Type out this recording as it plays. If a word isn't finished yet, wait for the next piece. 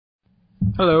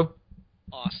Hello.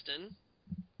 Austin.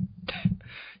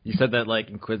 You said that like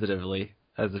inquisitively,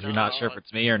 as if you're not sure if No,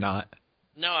 it's me or not.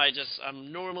 no,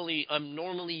 I'm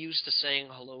normally used to saying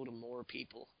hello to more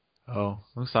people. Oh,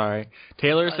 I'm sorry.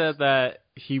 Taylor Uh, said that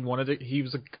he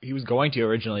was going to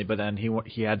originally, but then he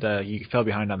fell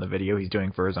behind on the video he's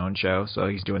doing for his own show, so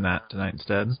he's doing that tonight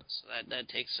instead. so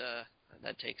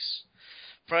that takes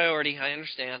priority. I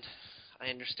understand.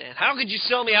 How could you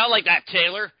sell me out like that,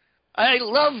 Taylor? I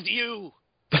loved you.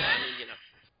 I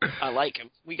mean, I like him.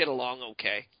 We get along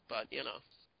okay, but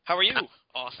how are you,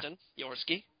 Austin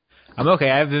Yorsky? I'm okay.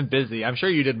 I've been busy. I'm sure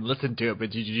you didn't listen to it, but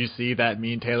did you see that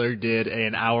me and Taylor did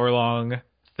an hour-long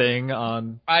thing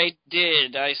on? I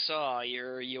did. I saw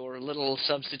your little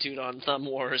substitute on Thumb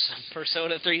Wars,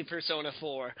 Persona 3, Persona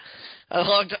 4. I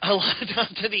logged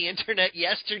onto the internet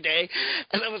yesterday,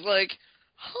 and I was like,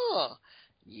 huh,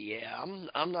 yeah,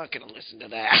 I'm not gonna listen to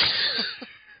that.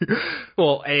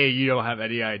 Well, A, you don't have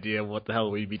any idea what the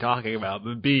hell we'd be talking about,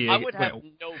 but B, I would have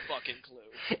no fucking clue.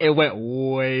 it went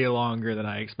way longer than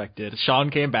I expected.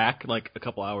 Sean came back like a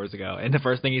couple hours ago, and the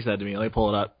first thing he said to me, let me pull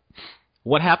it up.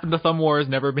 What happened to Thumb Wars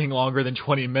never being longer than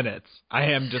 20 minutes? I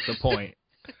am disappointed.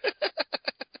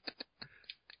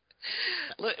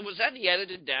 Was that the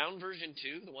edited down version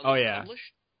too? The one Oh that yeah, published?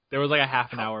 there was like a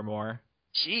half an hour more.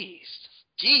 Jeez,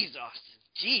 Austin,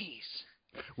 jeez.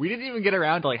 We didn't even get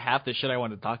around to like half the shit I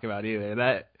wanted to talk about either.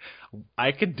 That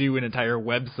I could do an entire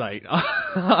website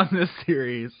on this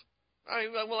series. I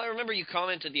remember you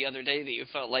commented the other day that you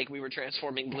felt like we were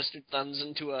transforming Blistered Thumbs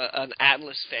into an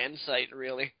Atlas fan site,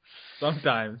 really.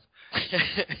 Sometimes.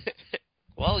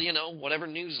 Well, whatever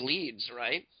news leads,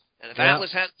 right? And if Yeah.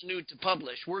 Atlas has news to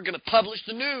publish, we're going to publish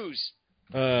the news.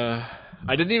 I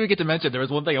didn't even get to mention, there was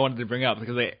one thing I wanted to bring up,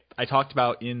 because I talked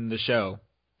about in the show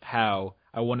how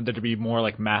I wanted there to be more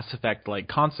like Mass Effect like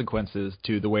consequences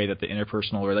to the way that the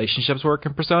interpersonal relationships work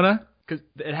in Persona. Because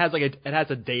it has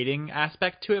a dating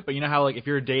aspect to it, but you know how like if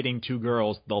you're dating two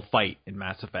girls, they'll fight in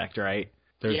Mass Effect, right?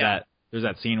 There's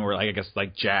that scene where like I guess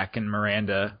like Jack and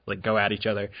Miranda like go at each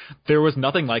other. There was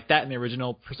nothing like that in the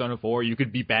original Persona 4. You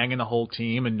could be banging the whole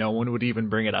team and no one would even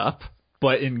bring it up.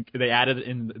 But they added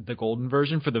in the golden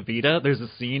version for the Vita, there's a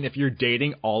scene if you're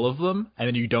dating all of them and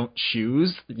then you don't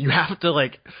choose, you have to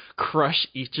like crush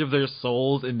each of their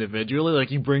souls individually. Like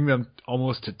you bring them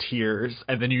almost to tears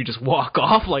and then you just walk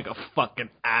off like a fucking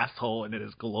asshole, and it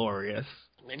is glorious.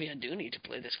 Maybe I do need to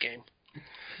play this game.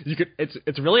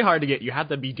 It's really hard to get. You have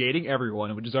to be dating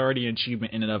everyone, which is already an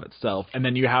achievement in and of itself, and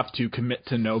then you have to commit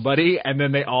to nobody, and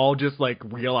then they all just like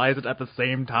realize it at the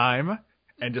same time.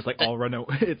 And just like all run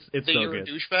away. It's so good. You're a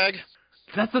douchebag?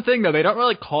 That's the thing though. They don't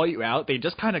really call you out. They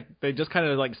just kind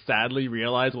of like sadly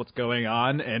realize what's going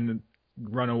on and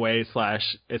run away.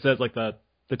 It says like the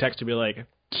text would be like,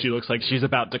 she looks like she's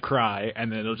about to cry,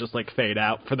 and then it'll just like fade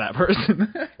out for that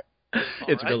person.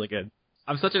 It's really good.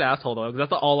 I'm such an asshole though, because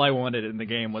that's all I wanted in the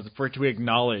game was for it to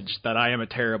acknowledge that I am a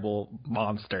terrible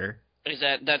monster. Is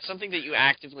that's something that you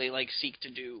actively like seek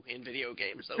to do in video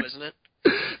games though, isn't it?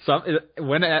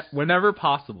 Whenever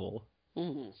possible.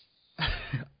 Ooh.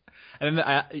 And then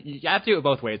you have to do it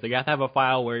both ways. Like you have to have a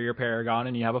file where you're Paragon,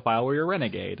 and you have a file where you're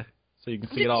Renegade, so you can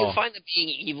see it all. Did you find that being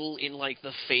evil in like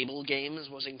the Fable games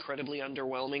was incredibly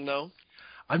underwhelming though?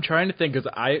 I'm trying to think,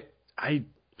 because I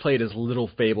played as little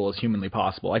Fable as humanly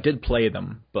possible. I did play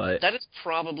them, but that is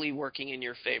probably working in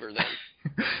your favor then.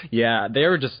 Yeah, they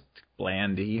were just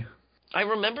blandy. I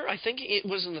remember, I think it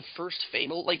was in the first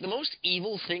Fable, like the most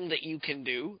evil thing that you can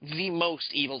do,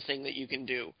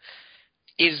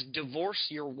 is divorce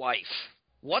your wife.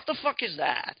 What the fuck is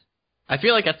that? I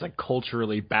feel like that's a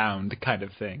culturally bound kind of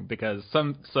thing, because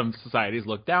some societies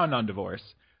look down on divorce,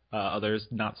 others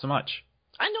not so much.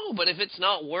 I know, but if it's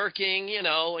not working,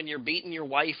 and you're beating your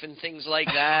wife and things like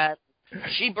that,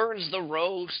 she burns the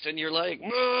roast and you're like,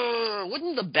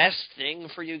 wouldn't the best thing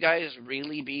for you guys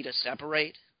really be to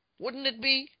separate? Wouldn't it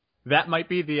be? That might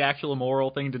be the actual moral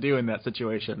thing to do in that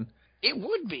situation. It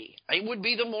would be. It would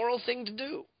be the moral thing to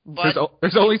do. But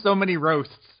there's only so many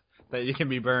roasts that you can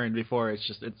be burned before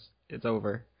it's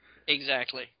over.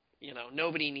 Exactly.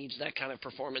 Nobody needs that kind of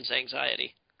performance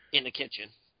anxiety in the kitchen.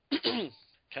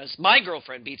 Because my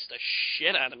girlfriend beats the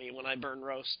shit out of me when I burn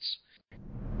roasts.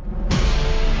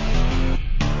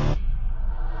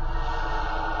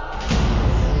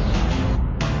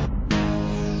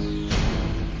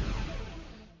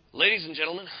 Ladies and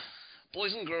gentlemen,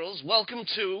 boys and girls, welcome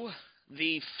to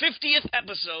the 50th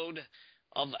episode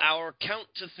of our Count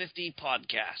to 50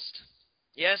 podcast.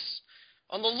 Yes,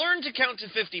 on the Learn to Count to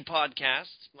 50 podcast,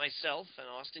 myself and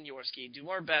Austin Yorsky do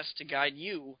our best to guide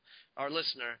you, our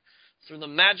listener, through the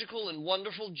magical and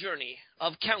wonderful journey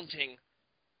of counting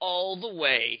all the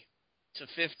way to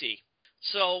 50.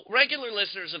 So regular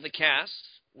listeners of the cast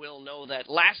will know that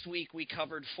last week we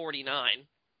covered 49.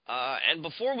 And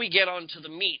before we get on to the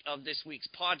meat of this week's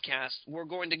podcast, we're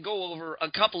going to go over a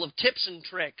couple of tips and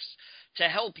tricks to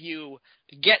help you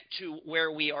get to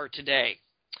where we are today.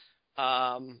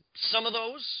 Some of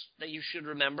those that you should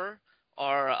remember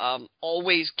are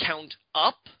always count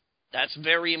up. That's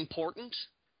very important.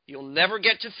 You'll never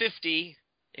get to 50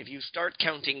 if you start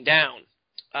counting down.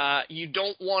 You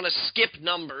don't want to skip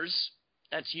numbers.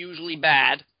 That's usually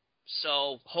bad.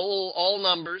 So all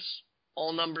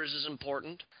numbers is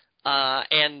important.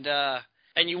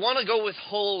 And you want to go with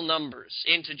whole numbers,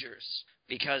 integers,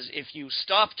 because if you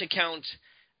stop to count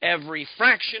every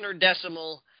fraction or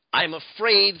decimal, I'm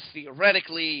afraid,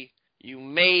 theoretically, you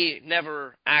may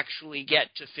never actually get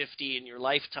to 50 in your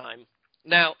lifetime.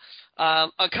 Now,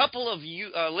 a couple of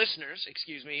you listeners,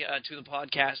 to the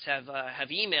podcast have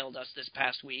emailed us this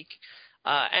past week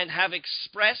and have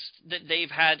expressed that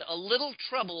they've had a little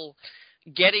trouble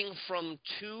getting from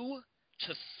 2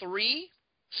 to 3.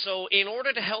 So in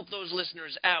order to help those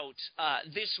listeners out,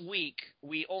 this week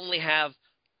we only have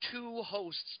 2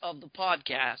 hosts of the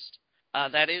podcast.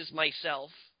 That is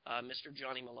myself, Mr.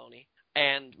 Johnny Maloney,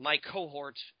 and my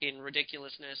cohort in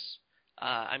ridiculousness,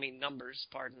 numbers,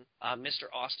 Mr.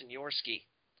 Austin Yorsky.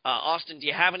 Austin, do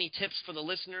you have any tips for the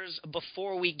listeners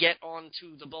before we get on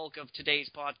to the bulk of today's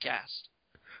podcast?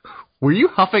 Were you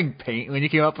huffing paint when you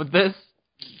came up with this?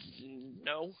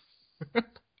 No.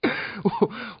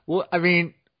 Well,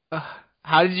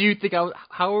 how did you think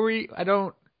how are we?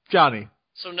 Johnny.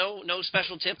 So no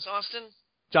special tips, Austin?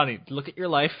 Johnny, look at your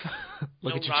life.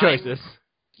 Look at your rhyme? choices.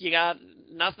 You got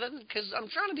nothing? Because I'm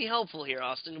trying to be helpful here,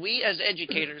 Austin. We, as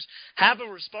educators, have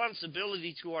a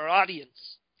responsibility to our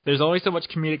audience. There's only so much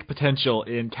comedic potential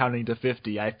in counting to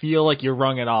 50. I feel like you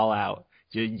wrung it all out.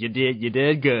 You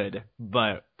did good,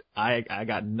 but I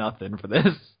got nothing for this.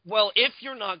 Well, if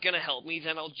you're not going to help me,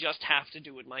 then I'll just have to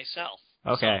do it myself.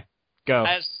 Okay, so, go.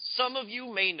 As some of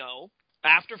you may know,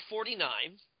 after 49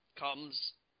 comes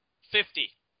 50.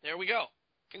 There we go.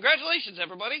 Congratulations,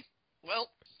 everybody. Well,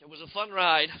 it was a fun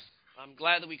ride. I'm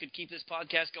glad that we could keep this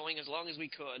podcast going as long as we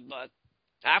could, but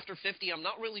after 50, I'm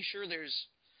not really sure there's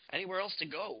anywhere else to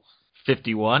go.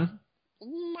 51?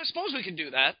 I suppose we could do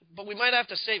that, but we might have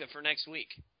to save it for next week.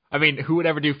 Who would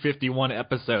ever do 51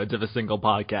 episodes of a single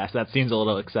podcast? That seems a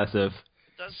little excessive.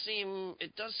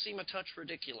 It does seem a touch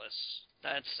ridiculous.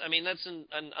 That's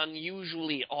an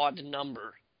unusually odd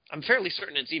number. I'm fairly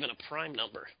certain it's even a prime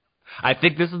number. I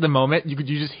think this is the moment, you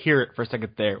just hear it for a second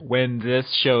there, when this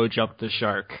show jumped the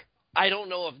shark. I don't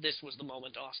know if this was the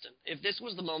moment, Austin. If this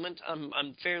was the moment,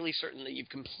 I'm fairly certain that you've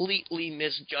completely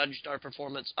misjudged our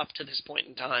performance up to this point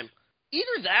in time.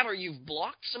 Either that or you've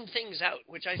blocked some things out,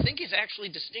 which I think is actually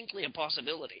distinctly a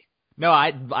possibility. No,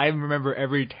 I remember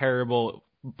every terrible,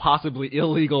 possibly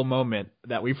illegal moment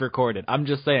that we've recorded. I'm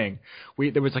just saying,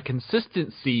 there was a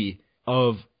consistency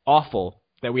of awful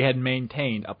that we had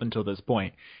maintained up until this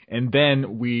point, and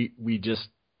then we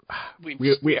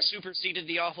superseded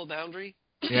the awful boundary.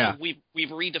 Yeah, we've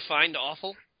redefined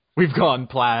awful. We've gone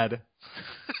plaid.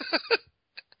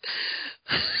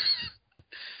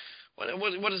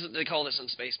 What is it they call this in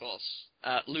Spaceballs?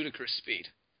 Ludicrous speed.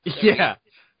 So yeah,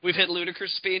 we've hit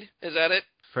ludicrous speed. Is that it?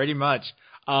 Pretty much.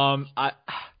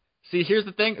 See, here's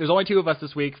the thing. There's only 2 of us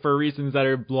this week for reasons that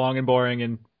are long and boring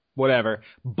and whatever.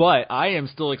 But I am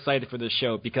still excited for this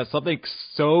show because something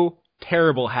so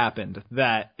terrible happened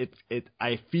that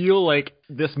I feel like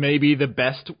this may be the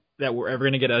best that we're ever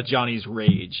going to get out of Johnny's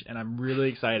rage, and I'm really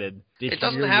excited. It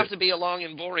doesn't have to be a long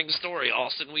and boring story,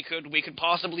 Austin. We could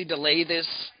possibly delay this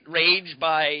rage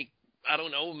by, I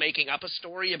don't know, making up a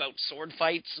story about sword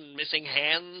fights and missing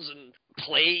hands and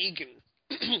plague and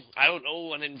I don't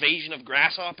know, an invasion of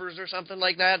grasshoppers or something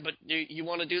like that. But you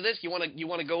want to do this? You want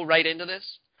to go right into this?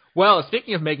 Well,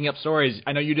 speaking of making up stories,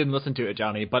 I know you didn't listen to it,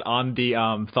 Johnny, but on the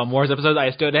Thumb Wars episode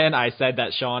I stood in, I said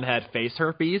that Sean had face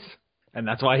herpes, and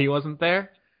that's why he wasn't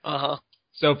there. Uh-huh.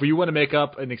 So if you want to make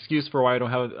up an excuse for why I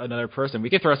don't have another person, we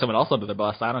could throw someone else under the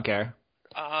bus. I don't care.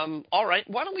 All right.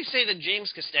 Why don't we say that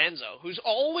James Costanzo, who's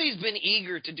always been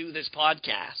eager to do this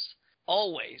podcast,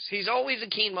 always. He's always a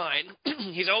keen mind.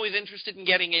 He's always interested in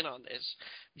getting in on this.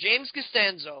 James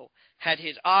Costanzo had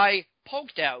his eye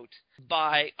poked out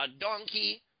by a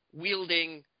donkey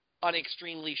wielding an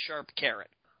extremely sharp carrot.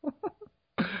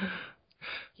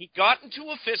 He got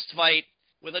into a fist fight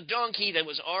with a donkey that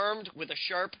was armed with a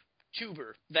sharp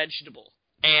tuber vegetable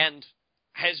and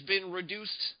has been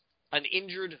reduced an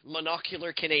injured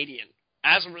monocular Canadian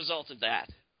as a result of that.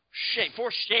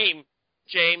 For shame,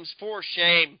 James, for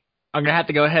shame. I'm gonna have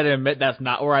to go ahead and admit that's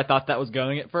not where I thought that was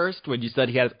going at first. When you said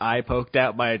he had his eye poked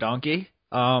out by a donkey,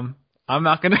 I'm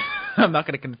not gonna I'm not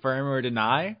gonna confirm or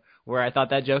deny where I thought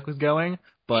that joke was going.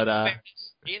 But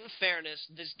in fairness,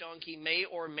 this donkey may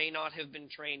or may not have been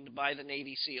trained by the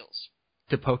Navy SEALs.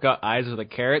 to poke out eyes with a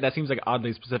carrot, that seems like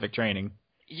oddly specific training.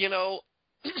 You know,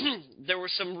 there were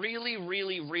some really,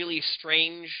 really, really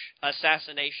strange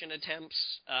assassination attempts,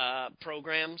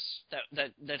 programs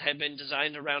that had been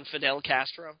designed around Fidel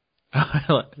Castro.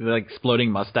 Like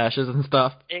exploding mustaches and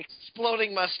stuff.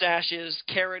 Exploding mustaches,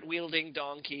 carrot-wielding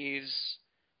donkeys,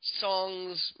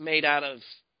 songs made out of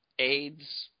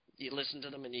AIDS. You listen to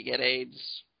them and you get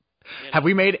AIDS. You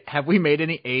know? Have we made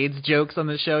any AIDS jokes on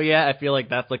the show yet? I feel like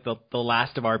that's like the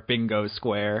last of our bingo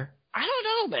square. I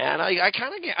don't know, man. I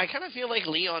kind of feel like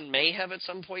Leon may have at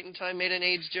some point in time made an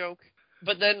AIDS joke.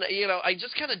 But then, you know, I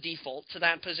just kind of default to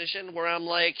that position where I'm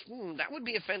like, that would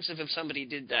be offensive if somebody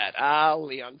did that.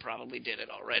 Leon probably did it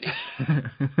already.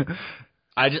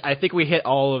 I think we hit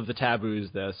all of the taboos,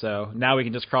 though, so now we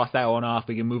can just cross that one off.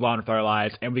 We can move on with our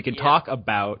lives, and we can talk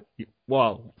about,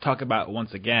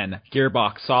 once again,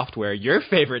 Gearbox Software, your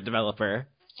favorite developer.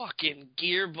 Fucking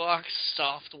Gearbox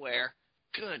Software.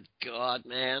 Good God,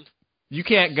 man. You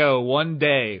can't go one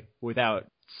day without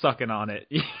sucking on it.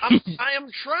 I am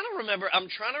trying to remember. I'm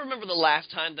trying to remember the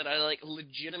last time that I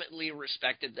legitimately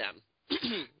respected them.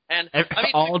 And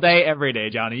all day, every day,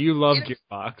 Johnny. You love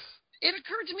Gearbox. It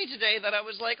occurred to me today that I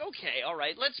was like, okay, all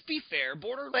right, let's be fair.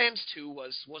 Borderlands 2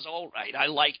 was all right. I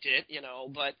liked it, you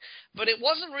know, but it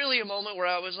wasn't really a moment where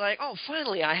I was like, oh,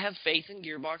 finally, I have faith in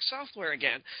Gearbox Software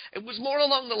again. It was more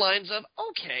along the lines of,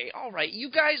 okay, all right,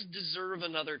 you guys deserve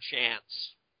another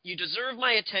chance. You deserve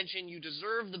my attention. You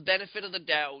deserve the benefit of the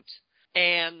doubt,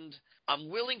 and I'm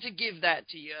willing to give that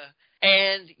to you.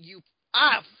 And you,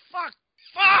 fuck!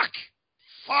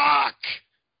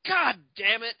 God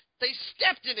damn it! They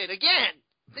stepped in it again.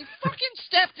 They fucking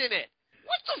stepped in it.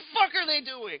 What the fuck are they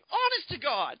doing? Honest to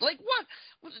God, like what?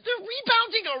 They're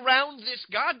rebounding around this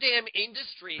goddamn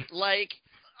industry like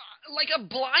a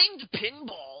blind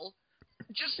pinball.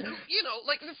 Just, you know,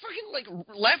 like, they're fucking, like,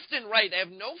 left and right. They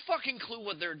have no fucking clue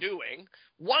what they're doing.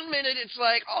 1 minute it's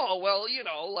like, oh, well, you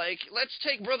know, like, let's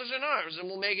take Brothers in Arms and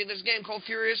we'll make it this game called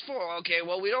Furious 4. Okay,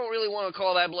 well, we don't really want to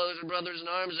call that Brothers in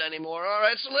Arms anymore. All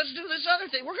right, so let's do this other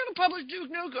thing. We're going to publish Duke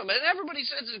Nukem. And everybody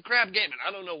says it's a crap game. And I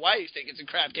don't know why you think it's a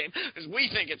crap game, because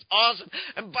we think it's awesome.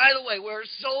 And by the way, we're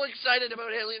so excited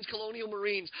about Aliens Colonial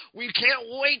Marines. We can't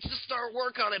wait to start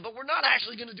work on it, but we're not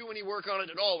actually going to do any work on it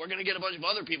at all. We're going to get a bunch of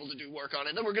other people to do work on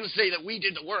it. Then we're going to say that we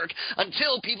did the work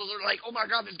until people are like, oh my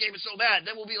God, this game is so bad.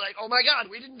 Then we'll be like, oh my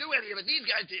God, we didn't do any of it. These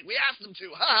guys did. We asked them to.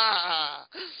 Ha ha ha.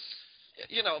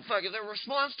 You know, fucking their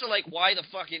response to, like, why the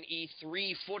fucking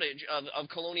E3 footage of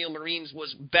Colonial Marines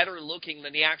was better looking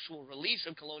than the actual release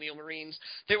of Colonial Marines,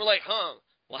 they were like,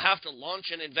 we'll have to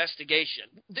launch an investigation.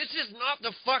 This is not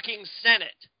the fucking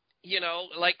Senate. You know,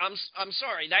 like, I'm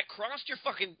sorry, that crossed your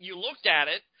fucking, you looked at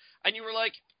it, and you were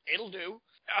like, it'll do.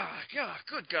 God,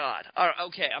 good God.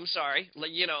 Okay, I'm sorry.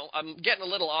 You know, I'm getting a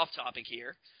little off topic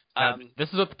here. This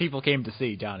is what the people came to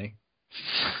see, Johnny.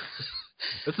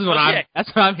 This is what that's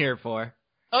what I'm here for.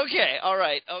 Okay, all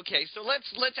right. Okay, so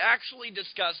let's actually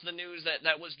discuss the news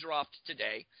that was dropped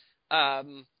today.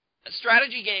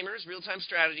 Strategy gamers, real-time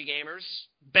strategy gamers,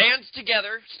 band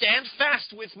together, stand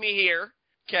fast with me here.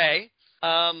 Okay.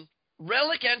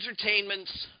 Relic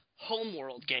Entertainment's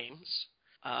Homeworld games,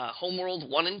 Homeworld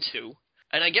 1 and 2.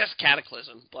 And I guess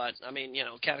Cataclysm, but I mean, you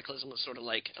know, Cataclysm was sort of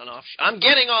like an off. I'm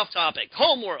getting off topic.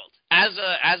 Homeworld, as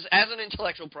an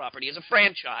intellectual property, as a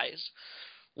franchise,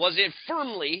 was it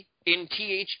firmly in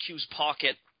THQ's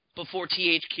pocket before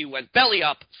THQ went belly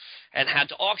up and had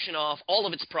to auction off all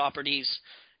of its properties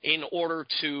in order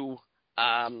to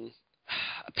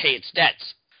pay its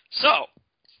debts. So,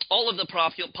 all of the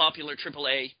popular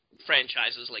AAA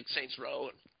franchises like Saints Row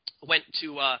went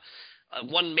to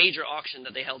one major auction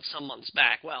that they held some months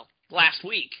back. Well, last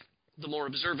week, the more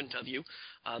observant of you,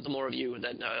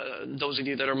 those of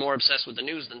you that are more obsessed with the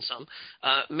news than some,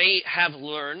 may have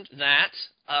learned that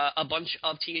a bunch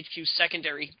of THQ's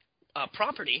secondary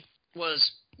property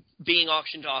was being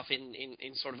auctioned off in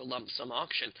sort of a lump sum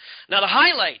auction. Now, the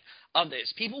highlight of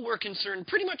this, people were concerned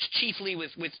pretty much chiefly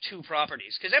with two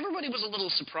properties, because everybody was a little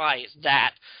surprised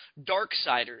that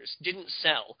Darksiders didn't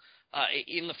sell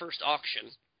in the first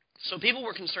auction. So people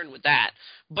were concerned with that.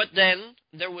 But then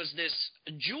there was this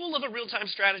jewel of a real-time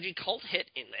strategy cult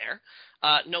hit in there,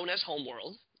 known as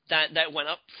Homeworld, that went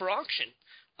up for auction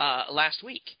last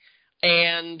week.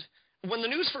 And when the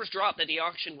news first dropped that the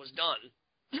auction was done,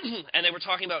 and they were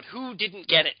talking about who didn't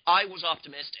get it, I was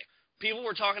optimistic. People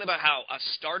were talking about how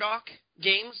Stardock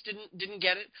Games didn't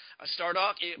get it.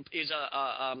 Stardock is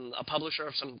a publisher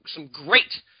of some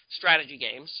great strategy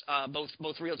games,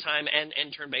 both real time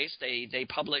and turn-based. They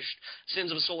published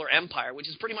Sins of a Solar Empire, which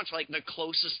is pretty much like the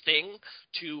closest thing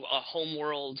to a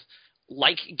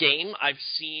Homeworld-like game I've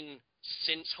seen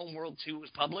since Homeworld 2 was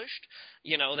published.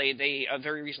 You know, they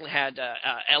very recently had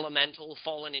Elemental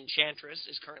Fallen Enchantress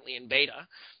is currently in beta.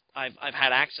 I've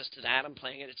had access to that. I'm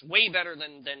playing it. It's way better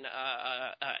than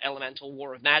Elemental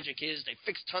War of Magic is. They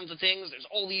fixed tons of things. There's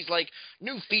all these like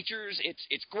new features.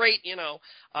 It's great. You know,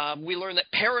 we learned that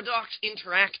Paradox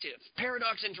Interactive,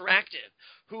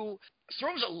 who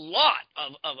throws a lot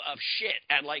of shit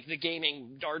at like the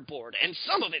gaming dartboard, and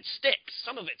some of it sticks.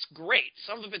 Some of it's great.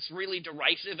 Some of it's really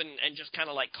derisive and just kind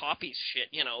of like copies shit,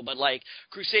 you know. But like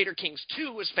Crusader Kings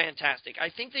 2 was fantastic. I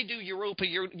think they do Europa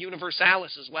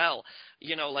Universalis as well.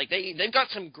 You know, like they've got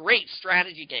some great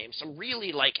strategy games, some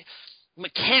really like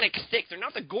mechanic thick. They're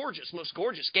not the most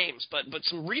gorgeous games, but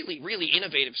some really, really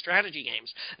innovative strategy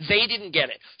games. They didn't get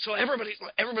it. So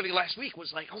everybody last week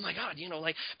was like, oh my God, you know,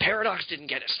 like Paradox didn't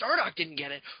get it. Stardock didn't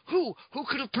get it. Who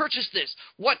could have purchased this?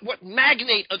 What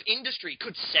magnate of industry?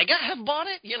 Could Sega have bought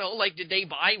it? You know, like did they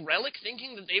buy Relic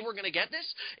thinking that they were going to get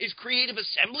this? Is Creative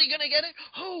Assembly going to get it?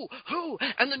 Who?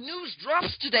 And the news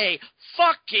drops today.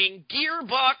 Fucking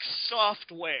Gearbox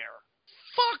Software.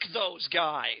 Fuck those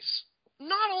guys.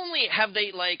 Not only have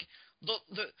they, like,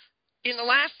 in the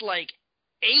last, like,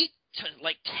 8 to,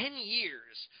 like, 10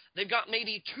 years, they've got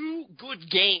maybe 2 good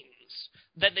games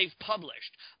that they've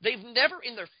published. They've never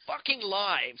in their fucking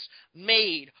lives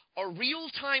made a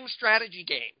real-time strategy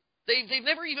game. They've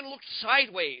never even looked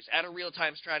sideways at a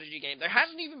real-time strategy game. There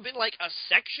hasn't even been, like, a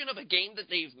section of a game that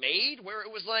they've made where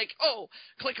it was like, oh,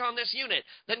 click on this unit,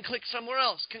 then click somewhere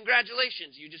else.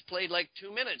 Congratulations, you just played, like,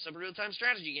 2 minutes of a real-time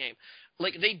strategy game.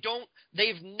 Like, they've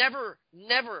never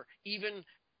even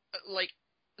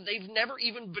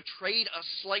betrayed a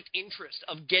slight interest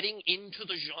of getting into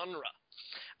the genre.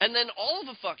 And then all of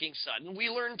a fucking sudden, we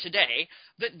learned today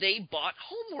that they bought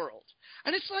Homeworld.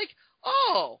 And it's like,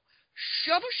 oh,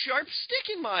 shove a sharp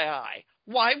stick in my eye.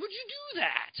 Why would you do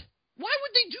that? Why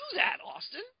would they do that,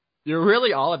 Austin? You're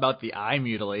really all about the eye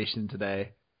mutilation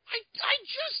today.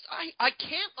 I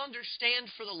can't understand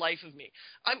for the life of me.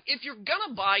 If you're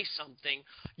gonna buy something,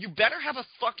 you better have a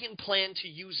fucking plan to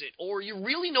use it, or you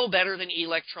really know better than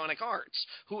Electronic Arts,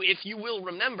 who, if you will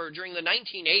remember, during the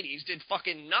 1980s did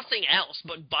fucking nothing else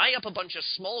but buy up a bunch of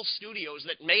small studios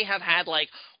that may have had, like,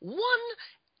 one,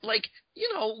 like,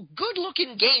 you know,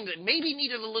 good-looking game that maybe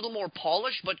needed a little more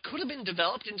polish but could have been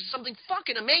developed into something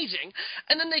fucking amazing,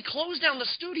 and then they close down the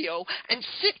studio and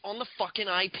sit on the fucking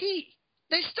IP.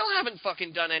 They still haven't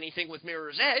fucking done anything with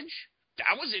Mirror's Edge.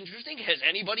 That was interesting. Has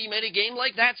anybody made a game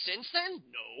like that since then?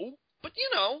 No. But, you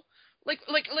know, like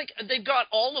they've got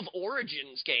all of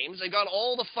Origins games. They've got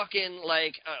all the fucking,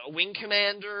 like, Wing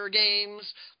Commander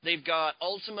games. They've got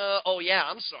Ultima. Oh, yeah,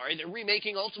 I'm sorry. They're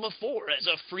remaking Ultima 4 as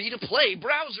a free-to-play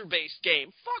browser-based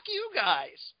game. Fuck you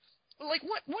guys. Like,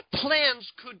 what plans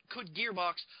could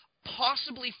Gearbox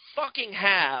possibly fucking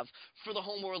have for the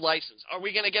Homeworld license? Are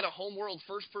we going to get a Homeworld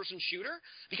first-person shooter?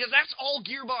 Because that's all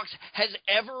Gearbox has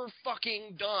ever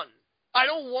fucking done. I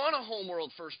don't want a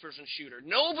Homeworld first-person shooter.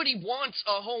 Nobody wants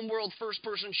a Homeworld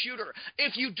first-person shooter.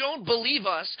 If you don't believe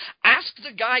us, ask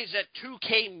the guys at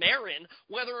 2K Marin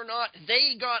whether or not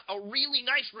they got a really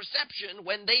nice reception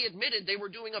when they admitted they were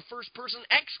doing a first-person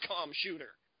XCOM shooter.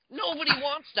 Nobody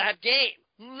wants that game.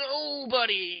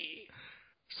 Nobody.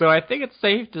 So I think it's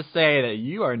safe to say that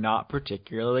you are not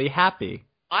particularly happy.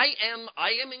 I am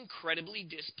incredibly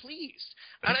displeased.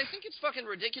 And I think it's fucking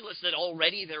ridiculous that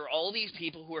already there are all these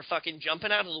people who are fucking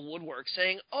jumping out of the woodwork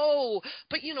saying, oh,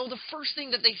 but you know, the first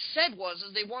thing that they said was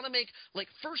is they want to make, like,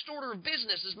 first order of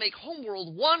business is make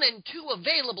Homeworld 1 and 2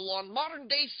 available on modern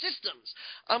day systems.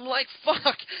 I'm like,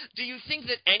 fuck, do you think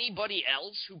that anybody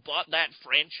else who bought that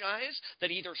franchise,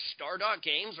 that either Stardock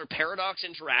Games or Paradox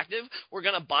Interactive, were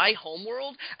going to buy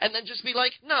Homeworld and then just be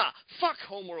like, nah, fuck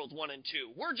Homeworld 1 and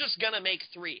 2. We're just going to make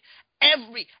 3.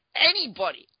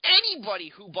 Anybody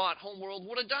who bought Homeworld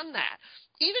would have done that.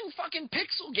 Even fucking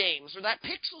Pixel Games or that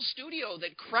Pixel studio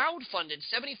that crowdfunded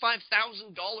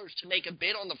 $75,000 to make a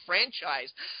bid on the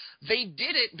franchise, they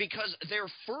did it because their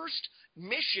first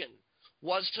mission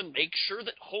was to make sure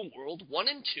that Homeworld 1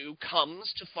 and 2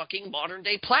 comes to fucking modern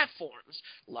day platforms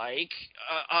like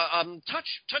touch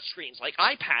screens, like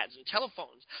iPads and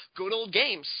telephones, good old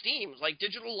games, Steam, like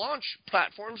digital launch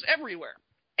platforms everywhere.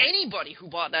 Anybody who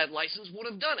bought that license would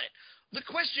have done it. The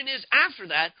question is, after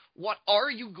that, what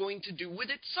are you going to do with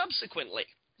it subsequently?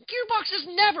 Gearbox has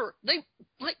never,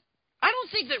 I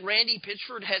don't think that Randy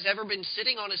Pitchford has ever been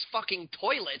sitting on his fucking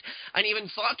toilet and even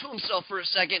thought to himself for a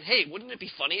second, hey, wouldn't it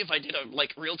be funny if I did a,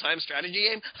 like, real-time strategy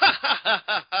game? Ha ha ha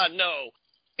ha ha, no.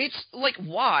 It's, like,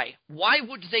 why? Why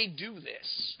would they do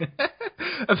this?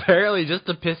 Apparently just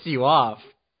to piss you off.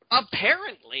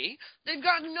 Apparently, they've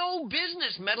got no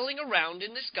business meddling around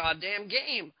in this goddamn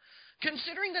game.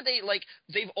 Considering that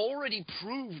they've already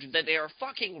proved that they are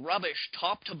fucking rubbish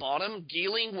top to bottom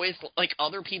dealing with, like,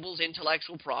 other people's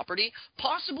intellectual property,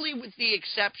 possibly with the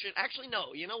exception, actually,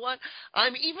 no, you know what?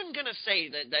 I'm even gonna say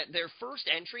that their first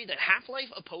entry, that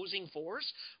Half-Life Opposing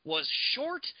Force, was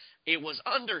short, it was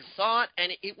underthought,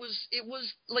 and it was,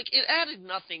 like, it added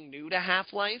nothing new to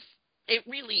Half-Life. It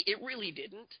really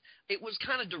didn't. It was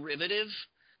kind of derivative,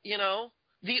 you know?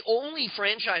 The only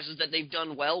franchises that they've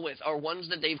done well with are ones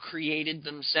that they've created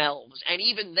themselves. And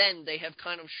even then, they have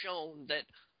kind of shown that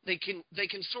they can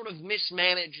sort of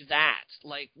mismanage that,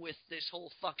 like with this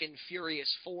whole fucking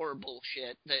Furious 4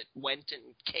 bullshit that went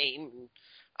and came. And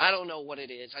I don't know what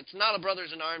it is. It's not a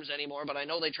Brothers in Arms anymore, but I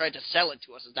know they tried to sell it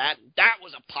to us as that. And that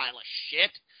was a pile of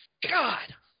shit.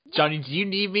 God. Johnny, do you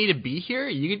need me to be here?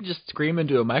 You can just scream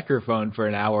into a microphone for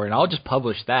an hour, and I'll just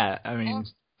publish that. I mean...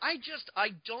 I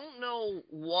don't know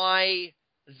why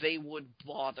they would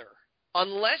bother.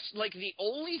 Unless, like, the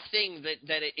only thing that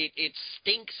it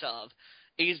stinks of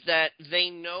is that they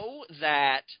know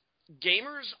that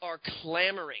gamers are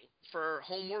clamoring for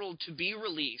Homeworld to be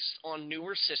released on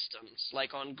newer systems,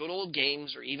 like on good old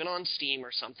games or even on Steam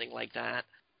or something like that.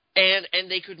 And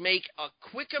they could make a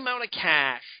quick amount of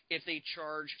cash if they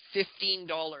charge $15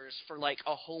 for, like,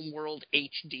 a Homeworld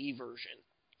HD version.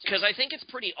 Because I think it's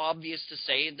pretty obvious to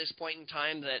say at this point in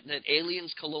time that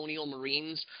Aliens Colonial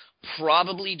Marines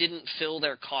probably didn't fill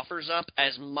their coffers up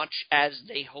as much as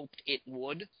they hoped it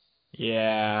would.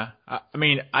 Yeah. I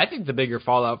mean, I think the bigger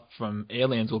fallout from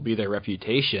Aliens will be their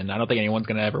reputation. I don't think anyone's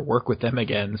going to ever work with them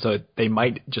again, so they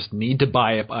might just need to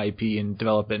buy up IP and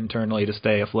develop it internally to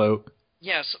stay afloat.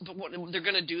 Yes, but they're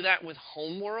going to do that with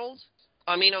Homeworld?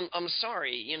 I mean, I'm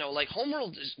sorry, you know, like,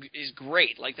 Homeworld is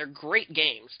great. Like, they're great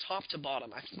games, top to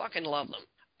bottom. I fucking love them,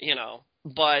 you know.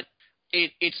 But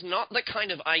it's not the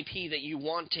kind of IP that you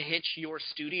want to hitch your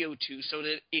studio to so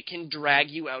that it can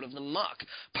drag you out of the muck.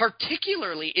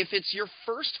 Particularly if it's your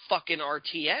first fucking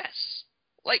RTS.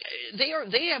 Like,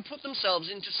 they have put themselves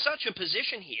into such a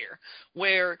position here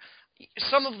where...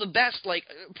 some of the best, like,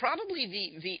 probably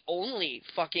the only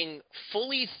fucking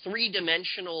fully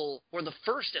three-dimensional, or the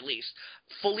first at least,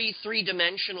 fully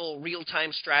three-dimensional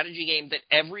real-time strategy game that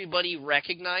everybody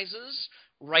recognizes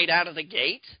right out of the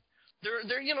gate.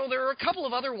 There are a couple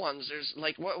of other ones. There's,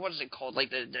 like, what is it called? Like,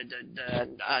 the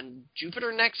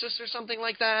Jupiter Nexus or something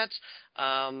like that.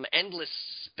 Endless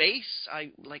Space.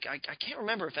 I can't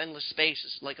remember if Endless Space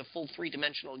is, like, a full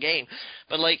three-dimensional game.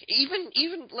 But, like,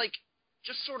 even, like,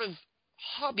 just sort of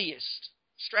hobbyist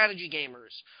strategy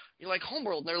gamers. You're like,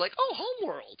 Homeworld, and they're like, oh,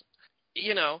 Homeworld.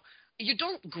 You know, you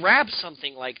don't grab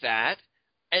something like that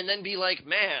and then be like,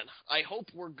 man, I hope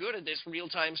we're good at this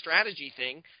real-time strategy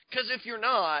thing, because if you're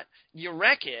not, you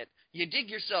wreck it, you dig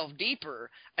yourself deeper,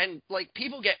 and, like,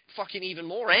 people get fucking even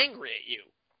more angry at you.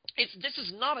 This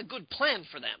is not a good plan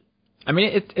for them. I mean,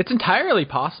 it's entirely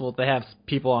possible to have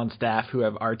people on staff who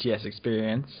have RTS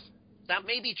experience. That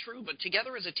may be true, but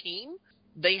together as a team,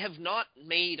 they have not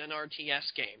made an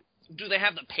RTS game. Do they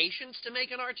have the patience to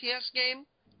make an RTS game?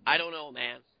 I don't know,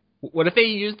 man. What if they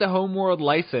used the Homeworld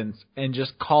license and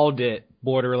just called it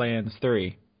Borderlands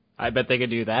 3? I bet they could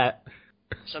do that.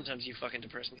 Sometimes you fucking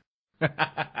depress me.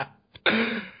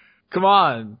 Come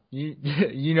on.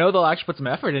 You know they'll actually put some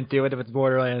effort into it if it's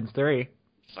Borderlands 3.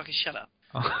 Fucking shut up.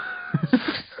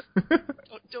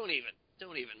 Don't even,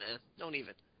 man. Don't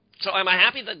even. So am I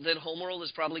happy that Homeworld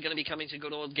is probably going to be coming to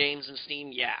good old games and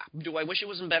Steam? Yeah. Do I wish it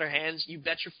was in better hands? You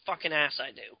bet your fucking ass I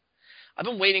do. I've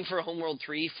been waiting for a Homeworld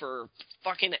 3 for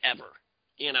fucking ever.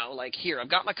 You know, like, here, I've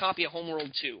got my copy of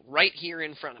Homeworld 2 right here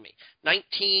in front of me.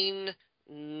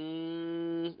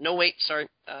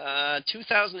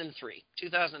 2003.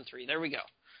 2003. There we go.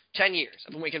 10 years.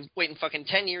 I've been waiting fucking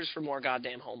 10 years for more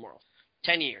goddamn Homeworld.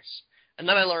 10 years. And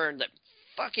then I learned that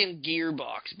fucking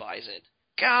Gearbox buys it.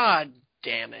 God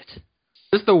damn it. Is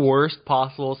this the worst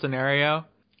possible scenario?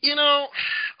 You know,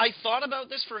 I thought about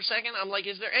this for a second. I'm like,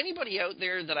 is there anybody out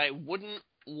there that I wouldn't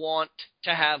want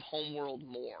to have Homeworld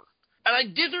more? And I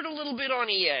dithered a little bit on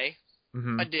EA.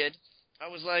 Mm-hmm. I did. I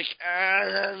was like,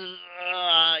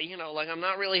 you know, like, I'm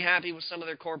not really happy with some of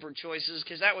their corporate choices,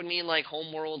 because that would mean, like,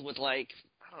 Homeworld with, like,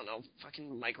 I don't know,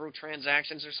 fucking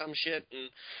microtransactions or some shit,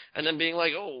 and then being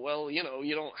like, oh, well, you know,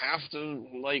 you don't have to,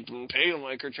 like, pay the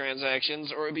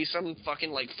microtransactions, or it'd be some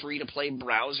fucking, like, free-to-play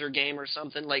browser game or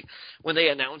something, like, when they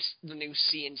announced the new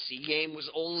CNC game was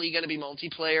only going to be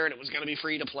multiplayer, and it was going to be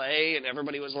free-to-play, and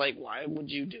everybody was like, why would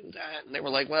you do that? And they were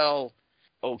like, well,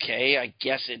 okay, I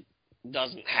guess it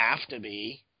doesn't have to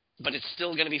be, but it's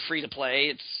still going to be free-to-play.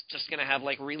 It's just going to have,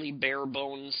 like, really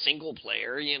bare-bones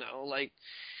single-player, you know, like...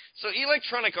 So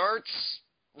Electronic Arts,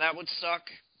 that would suck.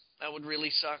 That would really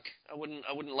suck. I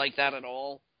wouldn't like that at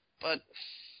all. But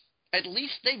at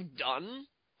least they've done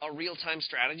a real-time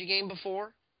strategy game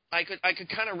before. I could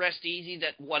kind of rest easy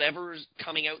that whatever's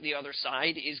coming out the other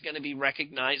side is going to be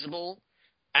recognizable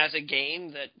as a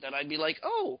game that I'd be like,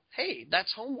 oh, hey,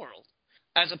 that's Homeworld.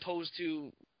 As opposed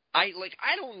to, I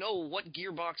don't know what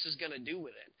Gearbox is going to do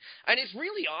with it. And it's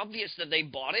really obvious that they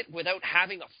bought it without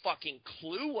having a fucking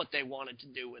clue what they wanted to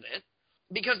do with it.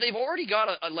 Because they've already got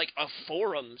a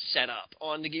forum set up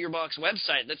on the Gearbox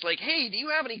website that's like, hey, do you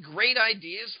have any great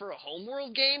ideas for a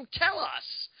Homeworld game? Tell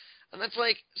us. And that's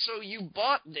like, so you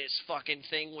bought this fucking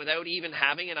thing without even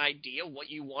having an idea what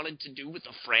you wanted to do with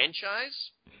the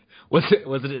franchise? Was it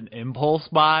an impulse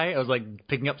buy? I was like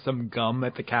picking up some gum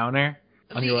at the counter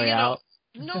on your way out.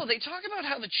 No, they talk about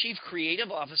how the chief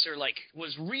creative officer,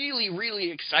 was really,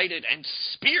 really excited and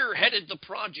spearheaded the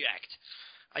project.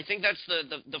 I think that's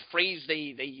the phrase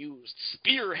they used,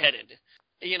 spearheaded.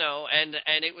 You know, and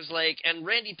it was like, and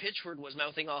Randy Pitchford was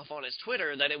mouthing off on his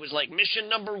Twitter that it was like mission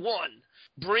number 1,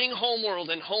 bring Homeworld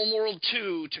and Homeworld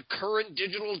 2 to current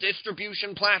digital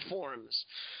distribution platforms.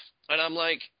 And I'm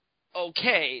like,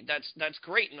 okay, that's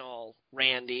great and all,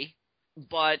 Randy,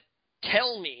 but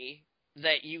tell me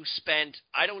that you spent,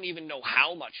 I don't even know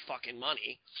how much fucking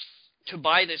money to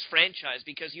buy this franchise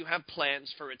because you have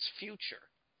plans for its future.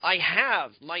 I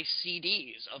have my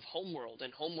CDs of Homeworld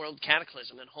and Homeworld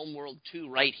Cataclysm and Homeworld 2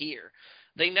 right here.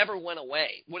 They never went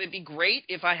away. Would it be great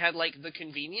if I had, the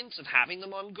convenience of having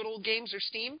them on Good Old Games or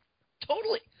Steam?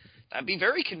 Totally. That'd be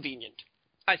very convenient.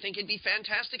 I think it'd be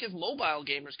fantastic if mobile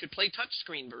gamers could play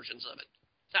touchscreen versions of it.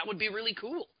 That would be really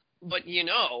cool. But,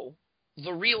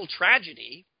 the real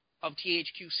tragedy of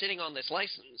THQ sitting on this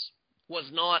license was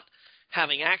not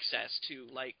having access to,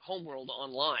 Homeworld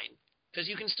online. Because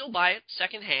you can still buy it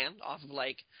secondhand off of,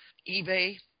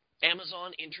 eBay,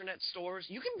 Amazon, internet stores.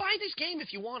 You can buy this game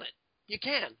if you want it. You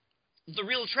can. The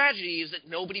real tragedy is that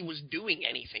nobody was doing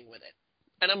anything with it.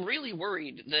 And I'm really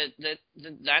worried that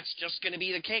that's just going to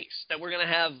be the case. That we're going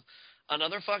to have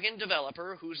another fucking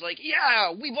developer who's like,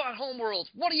 yeah, we bought Homeworld.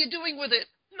 What are you doing with it?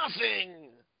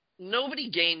 Nothing. Nobody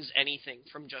gains anything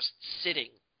from just sitting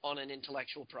on an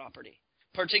intellectual property.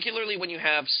 Particularly when you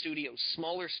have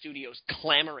smaller studios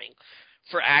clamoring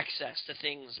for access to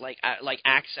things like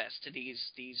access to these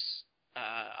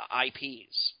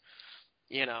IPs.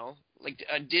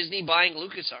 Disney buying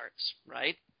LucasArts,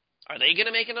 right? Are they going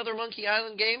to make another Monkey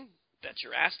Island game? Bet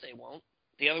your ass they won't.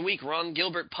 The other week, Ron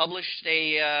Gilbert published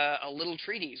a little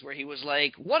treatise where he was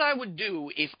like, what I would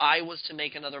do if I was to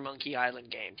make another Monkey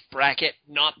Island game. Bracket,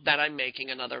 not that I'm making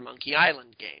another Monkey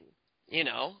Island game.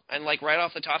 And right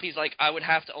off the top, he's like, I would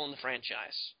have to own the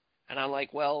franchise. And I'm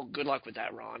like, well, good luck with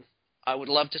that, Ron. I would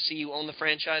love to see you own the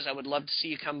franchise. I would love to see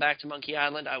you come back to Monkey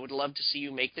Island. I would love to see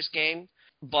you make this game.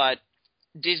 But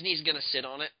Disney's going to sit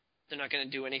on it. They're not going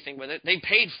to do anything with it. They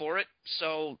paid for it,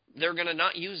 so they're going to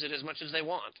not use it as much as they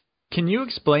want. Can you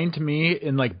explain to me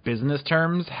in business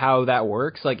terms how that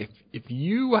works? If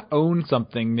you own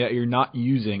something that you're not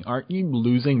using, aren't you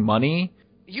losing money?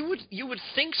 You would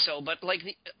think so, but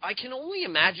I can only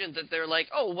imagine that they're like,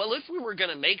 oh, well, if we were going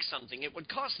to make something, it would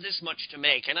cost this much to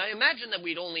make, and I imagine that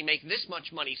we'd only make this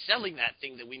much money selling that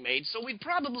thing that we made, so we'd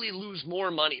probably lose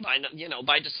more money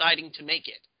by deciding to make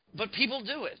it. But people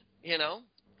do it,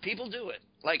 People do it.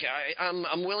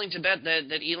 I'm willing to bet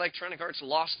that Electronic Arts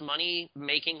lost money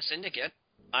making Syndicate.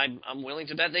 I'm willing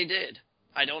to bet they did.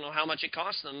 I don't know how much it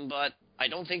cost them, but I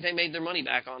don't think they made their money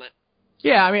back on it.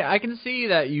 Yeah, I mean, I can see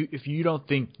that if you don't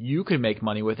think you could make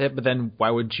money with it, but then why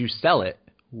would you sell it?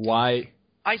 Why?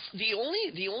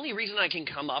 The only reason I can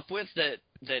come up with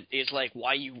that is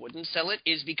why you wouldn't sell it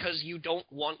is because you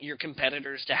don't want your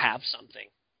competitors to have something.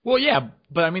 Well, yeah,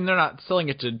 but I mean, they're not selling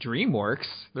it to DreamWorks.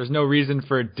 There's no reason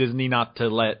for Disney not to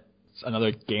let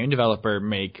another game developer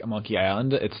make a Monkey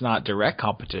Island. It's not direct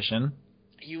competition.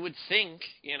 You would think,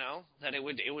 that it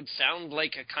would sound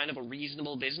like a kind of a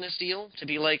reasonable business deal to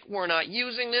be like, we're not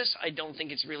using this. I don't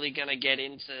think it's really going to get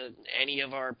into any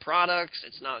of our products.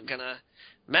 It's not going to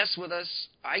mess with us.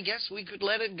 I guess we could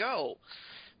let it go.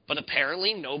 But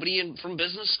apparently nobody from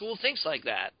business school thinks like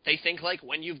that. They think like,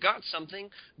 when you've got something,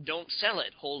 don't sell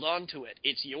it. Hold on to it.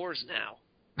 It's yours now.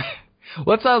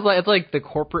 Well, it sounds like it's like the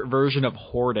corporate version of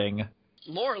hoarding.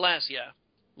 More or less, yeah.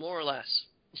 More or less.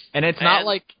 And it's not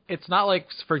like,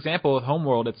 for example, with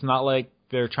Homeworld, it's not like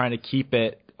they're trying to keep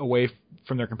it away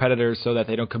from their competitors so that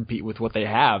they don't compete with what they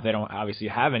have. They don't obviously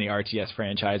have any RTS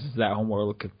franchises that Homeworld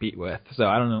will compete with. So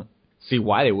I don't see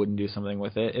why they wouldn't do something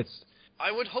with it.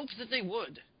 I would hope that they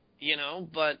would,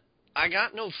 but I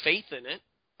got no faith in it.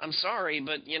 I'm sorry,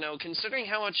 but, considering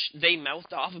how much they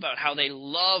mouthed off about how they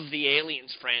love the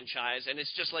Aliens franchise, and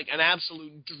it's just like an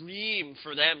absolute dream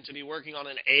for them to be working on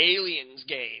an Aliens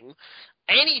game,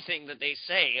 anything that they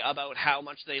say about how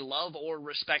much they love or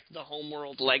respect the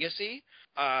Homeworld legacy,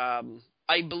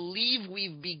 I believe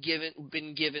we've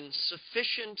been given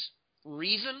sufficient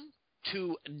reason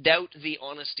to doubt the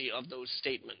honesty of those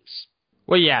statements.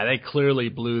 Well, yeah, they clearly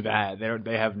blew that.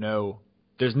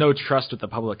 There's no trust with the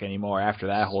public anymore after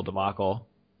that whole debacle.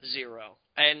 Zero.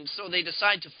 And so they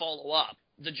decide to follow up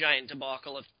the giant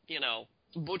debacle of,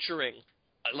 butchering,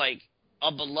 like,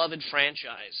 a beloved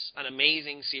franchise, an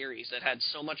amazing series that had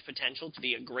so much potential to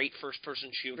be a great first-person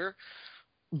shooter,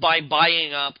 by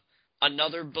buying up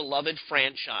another beloved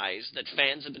franchise that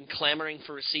fans have been clamoring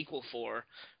for a sequel for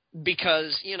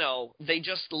because, they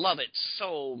just love it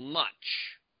so much.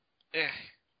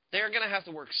 They're going to have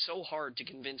to work so hard to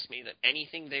convince me that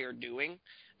anything they are doing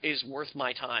is worth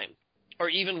my time, or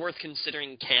even worth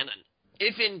considering canon.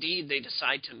 If indeed they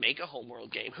decide to make a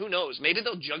Homeworld game, who knows? Maybe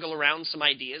they'll juggle around some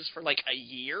ideas for like a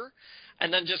year,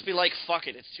 and then just be like, fuck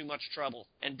it, it's too much trouble,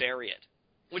 and bury it.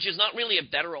 Which is not really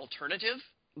a better alternative,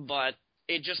 but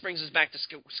it just brings us back to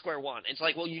square one. It's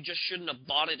like, well, you just shouldn't have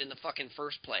bought it in the fucking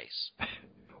first place.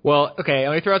 Well, okay,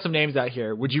 let me throw out some names out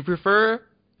here. Would you prefer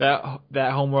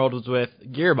that Homeworld was with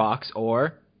Gearbox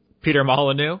or Peter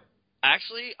Molyneux?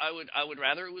 Actually, I would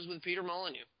rather it was with Peter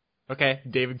Molyneux. Okay,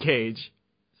 David Cage.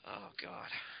 Oh, God.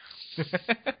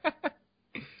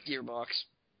 Gearbox.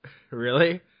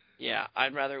 Really? Yeah,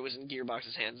 I'd rather it was in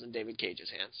Gearbox's hands than David Cage's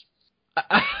hands.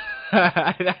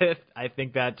 I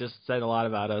think that just said a lot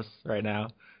about us right now.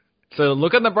 So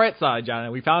look on the bright side,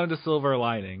 John. We found a silver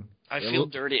lining. I feel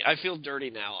dirty. I feel dirty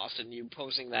now, Austin. You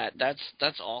posing that.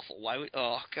 That's awful. Why would...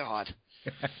 Oh, God.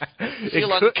 I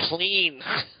feel unclean.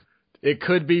 It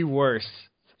could be worse.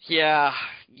 Yeah,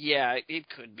 it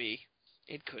could be.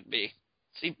 It could be.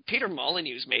 See, Peter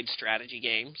Molyneux's made strategy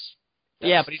games.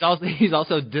 Yeah, but he's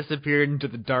also disappeared into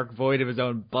the dark void of his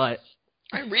own butt.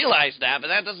 I realize that, but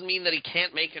that doesn't mean that he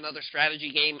can't make another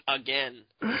strategy game again.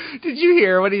 Did you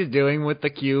hear what he's doing with the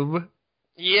cube?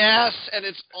 Yes, and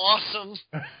it's awesome.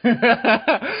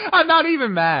 I'm not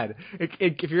even mad.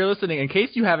 If you're listening, in case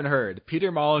you haven't heard,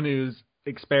 Peter Molyneux's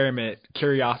experiment,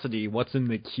 Curiosity, What's in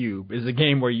the Cube, is a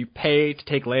game where you pay to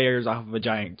take layers off of a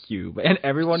giant cube. And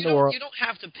everyone in the world... You don't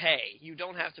have to pay. You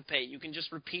don't have to pay. You can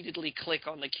just repeatedly click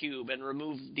on the cube and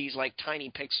remove these, like, tiny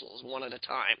pixels one at a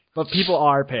time. But people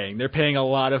are paying. They're paying a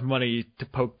lot of money to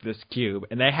poke this cube,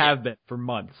 and they have been for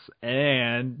months.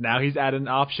 And now he's added an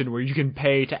option where you can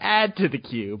pay to add to the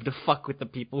cube to fuck with the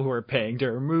people who are paying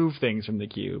to remove things from the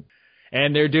cube.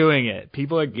 And they're doing it.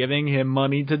 People are giving him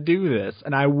money to do this.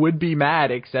 And I would be mad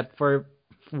except for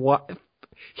what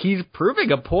he's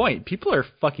proving a point. People are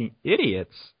fucking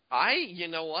idiots. You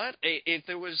know what? If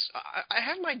there was... I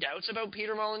had my doubts about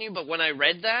Peter Molyneux, but when I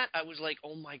read that, I was like,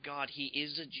 oh my God, he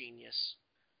is a genius.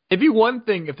 It'd be one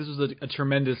thing if this was a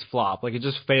tremendous flop. Like, it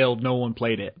just failed, no one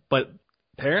played it. But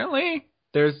apparently,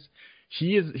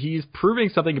 he's proving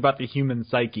something about the human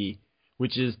psyche,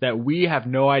 which is that we have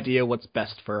no idea what's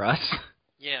best for us.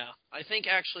 Yeah, I think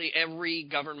actually every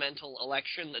governmental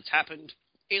election that's happened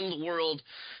in the world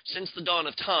since the dawn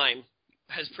of time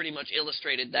has pretty much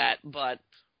illustrated that. But,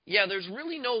 yeah, there's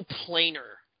really no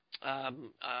plainer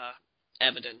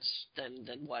evidence than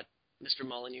what Mr.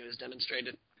 Molyneux has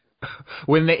demonstrated.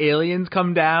 When the aliens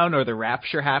come down or the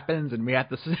rapture happens and we have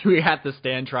to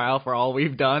stand trial for all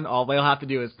we've done, all they'll have to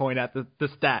do is point at the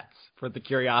stats for the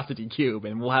Curiosity Cube,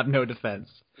 and we'll have no defense.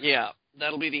 Yeah,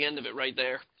 that'll be the end of it right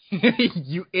there.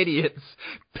 You idiots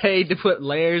paid to put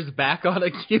layers back on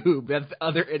a cube that the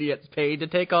other idiots paid to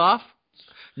take off?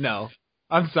 No.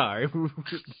 I'm sorry.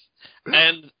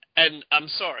 And I'm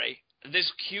sorry,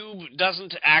 this cube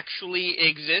doesn't actually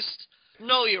exist?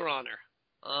 No, Your Honor.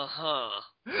 Uh-huh.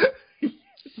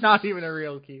 Not even a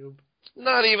real cube.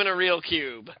 Not even a real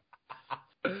cube.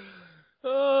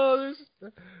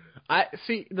 I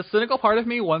see. The cynical part of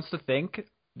me wants to think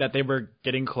that they were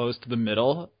getting close to the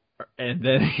middle, And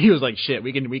then he was like, "Shit,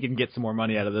 we can get some more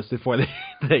money out of this before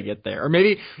they get there." Or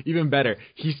maybe even better,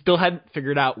 he still hadn't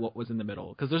figured out what was in the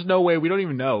middle, because there's no way, we don't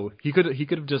even know. He could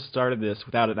have just started this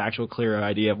without an actual clear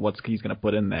idea of what he's going to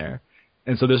put in there.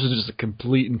 And so this was just a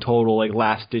complete and total like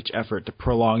last ditch effort to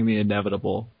prolong the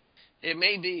inevitable. It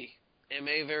may be. It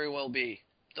may very well be.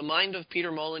 The mind of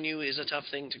Peter Molyneux is a tough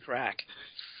thing to crack.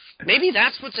 Maybe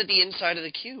that's what's at the inside of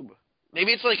the cube.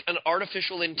 Maybe it's like an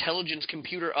artificial intelligence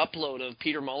computer upload of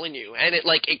Peter Molyneux, and it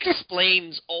like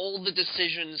explains all the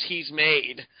decisions he's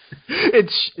made.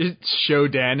 It's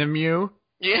Shodanemu.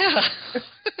 Yeah.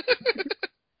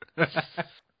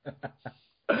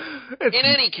 In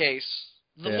any case,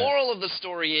 the moral of the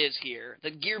story is here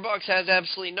that Gearbox has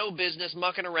absolutely no business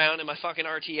mucking around in my fucking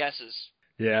RTSs.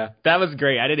 Yeah, that was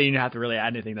great. I didn't even have to really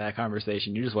add anything to that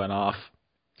conversation. You just went off.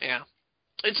 Yeah.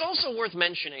 It's also worth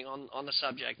mentioning on the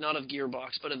subject, not of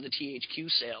Gearbox, but of the THQ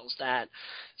sales, that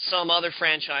some other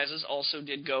franchises also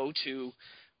did go to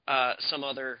some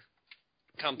other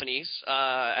companies.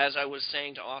 As I was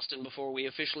saying to Austin before we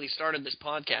officially started this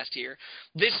podcast here,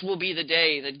 this will be the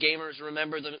day that gamers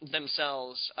remember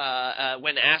themselves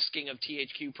when asking of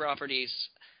THQ properties.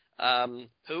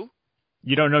 Who?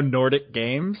 You don't know Nordic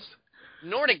Games?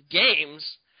 Nordic Games?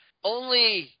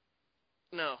 Only...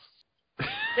 No.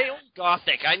 They own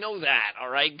Gothic. I know that, all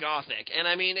right? Gothic. And,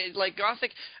 I mean,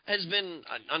 Gothic has been,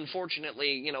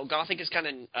 unfortunately, Gothic is kind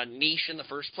of a niche in the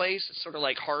first place. It's sort of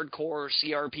like hardcore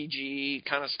CRPG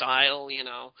kind of style,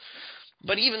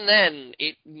 But even then,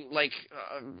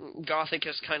 Gothic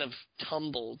has kind of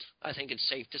tumbled, I think it's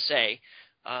safe to say,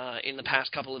 in the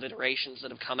past couple of iterations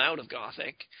that have come out of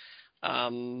Gothic.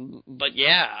 But,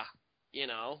 yeah,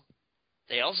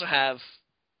 they also have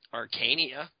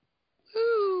Arcania.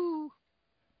 Woo!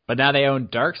 But now they own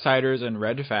Darksiders and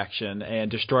Red Faction and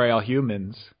Destroy All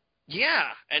Humans. Yeah,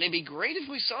 and it'd be great if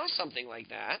we saw something like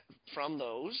that from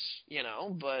those,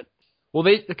 but... Well,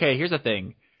 here's the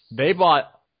thing. They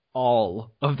bought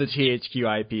all of the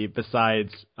THQ IP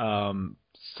besides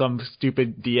some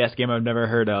stupid DS game I've never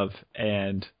heard of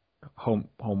and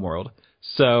Homeworld.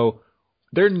 So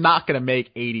they're not going to make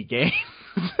 80 games.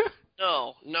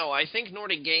 No, I think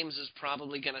Nordic Games is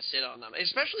probably going to sit on them,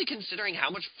 especially considering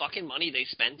how much fucking money they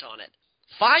spent on it.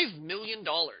 $5 million.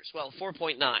 Well,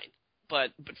 4.9. But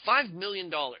 $5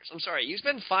 million. I'm sorry, you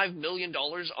spend $5 million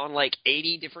on like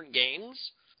 80 different games?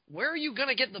 Where are you going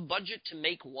to get the budget to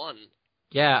make one?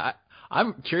 Yeah,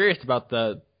 I'm curious about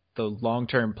the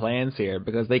long-term plans here,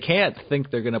 because they can't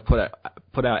think they're going to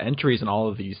put out entries in all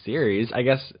of these series. I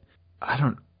guess,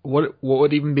 what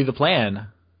would even be the plan?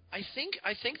 I think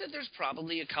that there's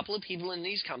probably a couple of people in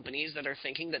these companies that are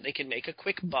thinking that they can make a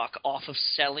quick buck off of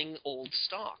selling old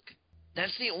stock.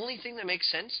 That's the only thing that makes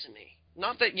sense to me.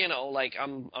 Not that,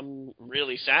 I'm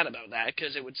really sad about that,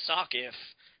 because it would suck if,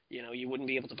 you wouldn't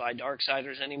be able to buy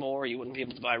Darksiders anymore, you wouldn't be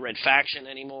able to buy Red Faction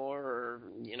anymore, or,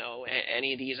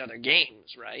 any of these other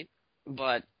games, right?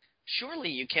 But surely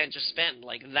you can't just spend,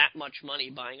 that much money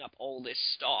buying up all this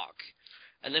stock,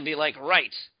 and then be like,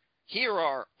 right, here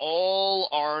are all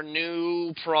our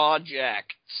new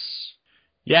projects.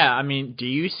 Yeah, I mean, do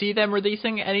you see them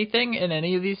releasing anything in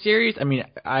any of these series? I mean,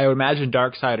 I would imagine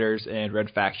Darksiders and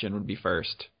Red Faction would be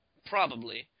first.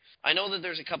 Probably. I know that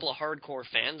there's a couple of hardcore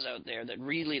fans out there that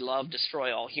really love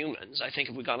Destroy All Humans. I think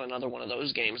if we got another one of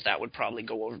those games, that would probably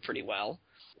go over pretty well.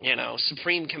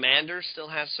 Supreme Commander still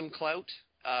has some clout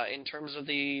in terms of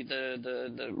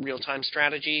the real-time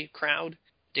strategy crowd.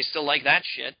 They still like that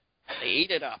shit. They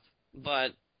eat it up.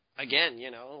 But, again,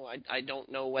 I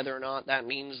don't know whether or not that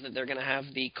means that they're going to have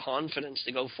the confidence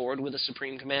to go forward with a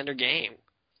Supreme Commander game.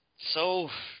 So,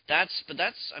 that's the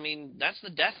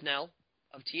death knell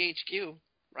of THQ,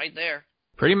 right there.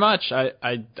 Pretty much.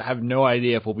 I have no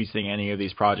idea if we'll be seeing any of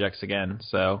these projects again,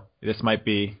 so this might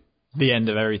be the end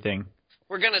of everything.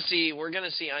 We're gonna see.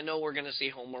 I know we're gonna see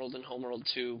Homeworld and Homeworld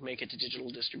 2 make it to digital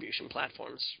distribution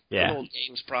platforms. Yeah. Old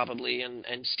games probably, and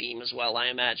Steam as well. I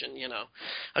imagine.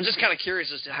 I'm just kind of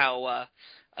curious as to how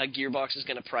Gearbox is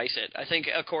gonna price it. I think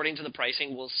according to the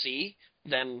pricing we'll see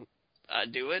them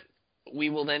do it. We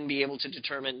will then be able to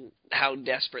determine how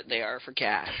desperate they are for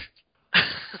cash.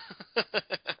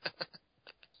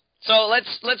 So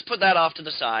let's put that off to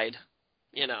the side.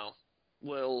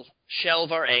 We'll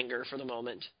shelve our anger for the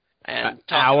moment. And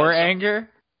our anger?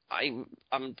 I'm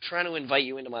trying to invite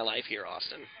you into my life here,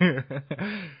 Austin.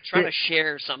 Trying to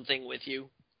share something with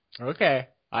you. Okay.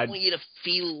 I want you to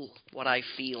feel what I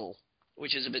feel,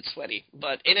 which is a bit sweaty.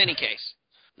 But in any case,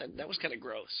 that was kind of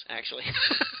gross, actually.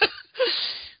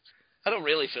 I don't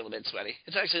really feel a bit sweaty.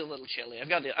 It's actually a little chilly. I've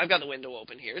got the window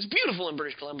open here. It's beautiful in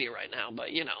British Columbia right now, but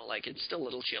like it's still a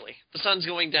little chilly. The sun's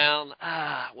going down.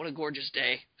 What a gorgeous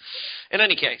day. In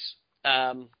any case,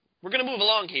 we're gonna move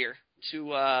along here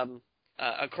to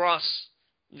across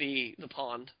the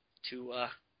pond to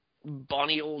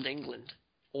bonny old England,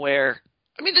 where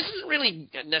this isn't really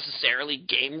necessarily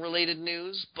game-related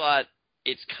news, but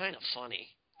it's kind of funny.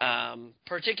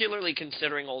 Particularly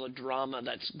considering all the drama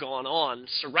that's gone on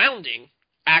surrounding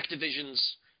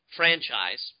Activision's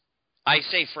franchise. I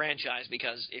say franchise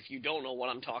because if you don't know what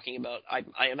I'm talking about,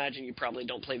 I imagine you probably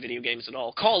don't play video games at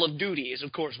all. Call of Duty is,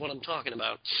 of course, what I'm talking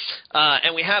about.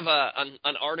 And we have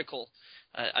an article,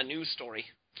 a news story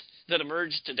that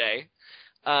emerged today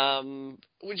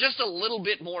with just a little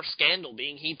bit more scandal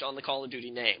being heaped on the Call of Duty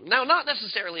name. Now, not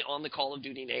necessarily on the Call of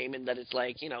Duty name in that it's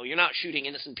like, you're not shooting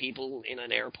innocent people in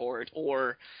an airport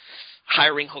or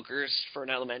hiring hookers for an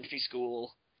elementary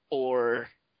school or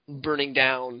burning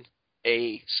down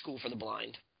a school for the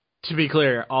blind. To be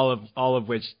clear, all of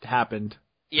which happened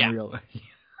in real life.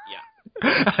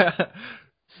 Yeah.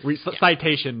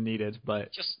 Citation needed,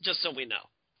 but... Just so we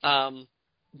know.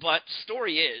 But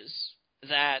story is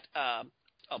that...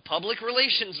 a public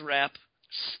relations rep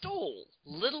stole a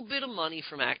little bit of money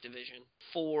from Activision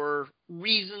for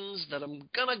reasons that I'm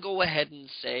gonna go ahead and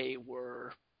say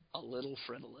were a little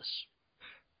frivolous.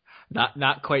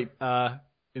 Not quite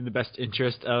in the best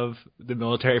interest of the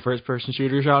military first-person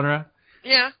shooter genre?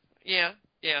 Yeah.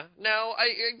 Now,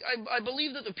 I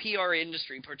believe that the PR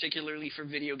industry, particularly for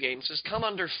video games, has come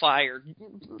under fire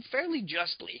fairly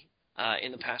justly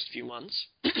in the past few months.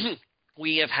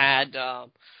 We have had...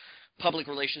 public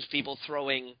relations people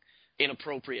throwing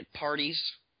inappropriate parties.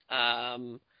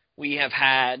 We have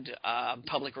had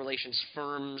public relations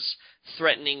firms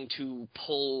threatening to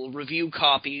pull review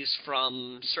copies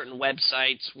from certain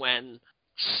websites when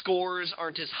scores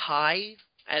aren't as high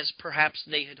as perhaps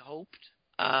they had hoped.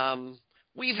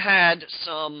 We've had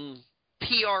some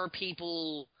PR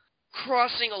people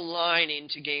crossing a line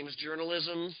into games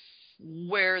journalism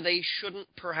where they shouldn't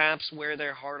perhaps wear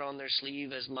their heart on their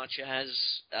sleeve as much as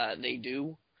they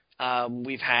do.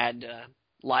 We've had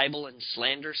libel and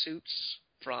slander suits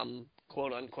from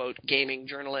quote-unquote gaming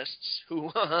journalists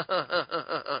who,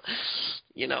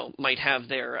 might have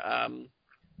their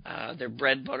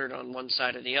bread buttered on one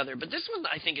side or the other. But this one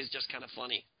I think is just kind of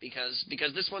funny because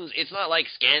this one's, it's not like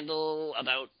scandal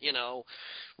about,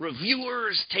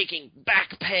 reviewers taking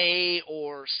back pay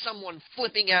or someone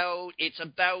flipping out. It's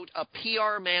about a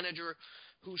PR manager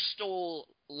who stole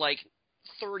like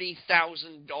 $30,000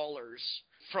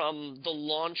 from the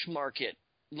launch budget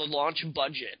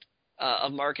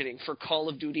of marketing for Call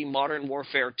of Duty Modern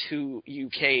Warfare 2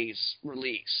 UK's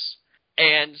release,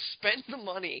 and spent the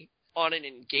money on an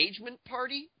engagement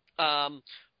party,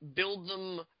 billed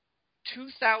them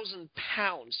 £2,000,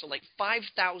 so like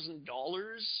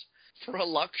 $5,000 for a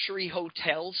luxury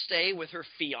hotel stay with her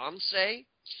fiancé,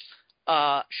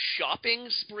 shopping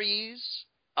sprees,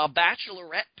 a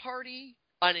bachelorette party,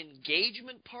 an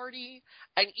engagement party,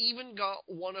 and even got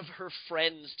one of her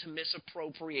friends to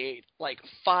misappropriate like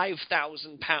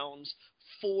 £5,000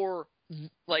 for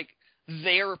like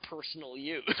their personal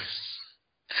use.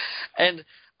 And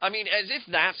as if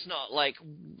that's not like,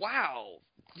 wow,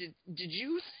 did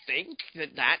you think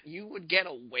that you would get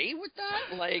away with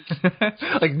that? Like,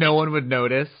 like no one would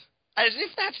notice. As if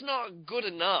that's not good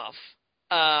enough.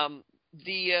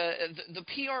 The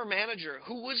PR manager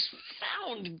who was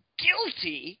found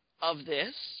guilty of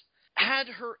this had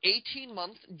her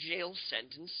 18-month jail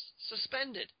sentence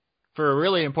suspended. For a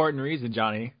really important reason,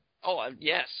 Johnny. Oh,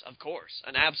 yes, of course.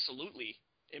 An absolutely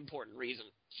important reason.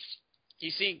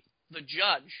 You see, the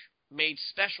judge made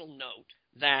special note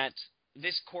that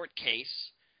this court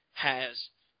case has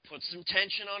put some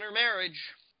tension on her marriage.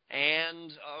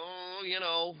 And,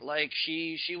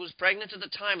 she was pregnant at the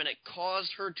time, and it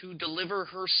caused her to deliver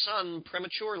her son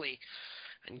prematurely.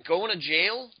 And going to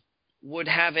jail would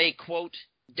have a, quote,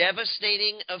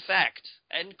 devastating effect,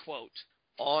 end quote,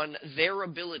 on their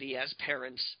ability as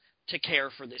parents to care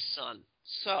for this son.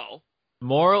 So...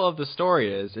 moral of the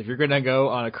story is, if you're going to go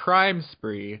on a crime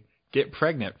spree, get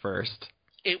pregnant first.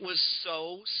 It was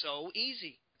so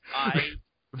easy.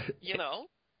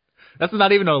 That's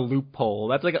not even a loophole.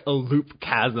 That's like a loop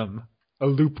chasm, a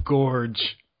loop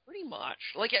gorge. Pretty much.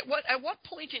 Like, at what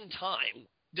point in time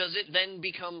does it then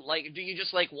become, like, do you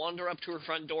just, like, wander up to her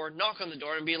front door, knock on the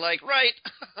door, and be like, right,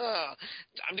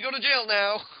 time to go to jail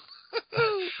now?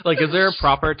 Like, is there a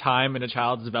proper time in a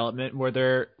child's development where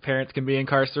their parents can be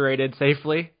incarcerated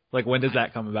safely? Like, when does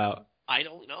that come about? I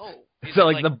don't know. Is that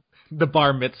like the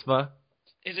bar mitzvah?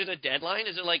 Is it a deadline?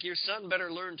 Is it like your son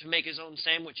better learn to make his own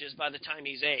sandwiches by the time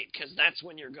he's 8, because that's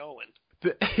when you're going?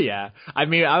 Yeah, I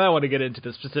mean, I don't want to get into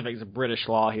the specifics of British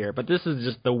law here, but this is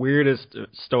just the weirdest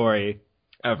story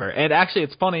ever. And actually,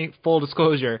 it's funny, full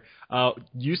disclosure,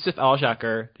 Yusuf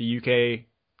Al-Shakir, the UK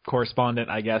correspondent,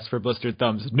 I guess, for Blistered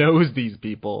Thumbs, knows these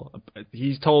people.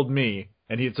 He's told me,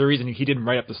 and it's the reason he didn't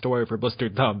write up the story for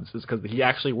Blistered Thumbs, is because he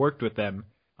actually worked with them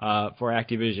for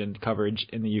Activision coverage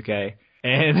in the UK.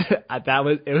 And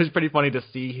it was pretty funny to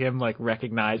see him like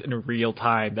recognize in real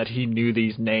time that he knew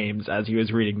these names as he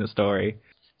was reading the story.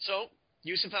 So,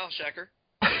 Yusuf Al-Shakir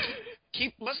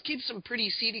must keep some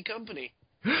pretty seedy company.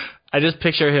 I just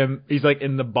picture him, he's like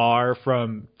in the bar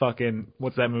from fucking,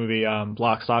 what's that movie,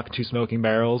 Lock, Stock, and Two Smoking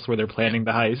Barrels, where they're planning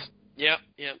the heist. Yep.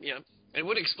 It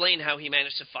would explain how he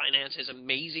managed to finance his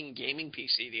amazing gaming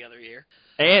PC the other year.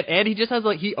 And he just has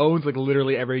like, he owns like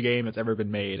literally every game that's ever been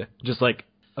made. Just like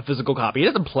a physical copy. He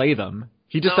doesn't play them.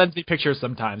 He just sends me pictures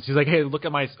sometimes. He's like, hey, look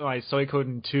at my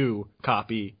Suikoden 2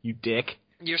 copy, you dick.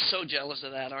 You're so jealous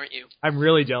of that, aren't you? I'm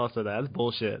really jealous of that. That's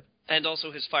bullshit. And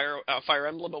also his Fire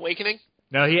Emblem Awakening?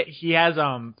 No, he has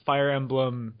Fire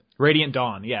Emblem Radiant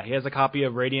Dawn. Yeah, he has a copy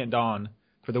of Radiant Dawn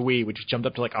for the Wii, which jumped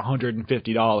up to like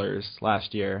 $150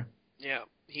 last year. Yeah,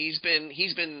 he's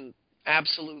been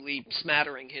absolutely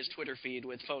smattering his Twitter feed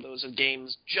with photos of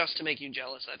games just to make you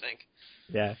jealous, I think.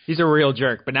 Yeah, he's a real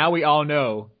jerk. But now we all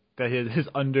know that his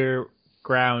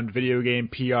underground video game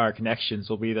PR connections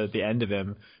will be the end of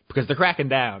him because they're cracking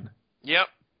down. Yep,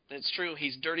 it's true.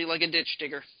 He's dirty like a ditch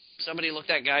digger. Somebody look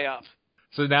that guy up.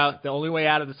 So now the only way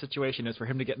out of the situation is for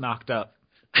him to get knocked up.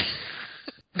 It's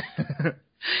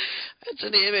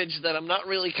an image that I'm not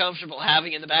really comfortable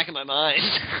having in the back of my mind.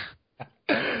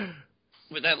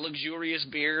 With that luxurious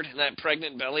beard and that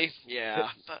pregnant belly, yeah,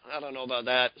 I don't know about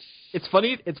that. It's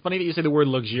funny that you say the word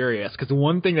luxurious, because the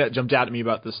one thing that jumped out at me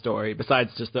about this story,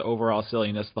 besides just the overall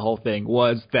silliness of the whole thing,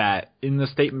 was that in the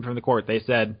statement from the court, they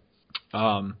said,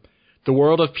 the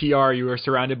world of PR, you are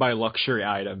surrounded by luxury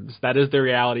items. That is the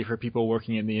reality for people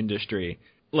working in the industry.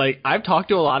 Like, I've talked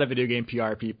to a lot of video game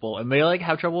PR people, and they, like,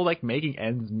 have trouble, like, making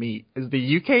ends meet. Is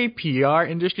the UK PR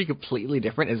industry completely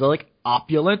different? Is it, like,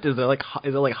 opulent? Is it, like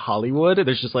Hollywood?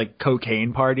 There's just, like,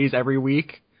 cocaine parties every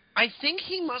week? I think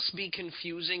he must be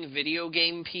confusing video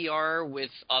game PR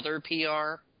with other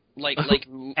PR. Like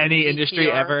any industry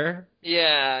PR. Ever?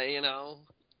 Yeah, you know.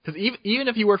 Because even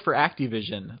if you work for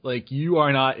Activision, like, you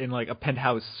are not in, like, a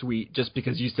penthouse suite just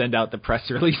because you send out the press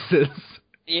releases.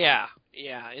 Yeah,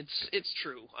 it's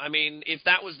true. I mean, if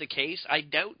that was the case, I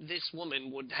doubt this woman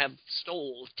would have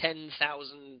stole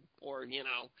 10,000 or, you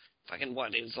know, fucking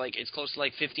what? It's close to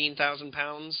like 15,000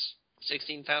 pounds,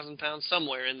 16,000 pounds,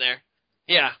 somewhere in there.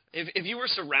 Yeah, if you were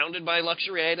surrounded by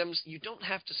luxury items, you don't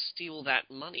have to steal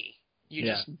that money. You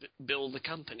just build the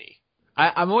company.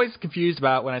 I'm always confused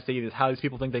about when I say this, how these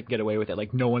people think they can get away with it.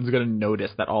 Like, no one's going to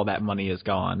notice that all that money is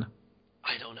gone.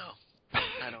 I don't know.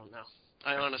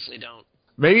 I honestly don't.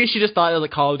 Maybe she just thought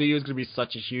that Call of Duty was going to be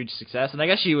such a huge success, and I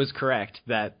guess she was correct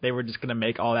that they were just going to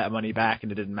make all that money back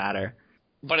and it didn't matter.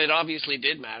 But it obviously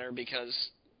did matter because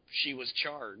she was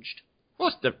charged.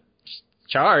 Well,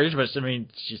 charged, but I mean,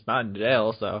 she's not in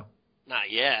jail, so. Not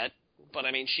yet. But,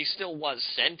 I mean, she still was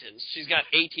sentenced. She's got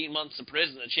 18 months of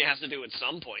prison that she has to do at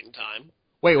some point in time.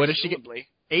 Wait, what if she get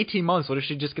 18 months? What if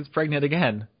she just gets pregnant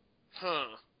again? Huh.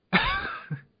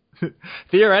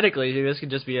 Theoretically, this could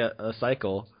just be a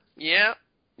cycle. Yeah,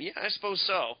 I suppose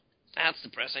so. That's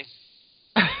depressing.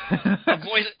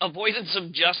 Avoidance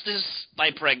of justice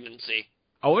by pregnancy.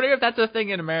 I wonder if that's a thing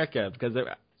in America, because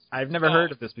I've never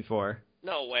heard of this before.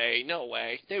 No way.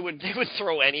 They would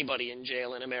throw anybody in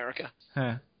jail in America.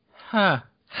 Huh.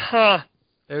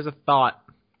 There's a thought.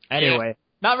 Anyway,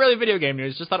 not really video game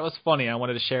news, just thought it was funny. I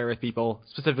wanted to share it with people,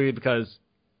 specifically because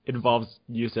it involves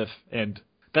Yusuf, and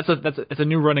it's a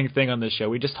new running thing on this show.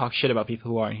 We just talk shit about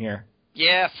people who aren't here.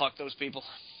 Yeah, fuck those people.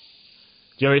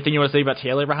 Do you have anything you want to say about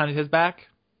Taylor behind his back?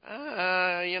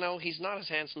 You know, he's not as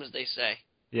handsome as they say.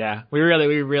 Yeah, we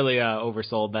really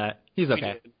oversold that. He's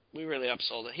okay. We really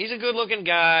upsold it. He's a good-looking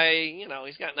guy. You know,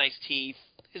 he's got nice teeth.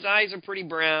 His eyes are pretty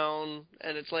brown,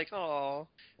 and it's like, oh.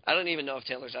 I don't even know if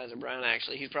Taylor's eyes are brown,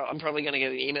 actually. I'm probably going to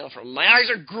get an email from him. My eyes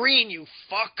are green, you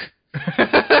fuck!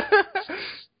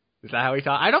 Is that how he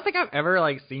talks? I don't think I've ever,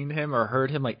 like, seen him or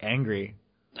heard him, like, angry.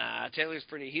 Nah, Taylor's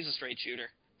he's a straight shooter.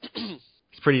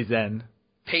 He's pretty zen.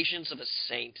 Patience of a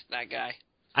saint, that guy.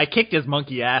 I kicked his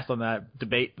monkey ass on that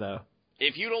debate, though.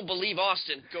 If you don't believe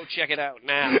Austin, go check it out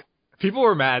now. People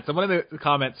were mad. Someone in the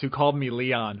comments who called me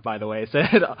Leon, by the way,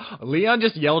 said, Leon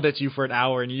just yelled at you for an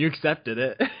hour and you accepted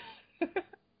it.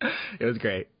 It was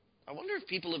great. I wonder if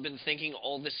people have been thinking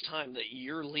all this time that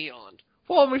you're Leon.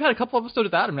 Well, we've had a couple episodes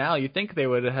without him now. You'd think they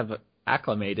would have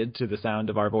acclimated to the sound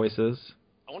of our voices.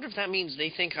 I wonder if that means they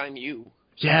think I'm you.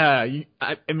 Yeah,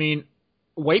 I mean,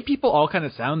 white people all kind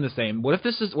of sound the same. What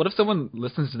if someone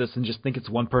listens to this and just think it's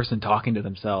one person talking to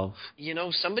themselves? You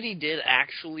know, somebody did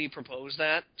actually propose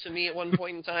that to me at one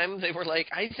point in time. They were like,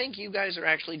 I think you guys are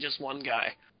actually just one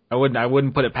guy. I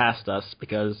wouldn't put it past us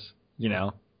because, you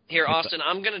know. Here, Austin,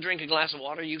 I'm going to drink a glass of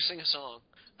water. You sing a song.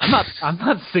 I'm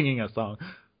not singing a song.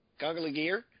 Goggly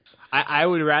gear? I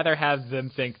would rather have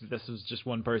them think that this was just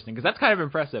one person, because that's kind of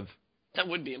impressive. That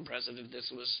would be impressive if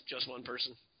this was just one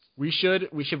person. We should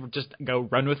just go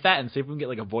run with that and see if we can get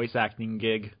like a voice acting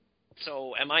gig.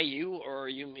 So, am I you or are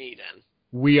you me then?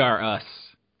 We are us.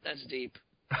 That's deep.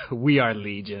 We are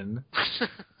Legion.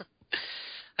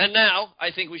 And now, I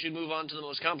think we should move on to the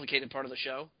most complicated part of the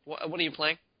show. What are you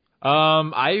playing?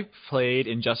 I played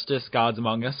Injustice: Gods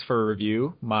Among Us for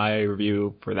review. My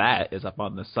review for that is up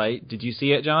on the site. Did you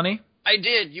see it, Johnny? I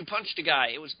did. You punched a guy.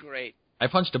 It was great. I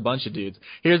punched a bunch of dudes.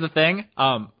 Here's the thing.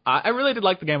 I really did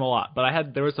like the game a lot,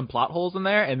 but there were some plot holes in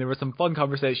there, and there was some fun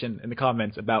conversation in the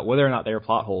comments about whether or not they were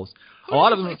plot holes. Who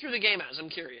did you play through the game as? I'm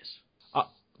curious.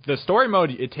 The story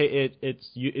mode, you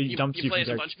dumps you. You play as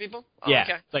a bunch of people? Oh, yeah.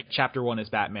 Okay. It's like chapter 1 is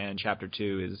Batman, chapter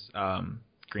 2 is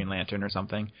Green Lantern or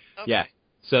something. Okay. Yeah.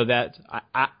 So that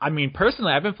I mean,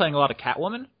 personally, I've been playing a lot of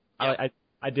Catwoman. Yeah.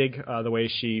 I dig the way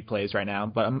she plays right now,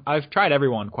 but I've tried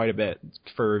everyone quite a bit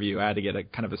for review. I had to get a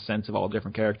kind of a sense of all the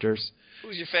different characters.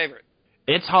 Who's your favorite?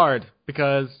 It's hard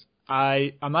because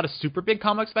I'm not a super big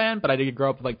comics fan, but I did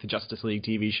grow up with like the Justice League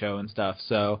TV show and stuff.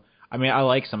 So I mean, I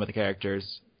like some of the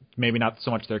characters. Maybe not so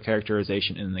much their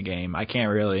characterization in the game. I can't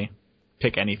really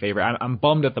pick any favorite. I'm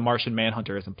bummed that the Martian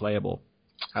Manhunter isn't playable.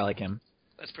 I like him.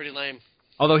 That's pretty lame.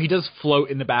 Although he does float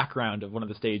in the background of one of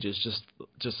the stages,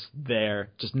 just there,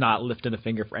 just not lifting a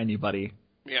finger for anybody.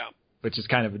 Yeah. Which is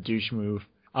kind of a douche move.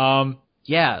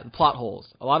 Yeah, the plot holes.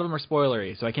 A lot of them are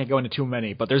spoilery, so I can't go into too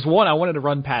many. But there's one I wanted to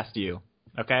run past you.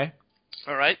 Okay?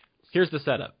 All right. Here's the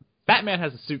setup. Batman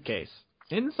has a suitcase.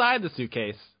 Inside the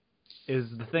suitcase is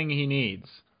the thing he needs.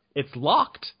 It's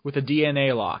locked with a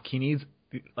DNA lock. He needs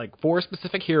like 4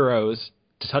 specific heroes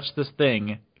to touch this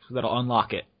thing that'll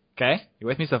unlock it. Okay? You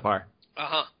with me so far?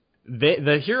 Uh-huh.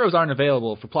 The heroes aren't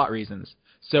available for plot reasons.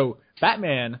 So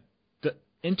Batman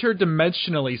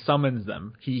interdimensionally summons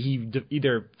them. He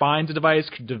either finds a device,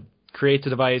 creates a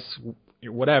device,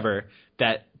 whatever,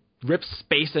 that rips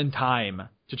space and time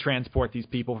to transport these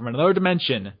people from another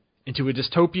dimension into a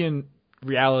dystopian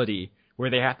reality where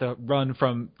they have to run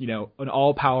from, an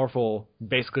all-powerful,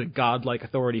 basically godlike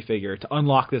authority figure to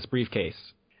unlock this briefcase.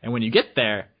 And when you get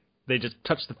there, they just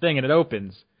touch the thing and it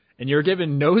opens. And you're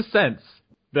given no sense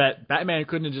that Batman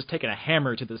couldn't have just taken a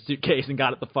hammer to the suitcase and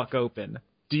got it the fuck open.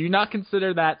 Do you not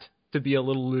consider that to be a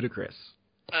little ludicrous?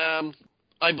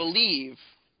 I believe,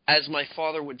 as my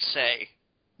father would say,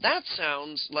 that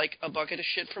sounds like a bucket of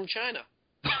shit from China.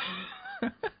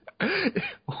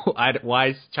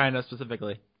 Why China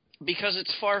specifically? Because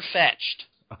it's far-fetched.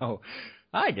 Oh,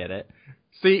 I get it.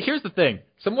 See, here's the thing.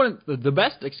 The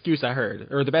best excuse I heard,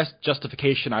 or the best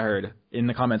justification I heard in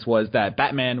the comments was that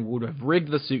Batman would have rigged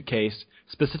the suitcase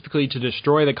specifically to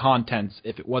destroy the contents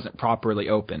if it wasn't properly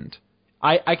opened.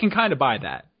 I can kind of buy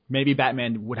that. Maybe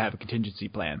Batman would have a contingency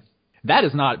plan. That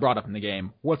is not brought up in the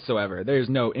game whatsoever. There's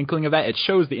no inkling of that. It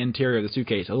shows the interior of the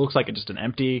suitcase. It looks like it's just an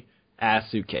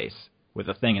empty-ass suitcase with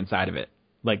a thing inside of it.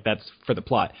 Like, that's for the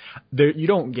plot. You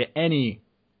don't get any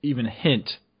even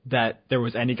hint that there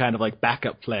was any kind of like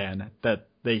backup plan that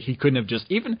he couldn't have just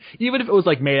even if it was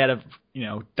like made out of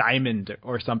diamond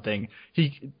or something,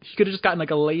 he could have just gotten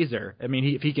like a laser. I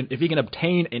mean, if he can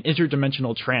obtain an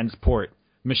interdimensional transport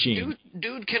machine,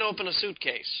 dude can open a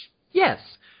suitcase. Yes.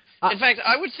 In fact,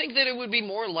 I would think that it would be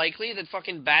more likely that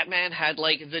fucking Batman had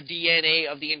like the DNA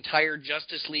of the entire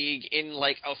Justice League in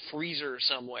like a freezer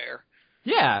somewhere.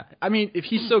 Yeah, I mean, if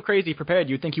he's so crazy prepared,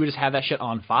 you'd think he would just have that shit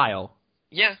on file.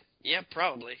 Yeah,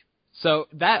 probably. So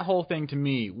that whole thing to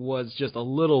me was just a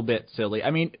little bit silly. I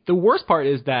mean, the worst part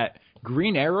is that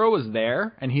Green Arrow was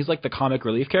there, and he's like the comic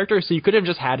relief character, so you could have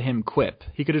just had him quip.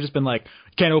 He could have just been like,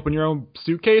 "Can't open your own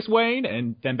suitcase, Wayne?"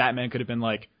 And then Batman could have been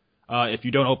like, "If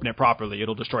you don't open it properly,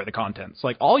 it'll destroy the contents."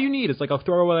 Like, all you need is like a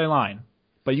throwaway line.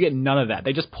 But you get none of that.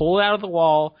 They just pull it out of the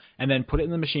wall and then put it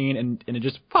in the machine, and it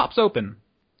just pops open.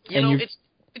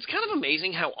 It's kind of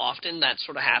amazing how often that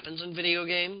sort of happens in video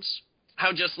games.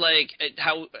 Sometimes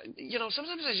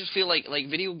I just feel like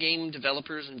video game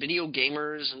developers and video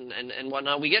gamers and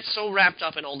whatnot, we get so wrapped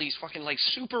up in all these fucking like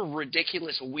super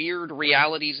ridiculous, weird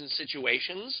realities and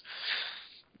situations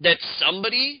that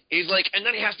somebody is like, and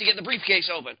then he has to get the briefcase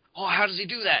open. Oh, how does he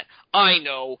do that? I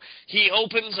know. He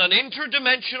opens an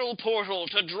interdimensional portal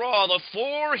to draw the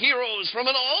 4 heroes from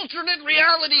an alternate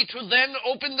reality to then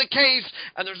open the case,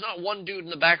 and there's not one dude in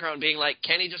the background being like,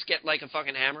 can he just get, like, a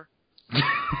fucking hammer?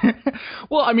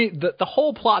 Well, I mean, the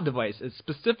whole plot device is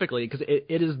specifically, because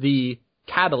it is the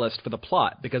catalyst for the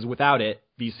plot, because without it,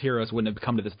 these heroes wouldn't have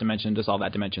come to this dimension to solve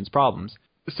that dimension's problems.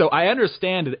 So I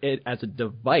understand it as a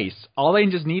device. All they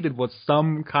just needed was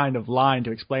some kind of line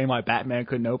to explain why Batman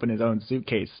couldn't open his own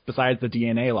suitcase, besides the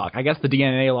DNA lock. I guess the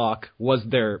DNA lock was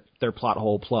their plot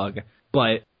hole plug,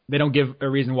 but they don't give a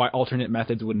reason why alternate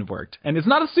methods wouldn't have worked. And it's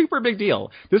not a super big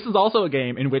deal. This is also a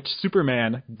game in which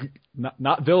Superman,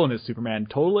 not villainous Superman,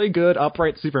 totally good,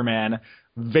 upright Superman,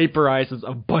 vaporizes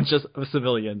a bunch of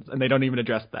civilians, and they don't even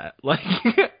address that.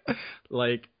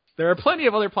 Like, there are plenty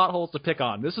of other plot holes to pick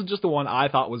on. This is just the one I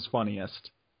thought was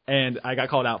funniest. And I got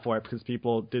called out for it because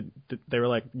people they were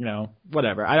like,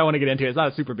 whatever. I don't want to get into it. It's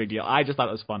not a super big deal. I just thought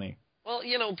it was funny. Well,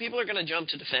 people are going to jump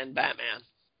to defend Batman.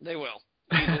 They will.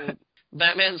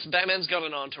 Batman's got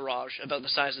an entourage about the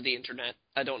size of the internet.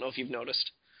 I don't know if you've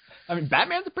noticed. I mean,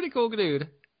 Batman's a pretty cool dude.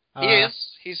 He is.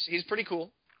 He's pretty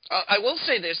cool. I will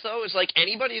say this, though, is like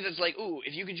anybody that's like, ooh,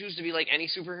 if you could choose to be like any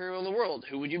superhero in the world,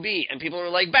 who would you be? And people are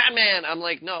like, Batman! I'm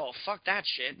like, no, fuck that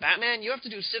shit. Batman, you have to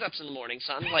do sit-ups in the morning,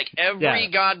 son. Like, every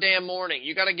goddamn morning.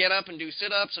 You gotta get up and do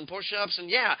sit-ups and push-ups, and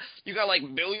yeah, you got like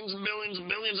billions and billions and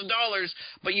billions of dollars,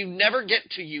 but you never get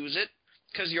to use it,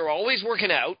 because you're always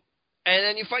working out, and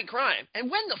then you fight crime.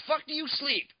 And when the fuck do you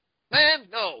sleep? Man,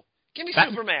 no. Give me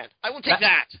Superman. I will take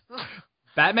that.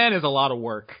 Batman is a lot of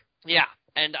work. Yeah.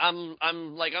 And I'm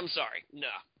sorry. No,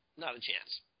 not a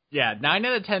chance. Yeah, 9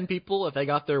 out of 10 people, if they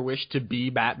got their wish to be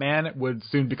Batman, would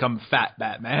soon become Fat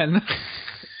Batman.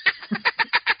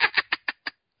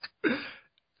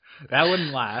 That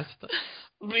wouldn't last.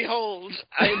 Behold,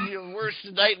 I am your worst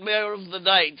nightmare of the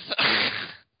night.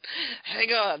 Hang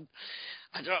on.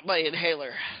 I dropped my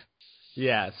inhaler.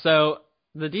 Yeah, so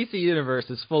the DC universe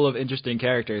is full of interesting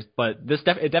characters, but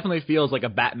it definitely feels like a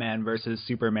Batman versus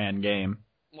Superman game.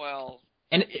 Well...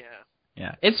 And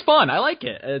yeah, it's fun. I like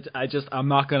it. I'm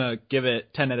not gonna give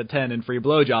it 10 out of 10 in free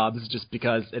blowjobs just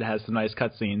because it has some nice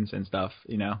cutscenes and stuff.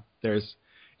 There's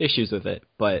issues with it,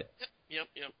 but yep.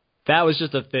 That was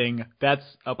just a thing that's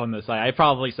up on the site. I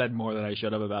probably said more than I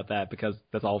should have about that because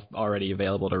that's all already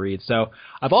available to read. So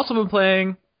I've also been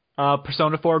playing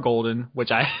Persona 4 Golden, which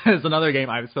is another game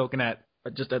I've spoken at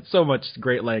so much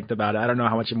great length about it. I don't know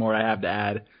how much more I have to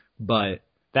add, but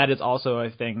that is also a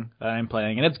thing that I'm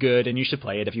playing, and it's good, and you should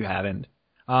play it if you haven't.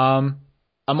 I'm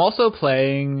also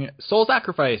playing Soul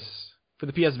Sacrifice for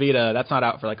the PS Vita. That's not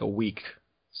out for like a week,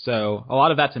 so a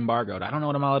lot of that's embargoed. I don't know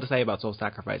what I'm allowed to say about Soul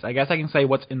Sacrifice. I guess I can say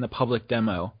what's in the public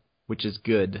demo, which is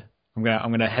good. I'm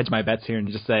gonna hedge my bets here and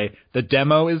just say the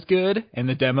demo is good, and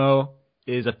the demo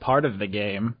is a part of the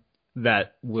game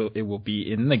that will be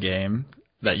in the game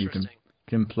that you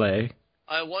can play.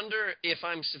 I wonder if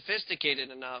I'm sophisticated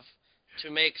enough to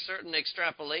make certain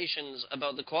extrapolations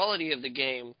about the quality of the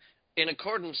game in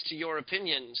accordance to your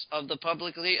opinions of the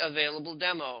publicly available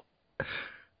demo.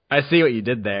 I see what you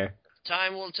did there.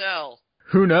 Time will tell.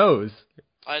 Who knows?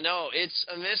 I know. It's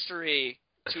a mystery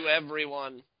to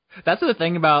everyone. That's the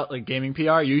thing about like gaming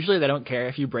PR. Usually they don't care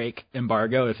if you break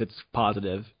embargo if it's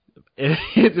positive.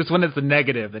 It's when it's a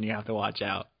negative, then you have to watch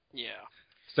out. Yeah.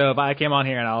 So if I came on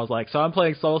here and I was like, so I'm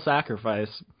playing Soul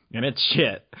Sacrifice, and it's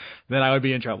shit, then I would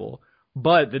be in trouble.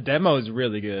 But the demo is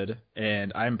really good,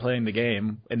 and I'm playing the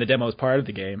game, and the demo is part of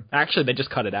the game. Actually, they just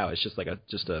cut it out. It's just like a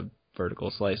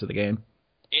vertical slice of the game.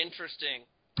 Interesting.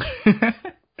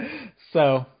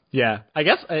 So yeah, I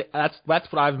guess that's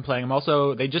what I've been playing.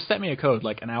 They just sent me a code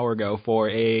like an hour ago for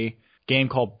a game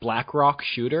called Black Rock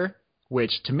Shooter,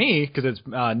 which to me, because it's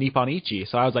Nippon Ichi,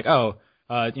 so I was like,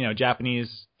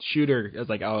 Japanese shooter. I was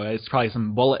like, it's probably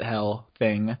some bullet hell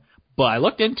thing. But I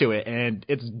looked into it, and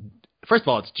first of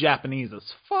all, it's Japanese as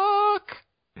fuck.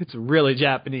 It's really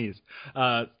Japanese.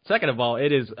 Second of all,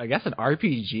 it is, I guess, an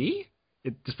RPG,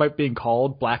 despite being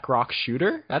called Black Rock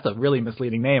Shooter. That's a really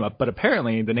misleading name, but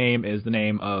apparently the name is the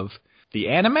name of the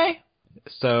anime.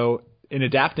 So in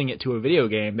adapting it to a video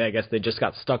game, I guess they just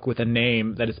got stuck with a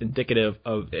name that is indicative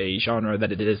of a genre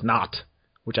that it is not,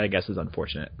 which I guess is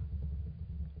unfortunate.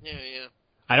 Yeah.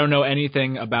 I don't know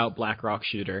anything about Black Rock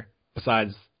Shooter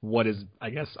besides what is,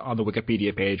 I guess, on the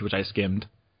Wikipedia page, which I skimmed.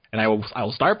 And I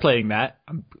will start playing that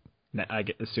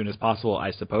as soon as possible,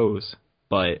 I suppose.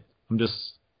 But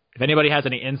if anybody has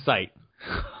any insight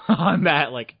on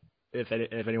that, like if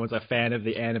anyone's a fan of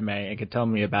the anime and can tell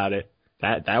me about it,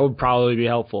 that would probably be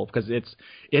helpful, because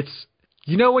it's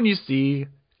when you see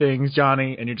things,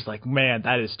 Johnny, and you're just like, man,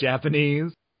 that is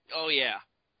Japanese. Oh, yeah.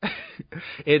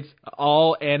 It's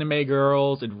all anime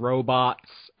girls and robots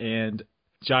and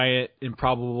giant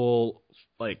improbable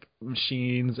like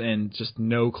machines and just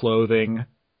no clothing.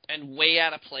 And way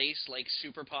out of place, like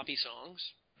super poppy songs.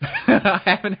 I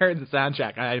haven't heard the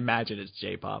soundtrack. I imagine it's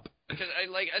J-pop. Because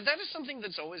that is something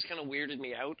that's always kind of weirded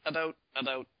me out about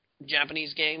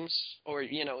Japanese games, or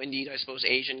indeed I suppose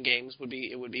Asian games would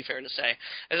be fair to say.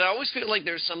 As I always feel like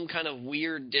there's some kind of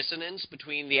weird dissonance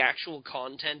between the actual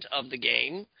content of the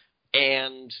game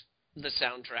and the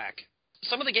soundtrack.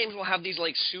 Some of the games will have these,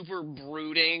 like, super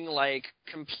brooding, like,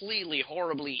 completely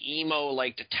horribly emo,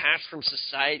 like, detached from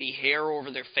society, hair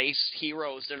over their face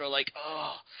heroes that are like,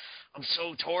 oh, I'm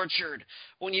so tortured.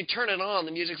 When you turn it on,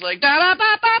 the music's like,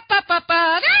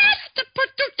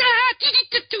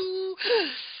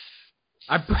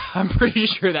 I'm pretty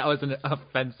sure that was an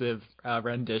offensive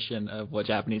rendition of what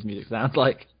Japanese music sounds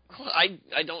like. Well, I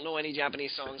don't know any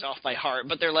Japanese songs off by heart,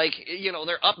 but they're like,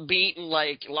 they're upbeat and,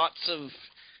 like, lots of,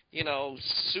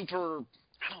 super,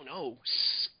 I don't know,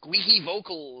 squeaky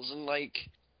vocals and, like,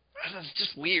 it's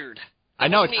just weird. I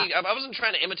wasn't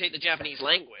trying to imitate the Japanese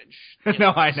language.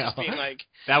 No, I know. Just being like,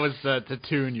 that was the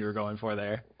tune you were going for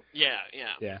there. Yeah.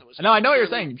 No, I know what you're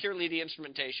saying. Purely the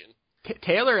instrumentation.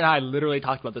 Taylor and I literally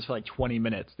talked about this for like 20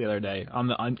 minutes the other day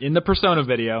in the Persona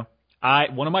video.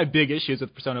 One of my big issues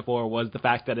with Persona 4 was the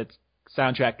fact that its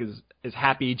soundtrack is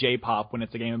happy J-pop when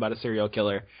it's a game about a serial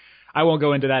killer. I won't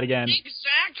go into that again.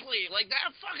 Exactly. Like,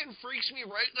 that fucking freaks me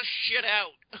right the shit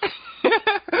out.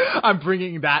 I'm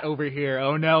bringing that over here.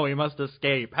 Oh no, he must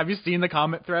escape. Have you seen the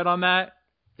comment thread on that?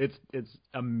 It's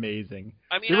amazing.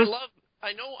 I mean,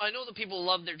 I know that people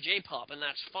love their J-pop, and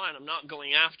that's fine. I'm not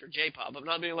going after J-pop. I'm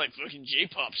not being like, fucking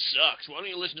J-pop sucks. Why don't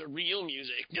you listen to real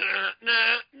music?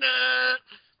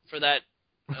 For that.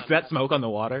 Is that Smoke on the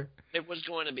Water? It was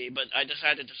going to be, but I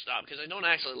decided to stop because I don't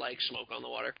actually like Smoke on the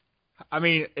Water. I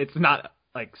mean, it's not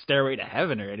like Stairway to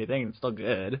Heaven or anything. It's still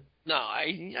good. No,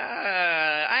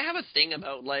 I have a thing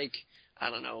about, like, I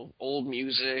don't know, old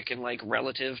music and, like,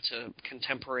 relative to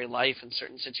contemporary life in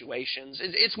certain situations.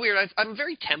 It's weird. I'm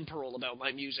very temporal about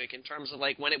my music in terms of,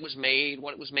 like, when it was made,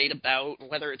 what it was made about, and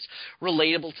whether it's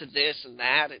relatable to this and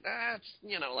that.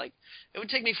 Like, it would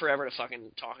take me forever to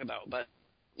fucking talk about. But,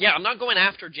 yeah, I'm not going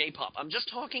after J-pop. I'm just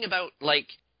talking about, like,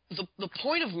 the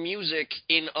point of music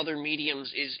in other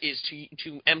mediums is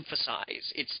to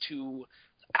emphasize. It's to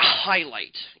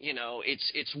highlight,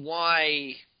 it's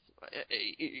why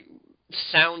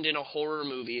sound in a horror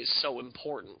movie is so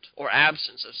important, or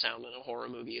absence of sound in a horror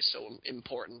movie is so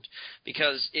important,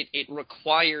 because it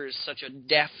requires such a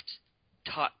deft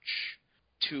touch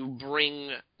to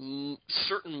bring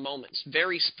certain moments,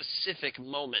 very specific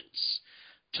moments,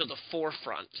 to the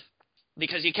forefront.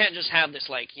 Because you can't just have this,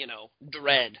 like,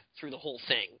 dread through the whole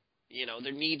thing.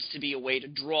 There needs to be a way to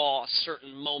draw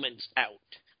certain moments out.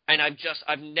 And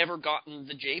I've never gotten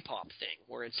the J-pop thing,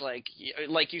 where it's like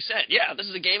you said, yeah, this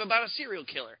is a game about a serial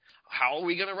killer. How are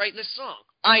we going to write this song?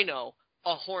 I know,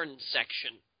 a horn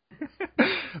section.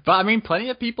 But, I mean, plenty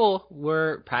of people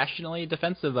were passionately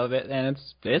defensive of it, and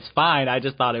it's fine. I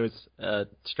just thought it was a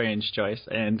strange choice,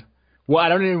 and... Well, I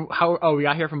don't know how... Oh, we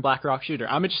got here from Black Rock Shooter.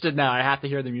 I'm interested now. I have to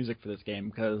hear the music for this game,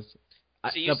 because...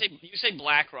 So you say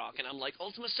Black Rock, and I'm like,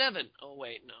 Ultima 7. Oh,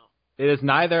 wait, no. It is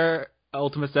neither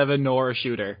Ultima 7 nor a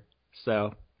shooter.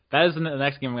 So, that is the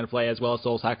next game I'm going to play, as well as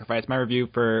Soul Sacrifice. My review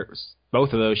for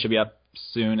both of those should be up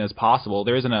soon as possible.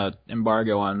 There isn't an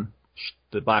embargo on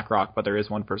the Black Rock, but there is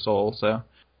one for Soul, so...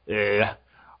 Yeah.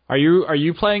 Are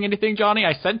you playing anything, Johnny?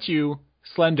 I sent you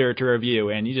Slender to review,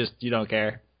 and you don't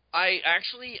care. I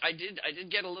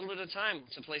did get a little bit of time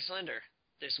to play Slender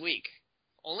this week.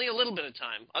 Only a little bit of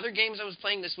time. Other games I was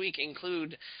playing this week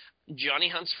include Johnny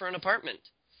Hunts for an Apartment,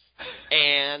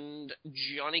 and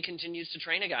Johnny Continues to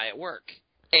Train a Guy at Work,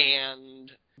 and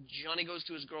Johnny Goes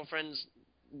to His Girlfriend's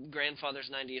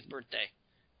Grandfather's 90th Birthday.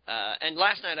 And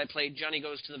last night I played Johnny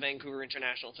Goes to the Vancouver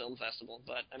International Film Festival,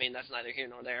 but, I mean, that's neither here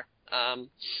nor there.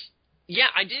 Yeah,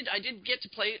 I did get to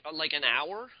play, like, an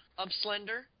hour of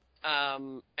Slender.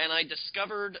 And I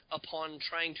discovered upon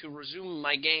trying to resume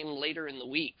my game later in the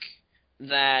week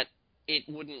that it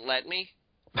wouldn't let me.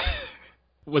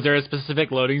 Was there a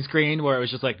specific loading screen where it was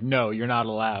just like, no, you're not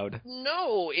allowed?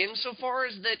 No, insofar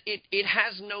as that it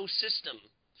has no system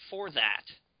for that.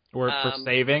 Or for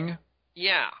saving?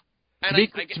 Yeah. And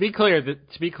to be clear, this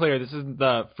isn't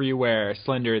the freeware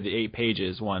Slender, the 8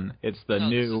 pages one. It's the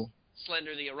new...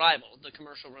 Slender the Arrival, the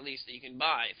commercial release that you can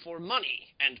buy for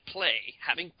money and play,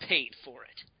 having paid for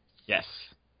it. Yes.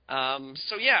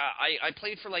 So yeah, I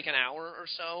played for like an hour or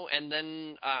so, and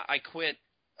then I quit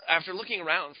after looking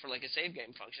around for like a save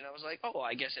game function, I was like, oh,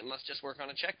 I guess it must just work on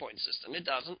a checkpoint system. It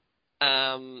doesn't.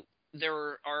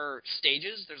 There are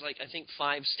stages. There's like, I think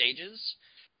 5 stages.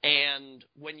 And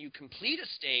when you complete a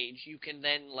stage, you can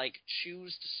then like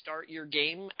choose to start your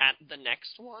game at the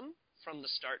next one from the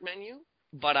start menu.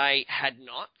 But I had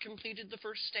not completed the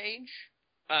first stage.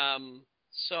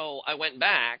 So I went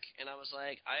back and I was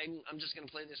like, I'm just going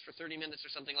to play this for 30 minutes or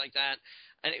something like that.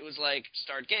 And it was like,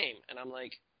 start game. And I'm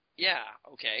like, yeah,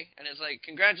 okay. And it's like,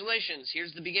 congratulations,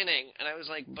 here's the beginning. And I was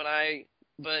like,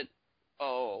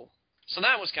 oh. So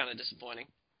that was kind of disappointing.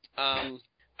 And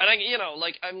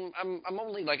I'm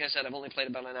only, like I said, I've only played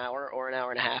about an hour or an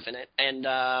hour and a half in it. And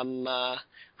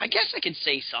I guess I could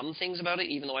say some things about it,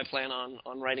 even though I plan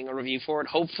on writing a review for it.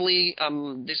 Hopefully,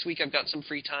 this week I've got some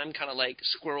free time, kind of like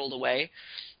squirreled away.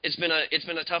 It's been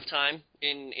a tough time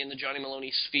in the Johnny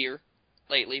Maloney sphere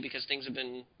lately because things have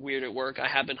been weird at work. I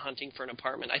have been hunting for an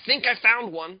apartment. I think I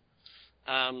found one.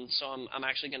 So I'm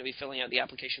actually going to be filling out the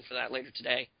application for that later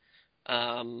today.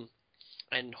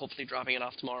 And hopefully dropping it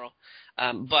off tomorrow.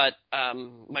 But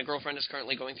my girlfriend is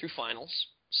currently going through finals,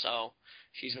 so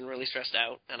she's been really stressed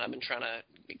out, and I've been trying to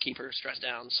keep her stressed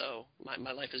down. So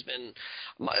my life has been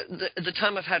the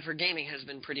time I've had for gaming has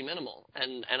been pretty minimal,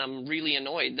 and I'm really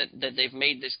annoyed that they've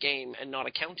made this game and not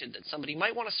accounted that somebody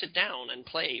might want to sit down and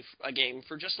play a game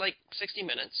for just like 60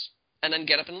 minutes and then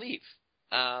get up and leave.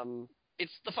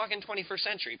 It's the fucking 21st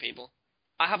century, people.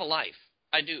 I have a life.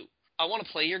 I do. I want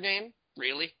to play your game,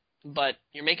 really. But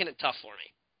you're making it tough for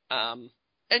me. And,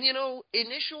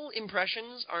 initial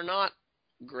impressions are not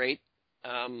great.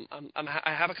 I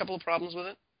have a couple of problems with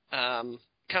it. Kind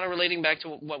of relating back to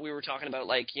what we were talking about,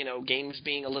 like, games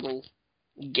being a little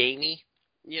gamey.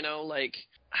 Like,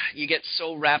 you get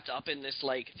so wrapped up in this,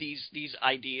 like, these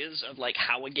ideas of, like,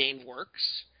 how a game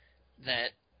works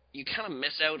that you kind of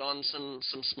miss out on some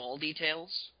small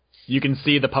details. You can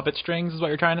see the puppet strings is what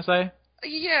you're trying to say?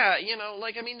 Yeah,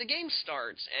 the game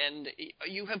starts, and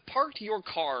you have parked your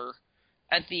car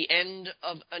at the end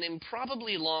of an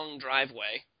improbably long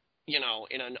driveway, in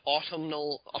an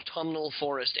autumnal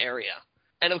forest area.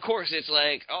 And, of course, it's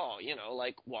like,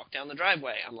 walk down the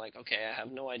driveway. I'm like, okay, I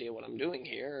have no idea what I'm doing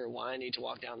here or why I need to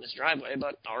walk down this driveway,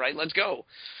 but all right, let's go.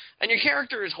 And your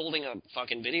character is holding a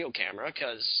fucking video camera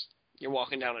because you're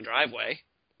walking down a driveway.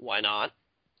 Why not?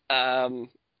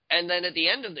 And then at the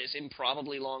end of this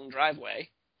improbably long driveway,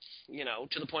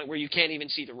 to the point where you can't even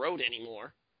see the road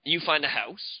anymore, you find a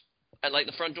house, and, like,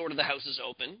 the front door to the house is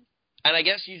open, and I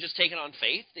guess you just take it on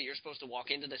faith that you're supposed to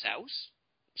walk into this house.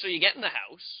 So you get in the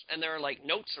house, and there are, like,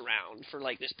 notes around for,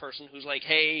 like, this person who's like,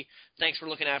 hey, thanks for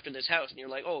looking after this house. And you're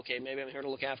like, oh, okay, maybe I'm here to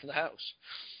look after the house.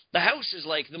 The house is,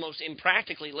 like, the most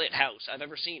impractically lit house I've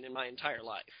ever seen in my entire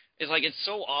life. It's like, it's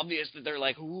so obvious that they're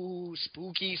like, ooh,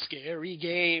 spooky, scary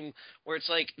game, where it's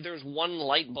like, there's one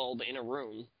light bulb in a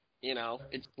room,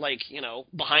 it's like,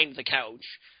 behind the couch,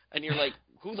 and you're like,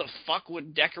 who the fuck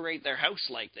would decorate their house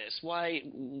like this? Why,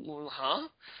 huh?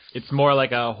 It's more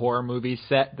like a horror movie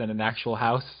set than an actual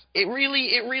house. It really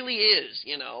is,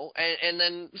 and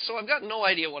then, so I've got no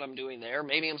idea what I'm doing there.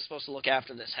 Maybe I'm supposed to look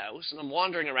after this house, and I'm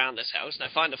wandering around this house, and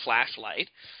I find a flashlight.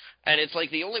 And it's like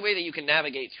the only way that you can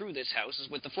navigate through this house is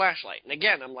with the flashlight. And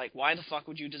again, I'm like, why the fuck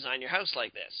would you design your house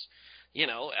like this?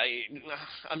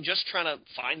 I'm just trying to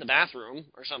find the bathroom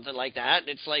or something like that.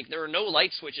 It's like there are no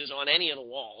light switches on any of the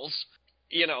walls.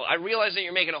 I realize that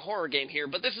you're making a horror game here,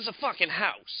 but this is a fucking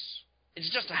house.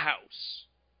 It's just a house.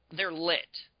 They're lit.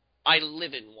 I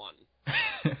live in one.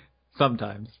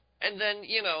 Sometimes. And then,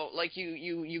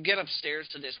 you get upstairs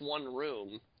to this one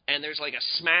room, and there's like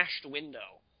a smashed window.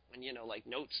 And, like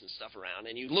notes and stuff around,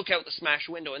 and you look out the smashed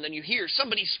window, and then you hear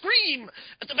somebody scream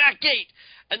at the back gate,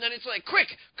 and then it's like, quick,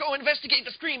 go investigate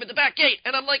the scream at the back gate,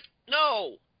 and I'm like,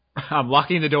 no. I'm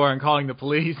locking the door and calling the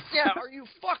police. Yeah, are you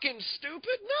fucking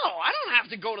stupid? No, I don't have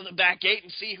to go to the back gate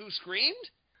and see who screamed.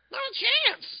 Not a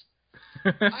chance.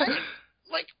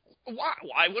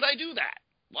 Why would I do that?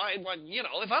 Why,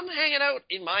 if I'm hanging out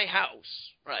in my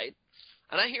house, right,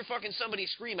 and I hear fucking somebody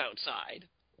scream outside,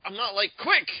 I'm not like,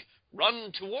 quick,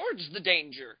 run towards the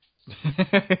danger.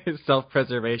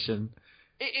 Self-preservation.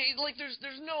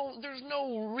 There's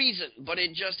no reason, but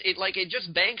it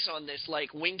just banks on this,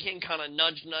 like, winking kind of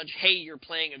nudge, hey, you're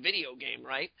playing a video game,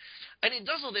 right? And it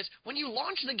does all this. When you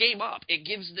launch the game up, it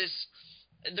gives this,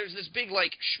 there's this big,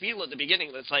 like, spiel at the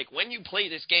beginning that's like, when you play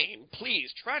this game,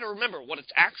 please try to remember what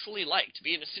it's actually like to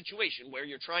be in a situation where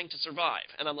you're trying to survive.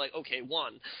 And I'm like, okay,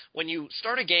 when you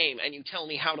start a game and you tell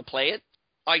me how to play it,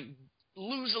 I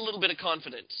lose a little bit of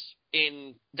confidence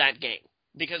in that game.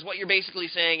 Because what you're basically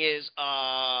saying is,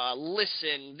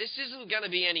 listen, this isn't going to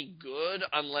be any good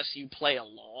unless you play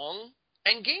along.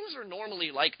 And games are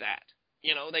normally like that.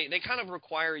 You know, they kind of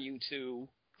require you to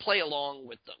play along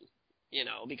with them. You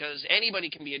know, because anybody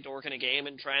can be a dork in a game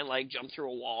and try and, like, jump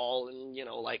through a wall and, you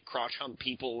know, like, crotch hump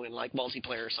people in, like,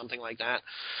 multiplayer or something like that.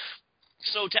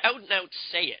 So to out and out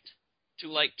say it,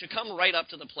 to come right up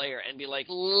to the player and be like,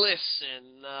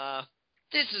 listen,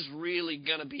 this is really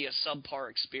gonna be a subpar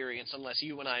experience unless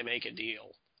you and I make a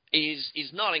deal,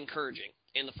 is not encouraging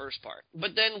in the first part.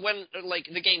 But then when, like,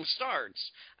 the game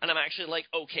starts, and I'm actually like,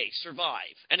 okay,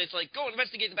 survive, and it's like, go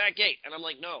investigate the back gate, and I'm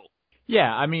like, no.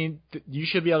 Yeah, I mean, you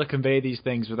should be able to convey these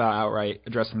things without outright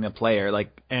addressing the player.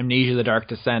 Like, Amnesia: The Dark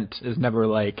Descent is never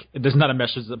like, there's not a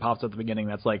message that pops up at the beginning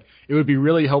that's like, it would be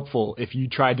really helpful if you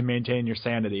tried to maintain your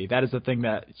sanity. That is the thing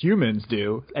that humans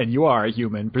do, and you are a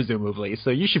human, presumably, so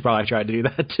you should probably try to do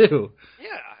that too.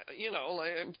 Yeah, you know,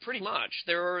 like, pretty much.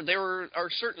 There are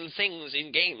certain things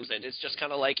in games that it's just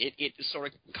kind of like it sort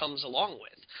of comes along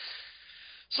with.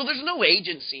 So there's no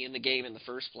agency in the game in the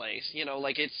first place. You know,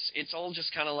 like, it's all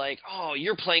just kind of like, oh,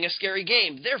 you're playing a scary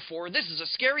game, therefore this is a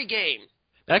scary game.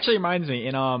 That actually reminds me,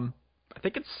 in I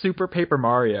think it's Super Paper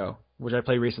Mario, which I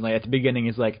played recently. At the beginning,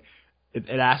 is like, it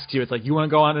asks you, it's like, you want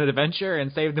to go on an adventure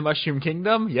and save the Mushroom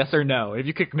Kingdom? Yes or no? If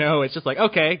you click no, it's just like,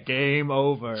 okay, game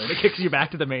over. And it kicks you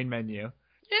back to the main menu.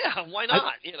 Yeah, why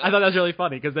not? You know? I thought that was really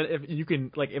funny, because then if you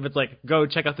can, like, if it's like, go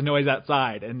check out the noise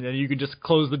outside, and then you can just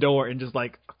close the door and just,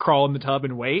 like, crawl in the tub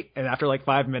and wait, and after, like,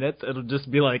 5 minutes, it'll just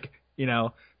be like, you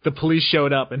know, the police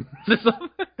showed up, and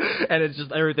and it's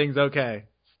just, everything's okay.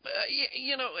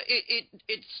 You know,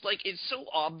 it's like, it's so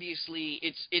obviously,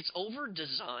 it's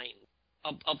over-designed.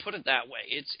 I'll put it that way.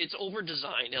 It's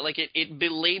over-designed. Like, it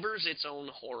belabors its own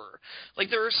horror. Like,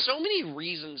 there are so many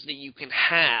reasons that you can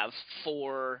have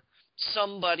for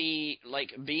somebody, like,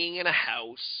 being in a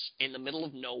house in the middle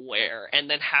of nowhere and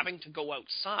then having to go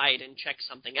outside and check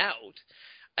something out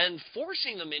and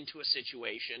forcing them into a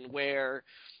situation where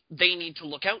they need to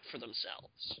look out for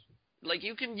themselves. Like,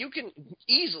 you can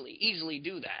easily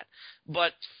do that.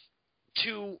 But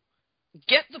to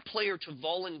get the player to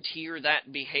volunteer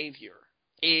that behavior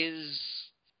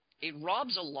it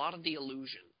robs a lot of the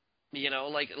illusion. You know,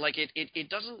 like it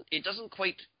doesn't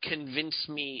quite convince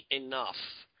me enough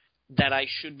that I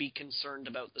should be concerned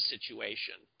about the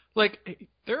situation. Like,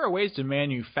 there are ways to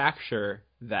manufacture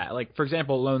that. Like, for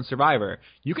example, Lone Survivor.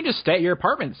 You can just stay at your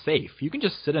apartment safe. You can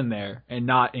just sit in there and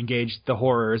not engage the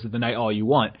horrors of the night all you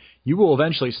want. You will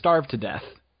eventually starve to death.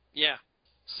 Yeah.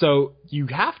 So you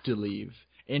have to leave.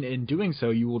 And in doing so,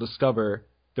 you will discover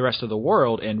the rest of the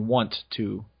world and want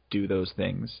to do those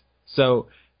things. So,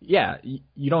 yeah, if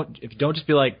you don't just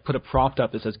be like, put a prompt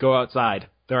up that says, go outside.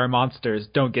 There are monsters.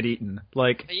 Don't get eaten.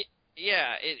 Like...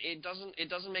 Yeah, it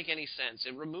doesn't make any sense.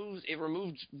 It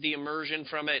removed the immersion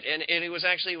from it, and it was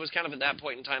kind of at that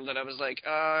point in time that I was like,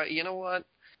 you know what?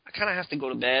 I kind of have to go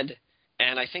to bed,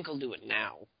 and I think I'll do it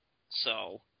now.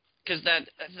 So, because that's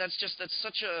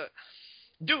such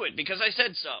a do it because I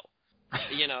said so,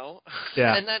 you know.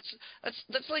 Yeah. And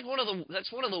that's like one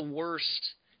of the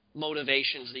worst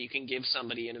motivations that you can give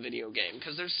somebody in a video game,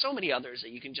 because there's so many others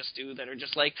that you can just do that are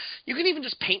just like, you can even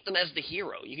just paint them as the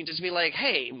hero. You can just be like,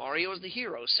 hey, Mario is the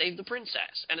hero, save the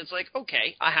princess, and it's like,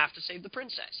 okay, I have to save the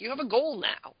princess. You have a goal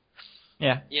now.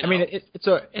 Yeah, you know? I mean, it's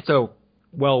a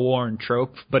well-worn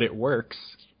trope, but it works.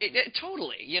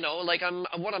 Totally, you know, like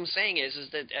what I'm saying is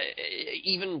that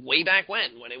even way back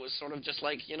when it was sort of just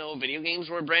like, you know, video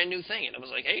games were a brand new thing, and it was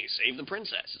like, hey, save the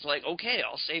princess. It's like, okay,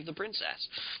 I'll save the princess.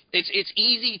 It's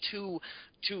easy to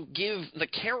give the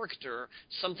character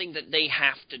something that they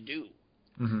have to do.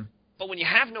 Mm-hmm. But when you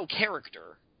have no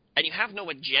character and you have no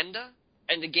agenda,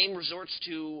 and the game resorts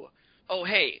to, oh,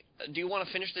 hey, do you want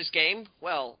to finish this game?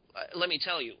 Well, let me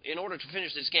tell you, in order to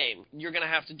finish this game, you're going to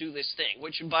have to do this thing,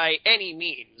 which by any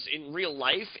means, in real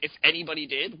life, if anybody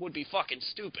did, would be fucking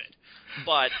stupid.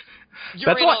 But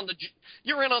you're in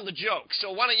on the joke,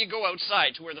 so why don't you go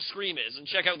outside to where the scream is and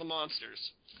check out the monsters?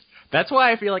 That's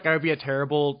why I feel like I would be a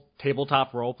terrible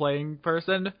tabletop role-playing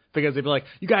person, because they'd be like,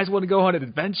 you guys want to go on an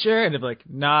adventure? And they'd be like,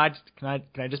 nah, can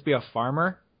I just be a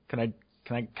farmer? Can I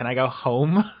go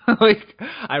home? Like,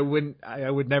 I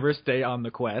would never stay on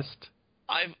the quest.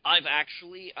 I've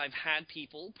had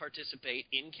people participate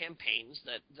in campaigns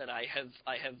that I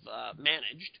have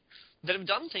managed that have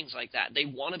done things like that. They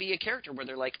want to be a character where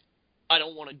they're like, I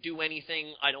don't want to do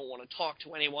anything. I don't want to talk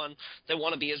to anyone. They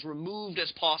want to be as removed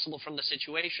as possible from the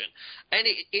situation. And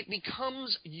it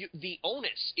becomes, the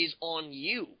onus is on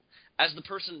you as the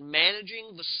person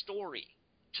managing the story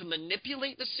to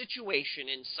manipulate the situation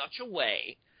in such a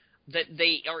way that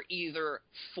they are either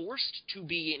forced to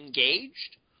be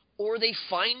engaged or they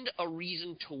find a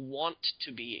reason to want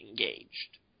to be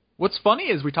engaged. What's funny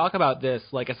is we talk about this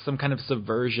like as some kind of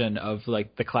subversion of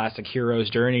like the classic hero's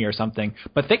journey or something.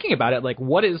 But thinking about it, like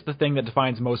what is the thing that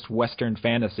defines most Western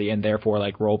fantasy and therefore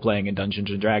like role playing and Dungeons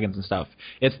and Dragons and stuff?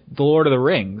 It's the Lord of the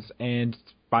Rings and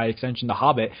by extension the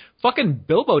Hobbit. Fucking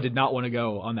Bilbo did not want to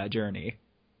go on that journey.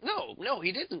 No,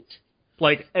 he didn't.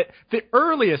 Like the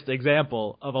earliest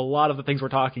example of a lot of the things we're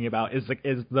talking about is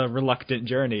the reluctant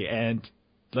journey, and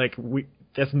like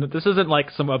this isn't like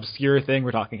some obscure thing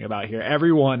we're talking about here.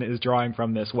 Everyone is drawing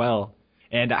from this well,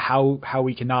 and how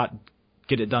we cannot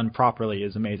get it done properly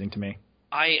is amazing to me.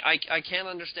 I can't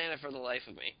understand it for the life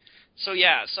of me. So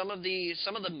yeah, some of the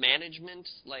management,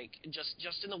 like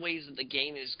just in the ways that the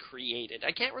game is created.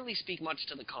 I can't really speak much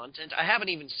to the content. I haven't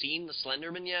even seen the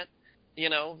Slenderman yet. You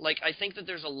know, like I think that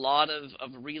there's a lot of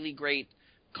really great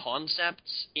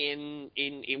concepts in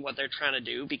what they're trying to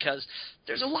do, because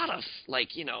there's a lot of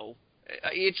like, you know,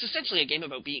 it's essentially a game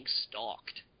about being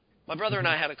stalked. My brother and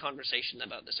I had a conversation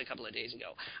about this a couple of days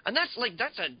ago, and that's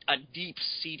a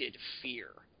deep-seated fear.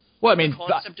 Well, I mean, the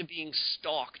concept of being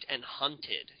stalked and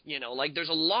hunted, you know, like there's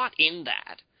a lot in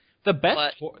that.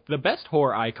 The best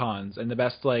horror icons and the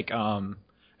best like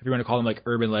if you want to call them like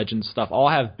urban legends stuff, all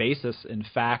have basis in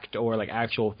fact or like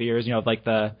actual fears. You know, like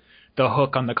the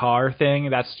hook on the car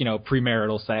thing. That's, you know,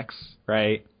 premarital sex,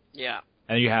 right? Yeah.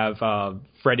 And you have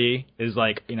Freddy is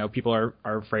like, you know, people are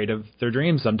afraid of their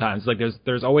dreams sometimes. Like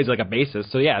there's always like a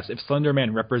basis. So yes, if Slender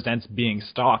Man represents being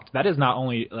stalked, that is not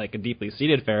only like a deeply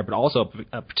seated fear, but also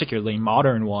a particularly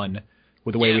modern one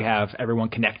with the way we have everyone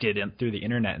connected and through the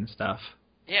internet and stuff.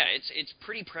 Yeah, it's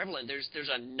pretty prevalent. There's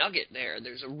a nugget there.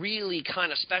 There's a really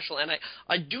kind of special, and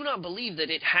I do not believe that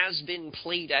it has been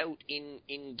played out in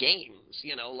games.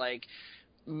 You know, like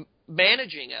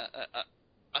managing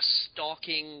a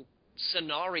stalking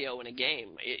scenario in a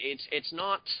game. It's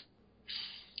not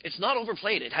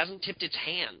overplayed. It hasn't tipped its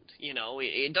hand. You know,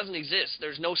 it doesn't exist.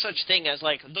 There's no such thing as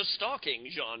like the stalking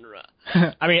genre.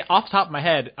 I mean, off the top of my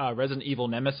head, Resident Evil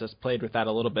Nemesis played with that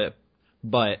a little bit,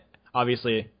 but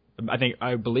obviously,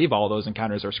 I believe all those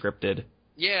encounters are scripted.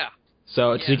 Yeah.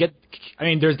 So to get, I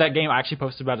mean, there's that game I actually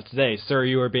posted about it today. Sir,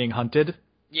 You Are Being Hunted.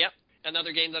 Yep.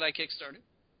 Another game that I kickstarted.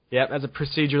 Yep, as a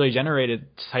procedurally generated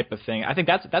type of thing. I think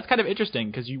that's kind of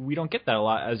interesting because we don't get that a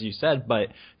lot, as you said, but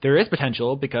there is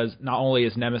potential because not only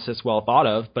is Nemesis well thought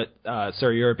of, but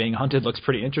Sir, You Are Being Hunted looks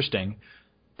pretty interesting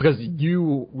because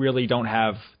you really don't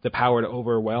have the power to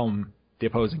overwhelm the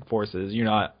opposing forces. You're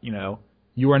not, you know,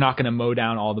 you are not going to mow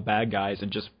down all the bad guys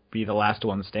and just be the last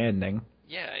one standing.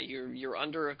 Yeah, you're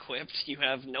under-equipped. You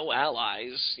have no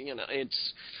allies. You know,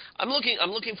 I'm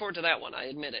looking forward to that one. I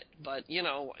admit it, but you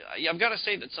know, I've got to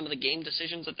say that some of the game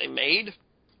decisions that they made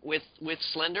with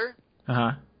Slender,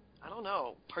 I don't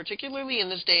know, particularly in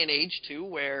this day and age too,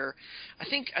 where I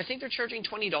think they're charging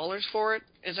 $20 for it.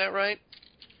 Is that right?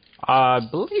 I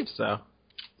believe so.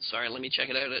 Sorry, let me check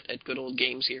it out at Good Old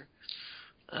Games here.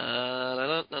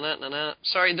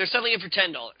 Sorry, they're selling it for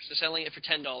 $10. They're selling it for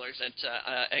 $10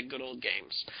 at Good Old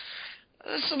Games.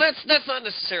 So that's not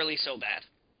necessarily so bad.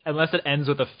 Unless it ends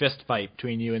with a fist fight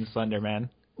between you and Slender Man.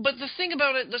 But the thing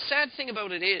about it, the sad thing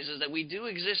about it is that we do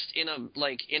exist in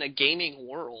a gaming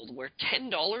world where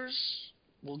 $10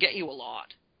 will get you a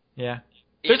lot. Yeah.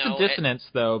 There's a dissonance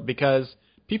though, because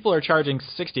people are charging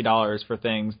 $60 for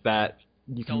things that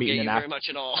you can beat in an very much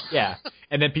at all. Yeah,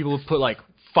 and then people put like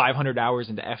 500 hours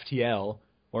into FTL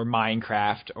or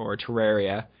Minecraft or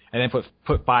Terraria, and then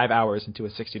put 5 hours into a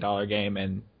 $60 game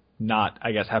and not,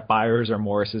 I guess, have buyer's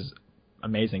remorse is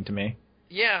amazing to me.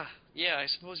 Yeah, I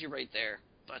suppose you're right there.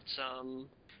 But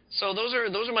so those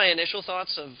are my initial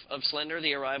thoughts of Slender: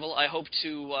 The Arrival. I hope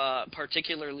to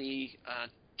particularly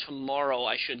tomorrow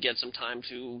I should get some time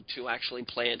to actually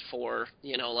play it for,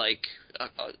 you know, like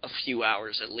a few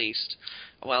hours at least.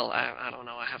 Well, I don't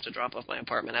know. I have to drop off my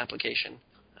apartment application.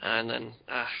 And then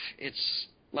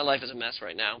my life is a mess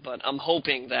right now, but I'm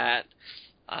hoping that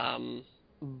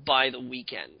by the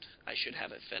weekend I should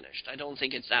have it finished. I don't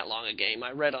think it's that long a game. I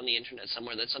read on the internet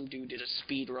somewhere that some dude did a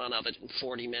speed run of it in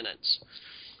 40 minutes.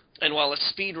 And while a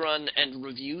speed run and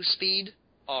review speed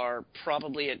are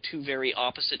probably at two very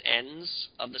opposite ends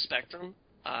of the spectrum,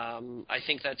 I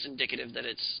think that's indicative that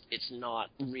it's not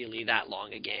really that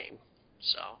long a game.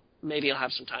 So maybe I'll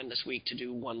have some time this week to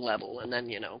do one level and then,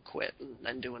 you know, quit and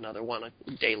then do another one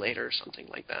a day later or something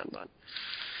like that. But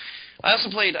I also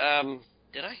played,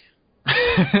 did I?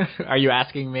 Are you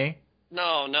asking me?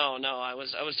 No. I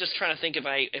was just trying to think if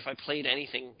I played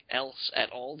anything else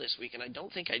at all this week, and I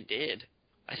don't think I did.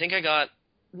 I think I got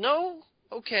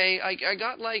I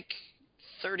got like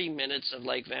 30 minutes of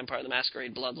like Vampire the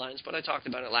Masquerade Bloodlines, but I talked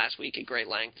about it last week at great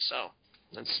length, so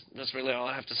that's really all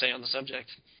I have to say on the subject.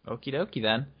 Okie dokie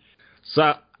then.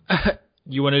 So,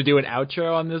 you want to do an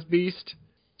outro on this beast?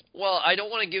 Well, I don't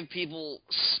want to give people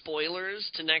spoilers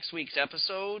to next week's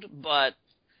episode, but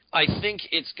I think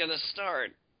it's going to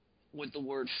start with the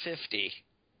word 50.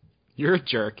 You're a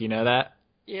jerk, you know that?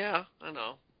 Yeah, I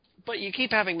know. But you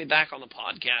keep having me back on the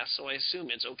podcast, so I assume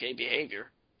it's okay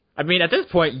behavior. I mean, at this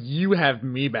point, you have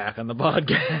me back on the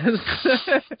podcast.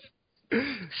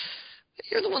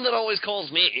 You're the one that always calls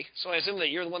me, so I assume that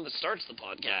you're the one that starts the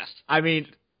podcast. I mean,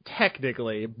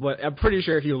 technically, but I'm pretty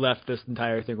sure if you left, this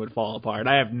entire thing would fall apart.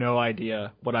 I have no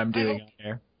idea what I'm doing out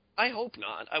there. I hope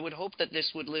not. I would hope that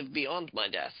this would live beyond my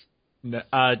death. No,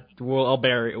 well, I'll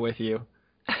bury it with you.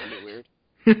 That'd be weird.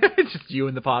 Just you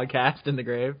and the podcast in the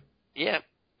grave. Yeah.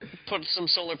 Put some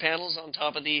solar panels on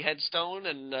top of the headstone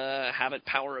and have it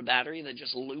power a battery that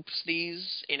just loops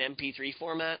these in MP3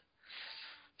 format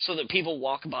so that people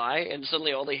walk by and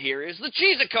suddenly all they hear is, the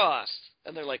Cheesecost!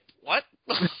 And they're like, what?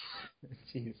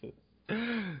 Jesus.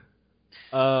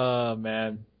 Oh,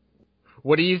 man.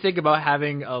 What do you think about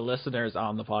having listeners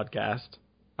on the podcast?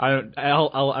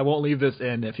 I won't leave this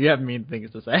in if you have mean things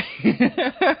to say.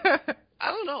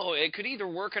 I don't know. It could either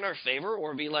work in our favor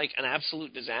or be like an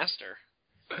absolute disaster.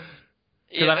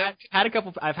 Because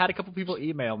I've had a couple people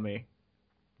email me.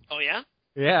 Oh yeah?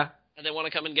 Yeah. And they want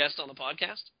to come and guest on the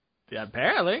podcast? Yeah,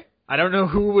 apparently. I don't know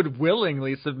who would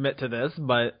willingly submit to this,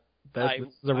 but this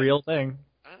is a real thing.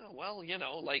 Well, you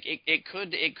know, like it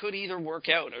could either work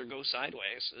out or go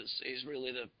sideways. Is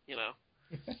really the, you know.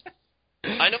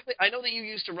 I know that you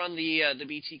used to run the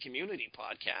BT Community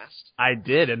podcast. I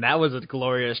did, and that was a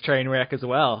glorious train wreck as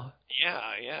well.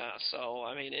 Yeah. So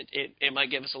I mean, it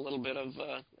might give us a little bit of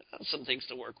some things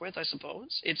to work with. I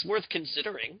suppose it's worth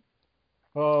considering.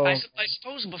 Oh. I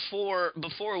suppose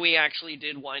before we actually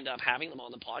did wind up having them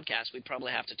on the podcast, we'd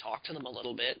probably have to talk to them a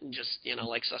little bit and just, you know,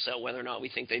 like suss out whether or not we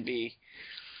think they'd be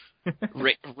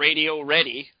radio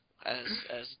ready, as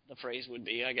the phrase would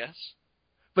be, I guess.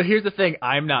 But here's the thing,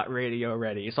 I'm not radio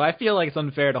ready, so I feel like it's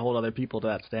unfair to hold other people to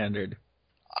that standard.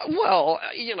 Well,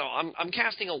 you know, I'm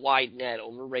casting a wide net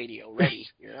over radio ready.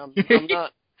 You know, I'm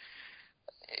not.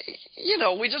 You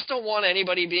know, we just don't want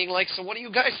anybody being like, so what do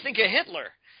you guys think of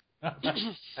Hitler?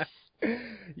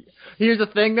 Here's the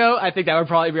thing, though. I think that would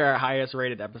probably be our highest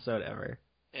rated episode ever.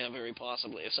 Yeah, very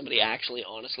possibly. If somebody actually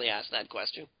honestly asked that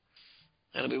question,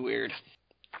 that'd be weird.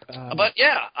 But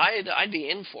yeah, I'd be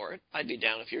in for it. I'd be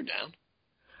down if you're down.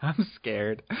 I'm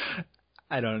scared.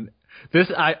 I don't. This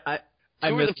I.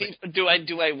 Who are the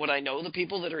people? Would I know the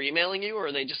people that are emailing you, or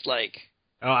are they just like?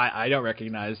 Oh, I don't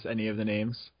recognize any of the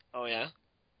names. Oh yeah.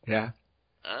 Yeah.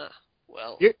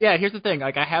 Well. Yeah. Here's the thing.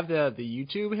 Like, I have the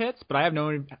YouTube hits, but I have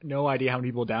no idea how many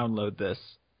people download this.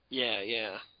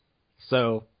 Yeah.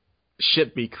 So,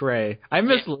 shit be cray. I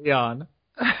miss Leon.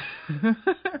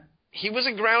 He was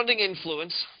a grounding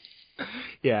influence.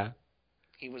 Yeah.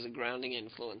 He was a grounding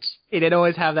influence. He didn't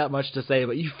always have that much to say,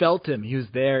 but you felt him. He was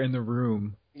there in the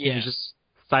room. Yes. He was just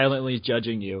silently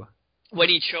judging you. When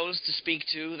he chose to speak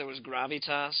to, there was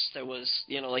gravitas. There was,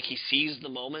 you know, like he seized the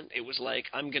moment. It was like,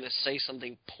 I'm going to say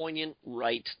something poignant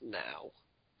right now.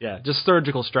 Yeah, just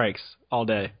surgical strikes all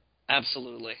day.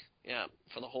 Absolutely. Yeah,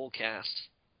 for the whole cast.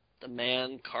 The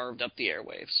man carved up the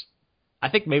airwaves. I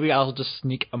think maybe I'll just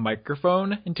sneak a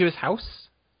microphone into his house,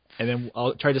 and then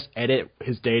I'll try to just edit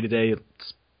his day-to-day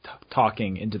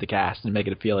talking into the cast and make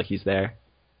it feel like he's there.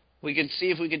 We could see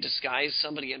if we could disguise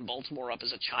somebody in Baltimore up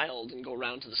as a child and go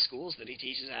around to the schools that he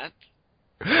teaches at.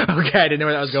 Okay, I didn't know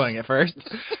where that was going at first.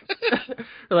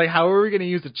 Like, how are we going to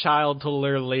use a child to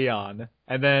lure Leon?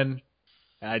 And then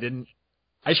I didn't.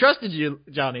 I trusted you,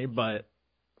 Johnny, but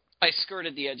I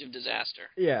skirted the edge of disaster.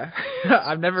 Yeah,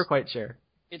 I'm never quite sure.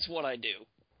 It's what I do.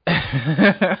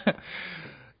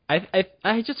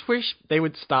 I just wish they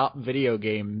would stop video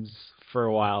games for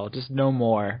a while. Just no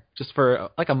more. Just for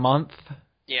like a month.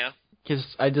 Yeah. Because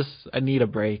I need a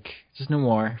break. Just no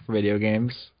more for video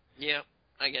games. Yeah,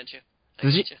 I get you.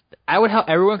 I would help.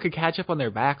 Everyone could catch up on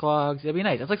their backlogs. It'd be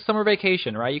nice. It's like summer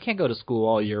vacation, right? You can't go to school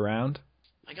all year round.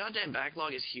 My goddamn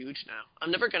backlog is huge now.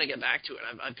 I'm never going to get back to it.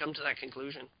 I've come to that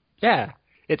conclusion. Yeah.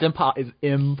 It's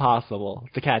impossible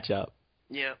to catch up.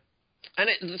 Yeah. And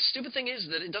the stupid thing is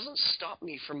that it doesn't stop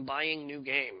me from buying new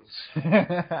games.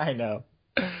 I know.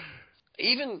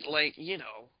 Even, like, you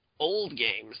know, old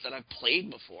games that I've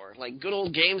played before. Like, good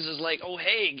old games is like, oh,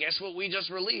 hey, guess what we just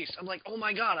released? I'm like, oh,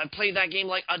 my God, I've played that game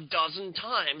like a dozen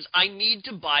times. I need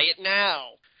to buy it now.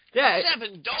 Yeah.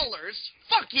 $7?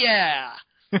 Fuck yeah!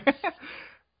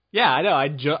 Yeah, I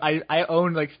know. I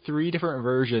own like 3 different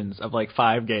versions of like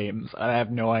 5 games. I have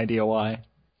no idea why.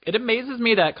 It amazes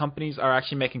me that companies are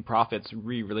actually making profits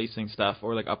re-releasing stuff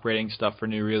or like upgrading stuff for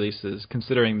new releases,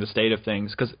 considering the state of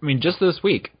things. Because I mean, just this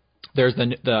week, there's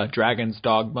the Dragon's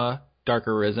Dogma Dark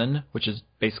Arisen, which is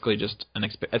basically just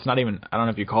it's not even, I don't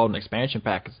know if you call it an expansion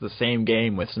pack. It's the same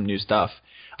game with some new stuff.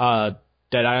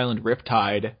 Dead Island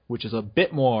Riptide, which is a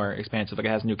bit more expansive. Like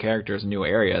it has new characters and new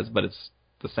areas, but it's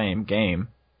the same game,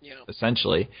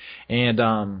 essentially.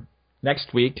 And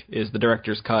next week is the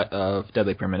director's cut of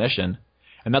Deadly Premonition.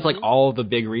 And that's like all the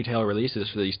big retail releases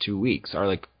for these 2 weeks are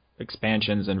like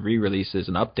expansions and re-releases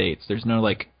and updates. There's no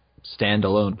like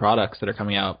standalone products that are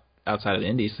coming out outside of the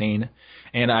indie scene.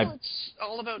 And it's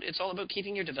all about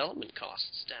keeping your development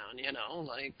costs down, you know,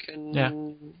 like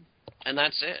and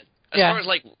that's it. As far as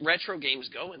like retro games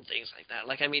go and things like that.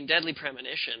 Like I mean, Deadly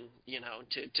Premonition, you know,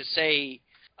 to say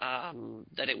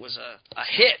that it was a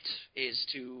hit is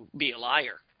to be a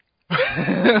liar.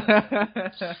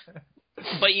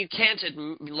 But you can't,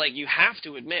 you have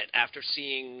to admit, after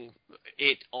seeing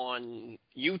it on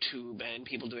YouTube and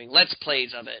people doing Let's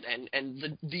Plays of it and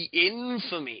the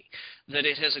infamy that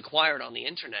it has acquired on the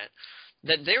internet,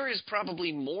 that there is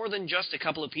probably more than just a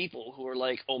couple of people who are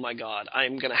like, oh my god,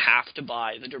 I'm going to have to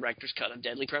buy the director's cut of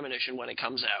Deadly Premonition when it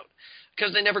comes out.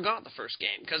 Because they never got the first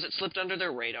game, because it slipped under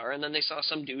their radar, and then they saw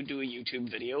some dude do a YouTube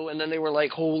video, and then they were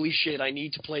like, holy shit, I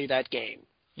need to play that game.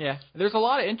 Yeah, there's a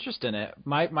lot of interest in it.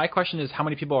 My question is how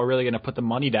many people are really going to put the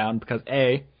money down because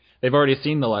A, they've already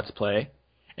seen the Let's Play,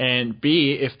 and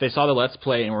B, if they saw the Let's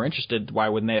Play and were interested, why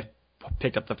wouldn't they have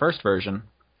picked up the first version?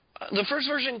 The first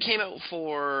version came out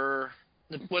for,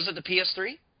 was it the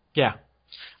PS3? Yeah.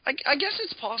 I guess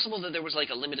it's possible that there was like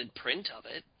a limited print of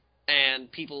it,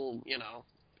 and people, you know,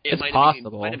 it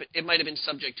might have been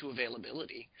subject to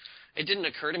availability. It didn't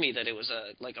occur to me that it was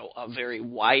a very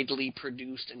widely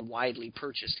produced and widely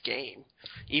purchased game,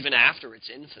 even after its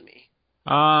infamy.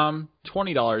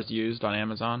 $20 used on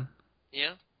Amazon.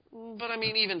 Yeah, but I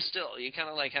mean, even still, you kind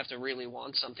of like have to really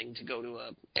want something to go to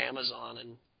Amazon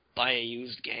and buy a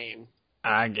used game.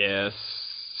 I guess.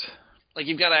 Like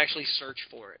you've got to actually search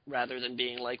for it rather than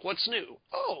being like, "What's new?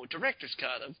 Oh, director's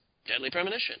cut of Deadly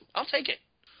Premonition. I'll take it."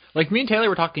 Like, me and Taylor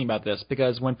were talking about this,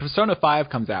 because when Persona 5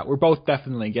 comes out, we're both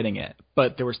definitely getting it.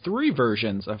 But there was 3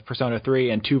 versions of Persona 3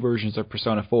 and 2 versions of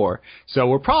Persona 4. So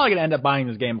we're probably going to end up buying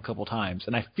this game a couple times,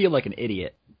 and I feel like an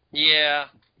idiot. Yeah,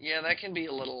 that can be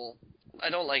a little... I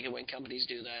don't like it when companies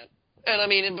do that. And I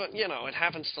mean, but you know, it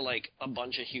happens to like a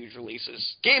bunch of huge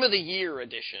releases. Game of the Year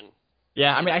edition.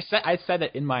 Yeah, I mean, I said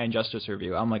it in my Injustice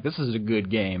review. I'm like, this is a good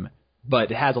game,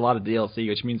 but it has a lot of DLC,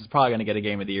 which means it's probably going to get a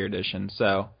Game of the Year edition,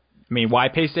 so... I mean, why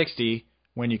pay $60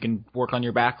 when you can work on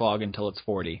your backlog until it's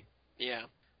 $40? Yeah,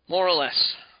 more or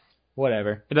less.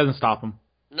 Whatever. It doesn't stop them.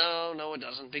 No, it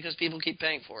doesn't, because people keep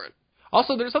paying for it.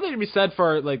 Also, there's something to be said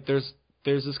for, like, there's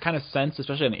this kind of sense,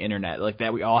 especially on the internet, like,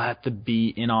 that we all have to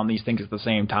be in on these things at the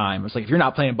same time. It's like, if you're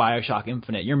not playing BioShock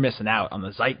Infinite, you're missing out on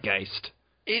the zeitgeist.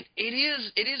 It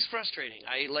is frustrating.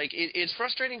 It's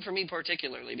frustrating for me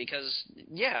particularly because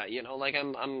you know, like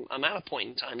I'm at a point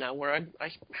in time now where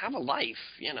I have a life,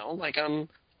 you know, like I'm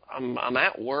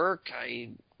at work,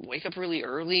 I wake up really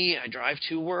early, I drive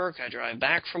to work, I drive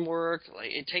back from work,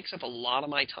 like it takes up a lot of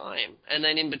my time. And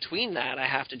then in between that I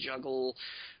have to juggle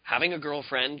having a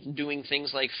girlfriend, doing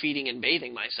things like feeding and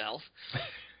bathing myself.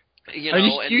 You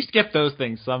know, you skip those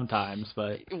things sometimes,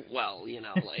 but well, you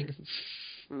know, like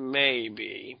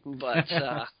maybe, but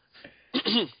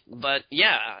but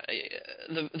yeah,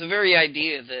 the very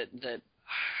idea that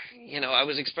you know, I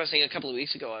was expressing a couple of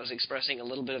weeks ago, I was expressing a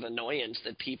little bit of annoyance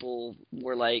that people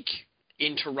were like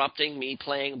interrupting me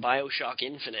playing BioShock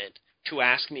Infinite to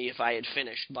ask me if I had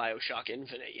finished BioShock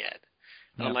Infinite yet.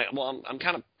 And I'm like, well,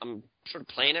 I'm sort of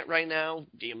playing it right now.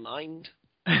 Do you mind?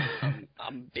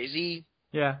 I'm busy.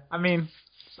 Yeah, I mean,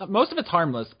 most of it's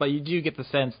harmless, but you do get the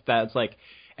sense that it's like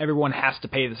everyone has to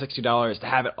pay the $60 to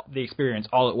have the experience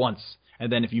all at once.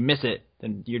 And then if you miss it,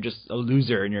 then you're just a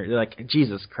loser, and you're like,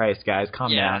 Jesus Christ, guys,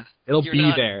 calm down. It'll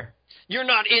be there. You're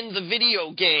not in the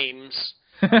video games.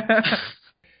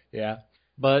 Yeah,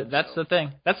 but that's the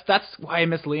thing. That's why I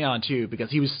miss Leon, too, because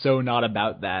he was so not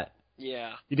about that.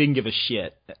 Yeah. He didn't give a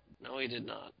shit. No, he did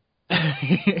not.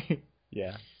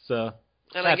 Yeah, so...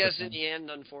 And I guess in the end,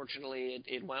 unfortunately,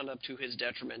 it wound up to his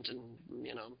detriment, and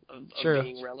you know, of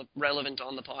being relevant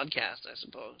on the podcast, I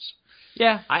suppose.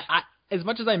 Yeah, I as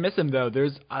much as I miss him though,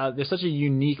 there's such a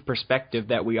unique perspective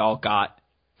that we all got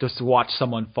just to watch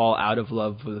someone fall out of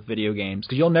love with video games,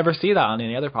 because you'll never see that on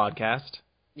any other podcast.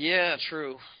 Yeah,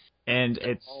 true. And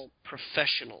They're it's all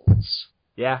professionals.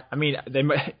 Yeah, I mean,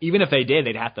 even if they did,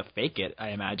 they'd have to fake it,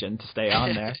 I imagine, to stay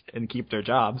on there and keep their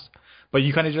jobs. But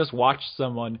you kind of just watch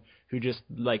someone who just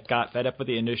like got fed up with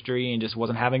the industry and just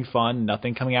wasn't having fun.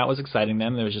 Nothing coming out was exciting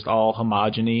them. It was just all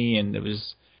homogeny, and it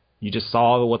was you just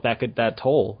saw what that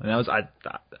toll. And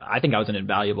I think that was an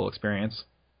invaluable experience.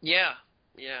 Yeah.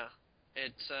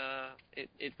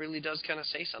 It really does kind of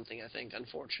say something, I think,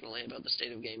 unfortunately, about the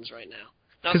state of games right now.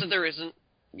 Not that there isn't,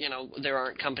 there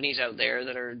aren't companies out there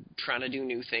that are trying to do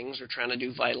new things or trying to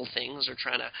do vital things or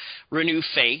trying to renew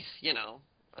faith,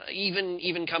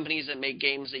 even companies that make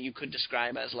games that you could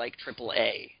describe as like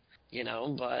AAA,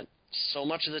 but so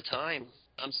much of the time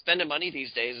I'm spending money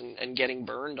these days and getting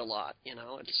burned a lot,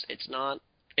 it's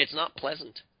not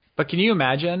pleasant. But can you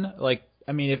imagine, like,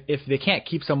 I mean, if they can't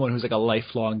keep someone who's like a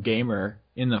lifelong gamer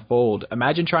in the fold,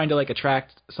 imagine trying to like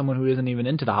attract someone who isn't even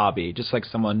into the hobby, just like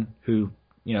someone who,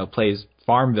 plays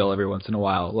Farmville every once in a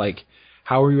while. Like,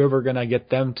 how are you ever going to get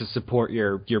them to support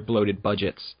your bloated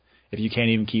budgets if you can't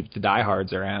even keep the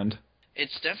diehards around?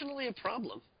 It's definitely a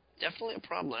problem. Definitely a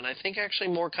problem. And I think actually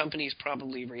more companies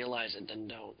probably realize it than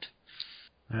don't.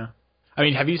 Yeah. I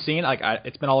mean, have you seen, like,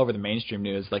 it's been all over the mainstream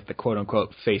news, like the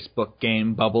quote-unquote Facebook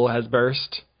game bubble has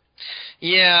burst?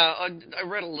 Yeah, I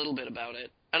read a little bit about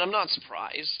it, and I'm not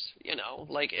surprised,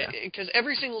 because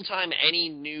every single time any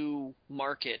new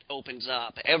market opens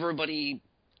up, everybody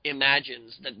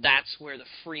imagines that that's where the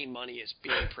free money is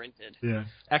being printed. Yeah.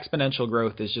 Exponential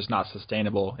growth is just not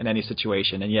sustainable in any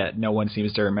situation, and yet no one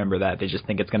seems to remember that. They just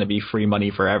think it's going to be free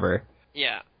money forever.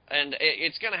 Yeah, and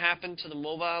it's going to happen to the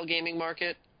mobile gaming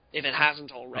market if it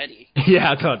hasn't already. Yeah,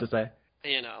 that's what I was about to say.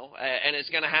 And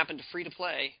it's going to happen to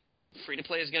free-to-play.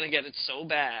 Free-to-play is going to get it so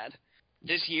bad.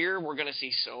 This year, we're going to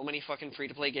see so many fucking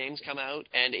free-to-play games come out,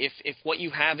 and if what you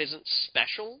have isn't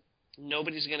special,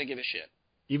 nobody's going to give a shit.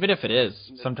 Even if it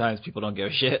is, sometimes people don't give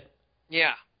a shit.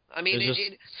 Yeah. I mean,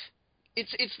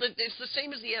 it's the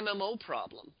same as the MMO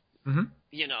problem. Mm-hmm.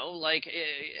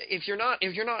 If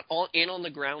you're not all in on the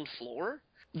ground floor,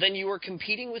 then you are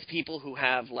competing with people who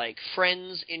have, like,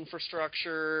 friends,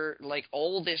 infrastructure, like,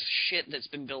 all this shit that's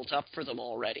been built up for them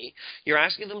already. You're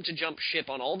asking them to jump ship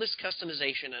on all this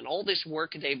customization and all this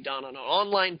work they've done on an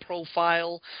online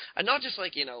profile, and not just,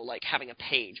 like, like having a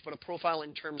page, but a profile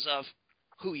in terms of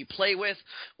who you play with,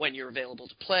 when you're available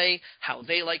to play, how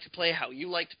they like to play, how you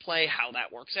like to play, how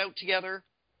that works out together.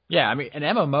 Yeah, I mean, an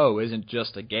MMO isn't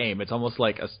just a game. It's almost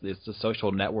like it's a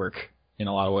social network in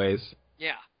a lot of ways.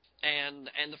 Yeah. And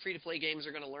the free-to-play games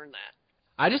are going to learn that.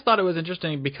 I just thought it was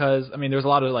interesting because, I mean, there's a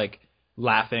lot of, like,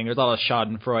 laughing. There's a lot of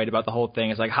schadenfreude about the whole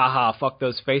thing. It's like, haha, fuck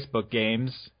those Facebook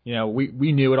games.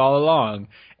 We knew it all along.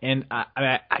 And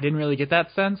I didn't really get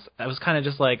that sense. I was kind of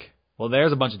just like, well,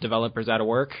 there's a bunch of developers out of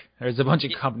work. There's a bunch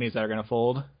of companies that are going to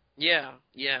fold. Yeah.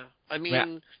 I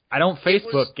mean, I don't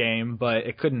Facebook game, but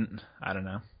it couldn't, I don't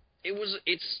know. It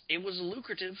was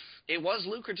lucrative. It was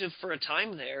lucrative for a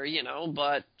time there,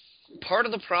 but part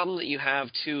of the problem that you have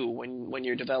too when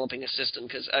you're developing a system,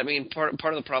 because I mean part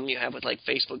of the problem you have with like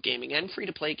Facebook gaming and free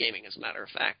to play gaming, as a matter of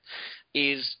fact,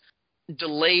 is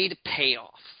delayed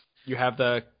payoff. You have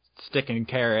the stick and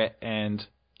carrot, and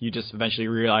you just eventually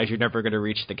realize you're never going to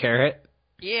reach the carrot.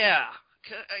 Yeah.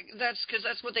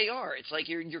 That's what they are. It's like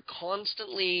you're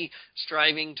constantly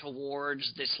striving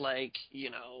towards this, like,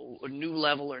 a new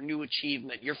level or new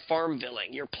achievement. You're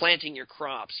farmvilling, you're planting your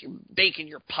crops, you're baking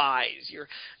your pies, you're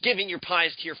giving your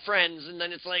pies to your friends, and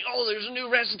then it's like, oh, there's a new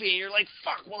recipe, and you're like,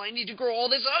 fuck, well, I need to grow all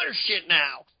this other shit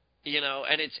now.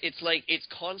 And it's like it's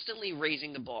constantly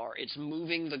raising the bar. It's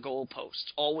moving the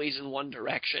goalposts always in one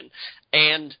direction,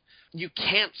 and you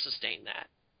can't sustain that.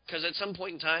 Because at some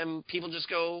point in time, people just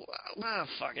go,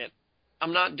 fuck it.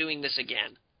 I'm not doing this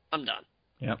again. I'm done.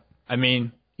 Yep. I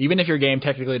mean, even if your game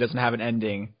technically doesn't have an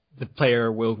ending, the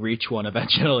player will reach one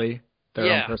eventually,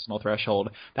 their own personal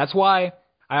threshold. That's why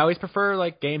I always prefer,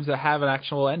 like, games that have an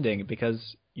actual ending,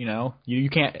 because, you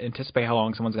can't anticipate how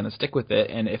long someone's going to stick with it,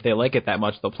 and if they like it that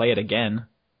much, they'll play it again.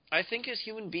 I think as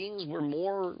human beings, we're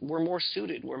more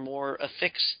suited. We're more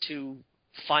affixed to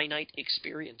finite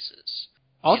experiences.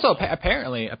 Also,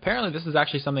 apparently, this is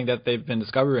actually something that they've been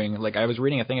discovering. Like, I was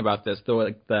reading a thing about this, though,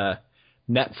 like, the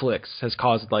Netflix has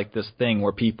caused, like, this thing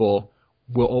where people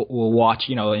will watch,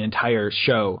 an entire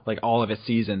show, like, all of its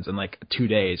seasons in, like, 2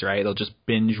 days, right? They'll just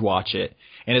binge watch it.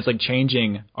 And it's, like,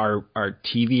 changing our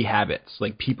TV habits.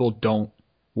 Like, people don't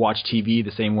watch TV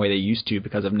the same way they used to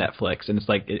because of Netflix. And it's,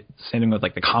 like, the same thing with,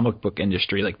 like, the comic book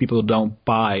industry. Like, people don't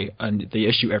buy the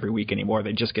issue every week anymore.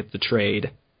 They just get the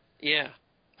trade. Yeah.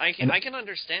 I can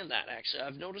understand that, actually.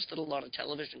 I've noticed that a lot of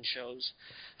television shows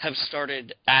have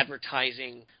started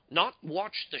advertising, not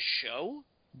watch the show,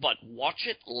 but watch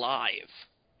it live.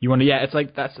 You want to, yeah, it's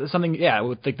like that's something, yeah,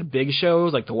 with like the big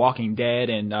shows like The Walking Dead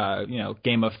and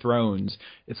Game of Thrones.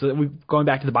 It's going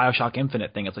back to the BioShock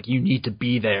Infinite thing. It's like you need to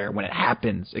be there when it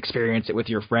happens, experience it with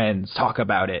your friends, talk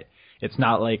about it. It's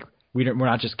not like we're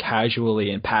not just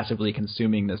casually and passively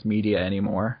consuming this media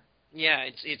anymore. Yeah,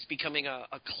 it's becoming a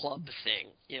club thing.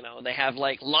 They have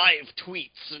like live tweets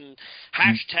and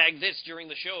hashtag this during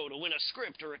the show to win a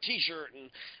script or a T-shirt, and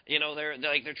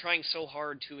they're trying so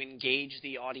hard to engage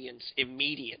the audience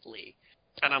immediately,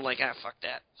 and I'm like, fuck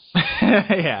that.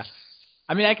 Yeah,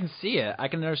 I mean, I can see it. I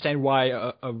can understand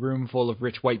why a room full of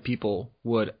rich white people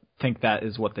would think that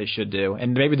is what they should do,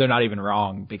 and maybe they're not even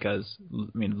wrong because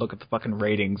I mean, look at the fucking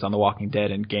ratings on The Walking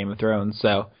Dead and Game of Thrones.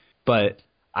 So, but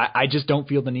I just don't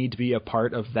feel the need to be a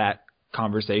part of that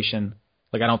conversation.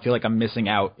 Like, I don't feel like I'm missing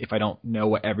out if I don't know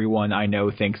what everyone I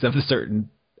know thinks of a certain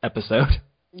episode.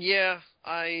 Yeah,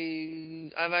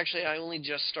 I only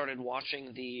just started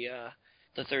watching the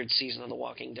third season of The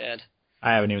Walking Dead.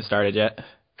 I haven't even started yet.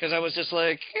 Because I was just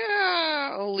like,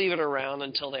 yeah, I'll leave it around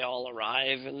until they all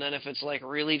arrive, and then if it's like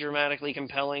really dramatically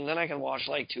compelling, then I can watch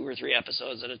like 2 or 3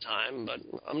 episodes at a time. But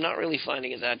I'm not really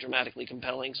finding it that dramatically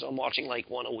compelling, so I'm watching like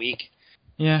 1 a week.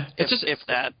 Yeah, if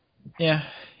that. Yeah,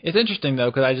 it's interesting though,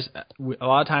 because a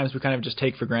lot of times we kind of just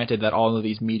take for granted that all of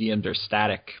these mediums are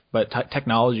static, but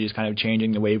technology is kind of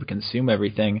changing the way we consume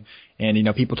everything.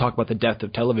 And people talk about the death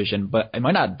of television, but it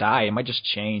might not die; it might just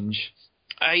change.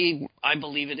 I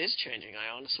believe it is changing.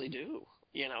 I honestly do.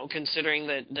 Considering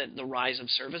that the rise of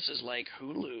services like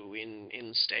Hulu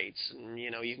in states, and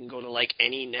you can go to like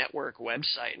any network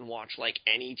website and watch like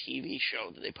any TV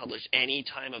show that they publish any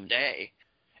time of day.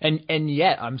 And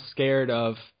yet I'm scared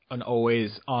of an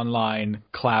always online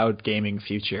cloud gaming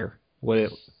future.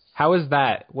 How is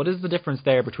that? What is the difference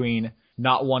there between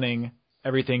not wanting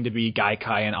everything to be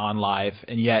Gaikai and on live,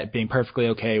 and yet being perfectly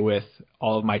okay with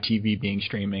all of my TV being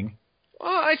streaming? Well,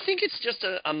 I think it's just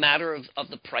a matter of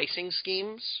the pricing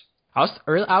schemes. I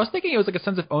was thinking it was like a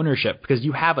sense of ownership, because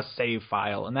you have a save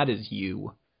file, and that is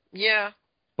you. Yeah.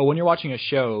 But when you're watching a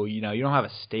show, you don't have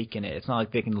a stake in it. It's not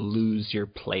like they can lose your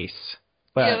place.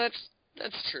 But, yeah,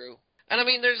 that's true. And I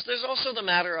mean, there's also the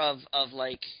matter of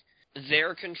like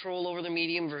their control over the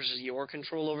medium versus your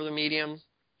control over the medium.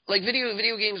 Like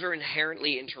video games are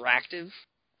inherently interactive.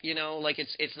 Like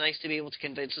it's nice to be able to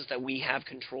convince us that we have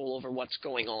control over what's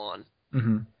going on.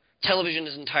 Mm-hmm. Television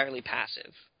is entirely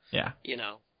passive. Yeah.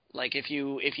 Like if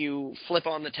you flip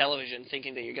on the television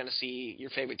thinking that you're going to see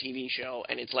your favorite TV show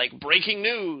and it's like breaking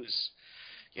news,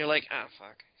 you're like,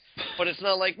 fuck. But it's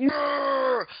not like,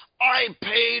 I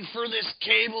paid for this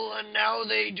cable and now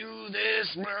they do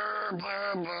this,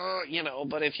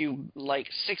 but if you like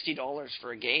 $60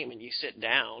 for a game and you sit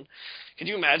down, could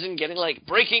you imagine getting like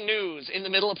breaking news in the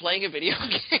middle of playing a video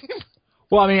game?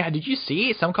 Well, I mean, did you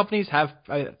see some companies have,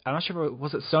 I'm not sure,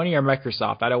 was it Sony or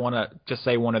Microsoft? I don't want to just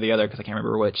say one or the other because I can't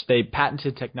remember which. They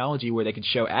patented technology where they could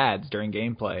show ads during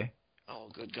gameplay. Oh,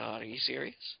 good God. Are you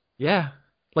serious? Yeah.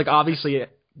 Like, obviously,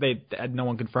 no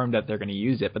one confirmed that they're going to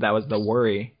use it, but that was the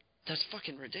worry. That's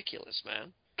fucking ridiculous,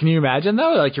 man. Can you imagine,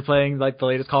 though? Like, you're playing, like, the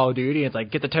latest Call of Duty, and it's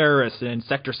like, get the terrorists in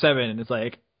Sector 7, and it's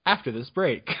like, after this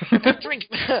break. Get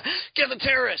the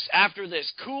terrorists after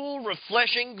this cool,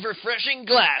 refreshing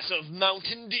glass of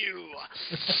Mountain Dew.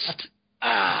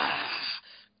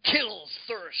 Kills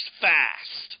thirst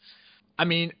fast. I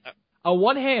mean, on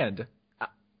one hand,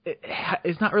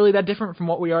 it's not really that different from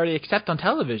what we already accept on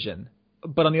television.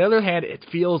 But on the other hand, it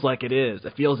feels like it is.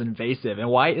 It feels invasive. And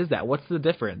why is that? What's the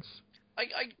difference?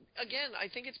 I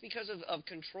think it's because of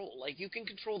control. Like, you can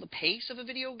control the pace of a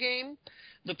video game.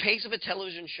 The pace of a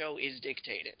television show is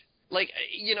dictated. Like,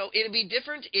 it'd be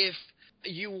different if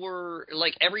you were,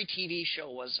 like, every TV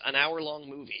show was an hour-long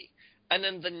movie. And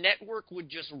then the network would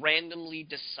just randomly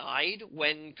decide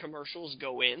when commercials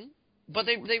go in. But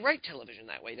they write television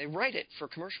that way. They write it for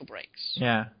commercial breaks.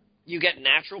 Yeah. You get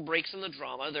natural breaks in the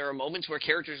drama. There are moments where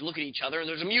characters look at each other, and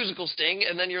there's a musical sting,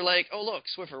 and then you're like, oh, look,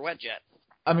 Swiffer Wetjet.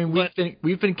 I mean,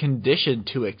 we've been conditioned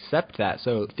to accept that,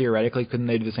 so theoretically, couldn't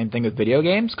they do the same thing with video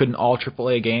games? Couldn't all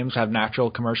AAA games have natural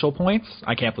commercial points?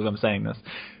 I can't believe I'm saying this.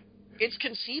 It's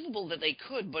conceivable that they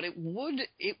could, but it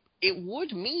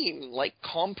would mean, like,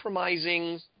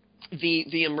 compromising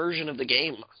the immersion of the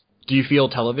game. Do you feel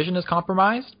television is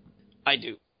compromised? I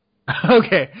do.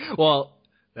 Okay, well,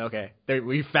 okay,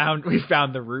 we found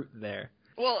the root there.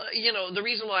 Well, the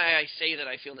reason why I say that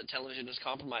I feel that television is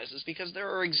compromised is because there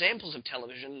are examples of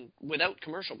television without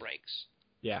commercial breaks.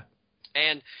 Yeah.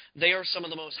 And they are some of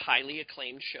the most highly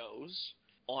acclaimed shows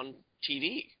on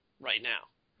TV right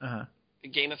now. Uh-huh.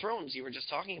 Game of Thrones, you were just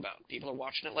talking about. People are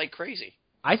watching it like crazy.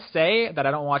 I say that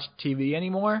I don't watch TV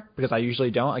anymore because I usually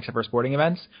don't, except for sporting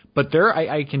events. But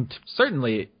I can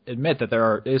certainly admit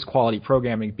that is quality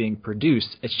programming being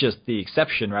produced. It's just the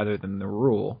exception rather than the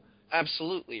rule.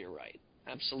 Absolutely, you're right.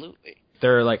 Absolutely.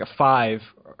 There are like a 5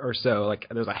 or so, like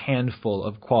there's a handful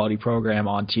of quality program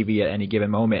on TV at any given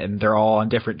moment, and they're all on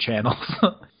different channels.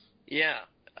 Yeah,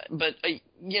 but,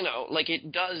 like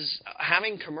it does,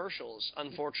 having commercials,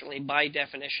 unfortunately, by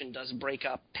definition, does break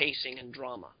up pacing and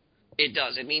drama. It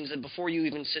does. It means that before you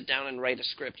even sit down and write a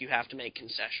script, you have to make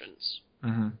concessions.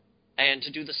 Mm-hmm. And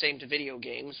to do the same to video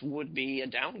games would be a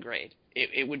downgrade.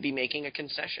 It would be making a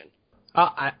concession.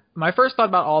 My first thought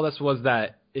about all this was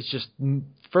that it's just,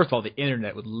 first of all, the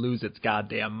internet would lose its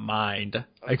goddamn mind.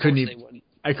 I couldn't even.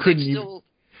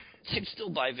 They'd still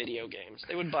buy video games.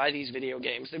 They would buy these video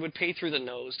games. They would pay through the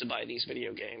nose to buy these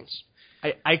video games.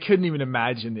 I couldn't even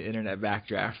imagine the internet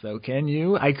backdraft, though. Can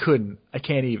you? I couldn't. I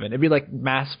can't even. It'd be like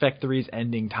Mass Effect 3's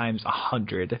ending times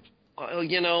 100.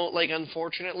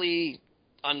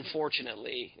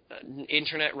 Unfortunately,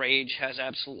 internet rage has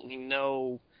absolutely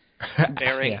no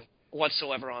bearing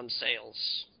whatsoever on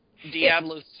sales.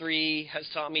 Diablo 3 has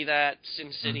taught me that.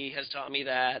 SimCity has taught me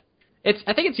that.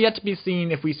 I think it's yet to be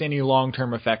seen if we see any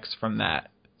long-term effects from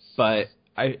that, but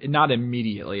not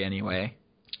immediately anyway.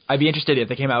 I'd be interested if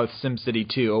they came out with SimCity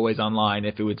 2, always online,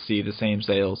 if it would see the same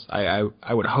sales. I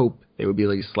would hope they would be at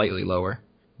least slightly lower.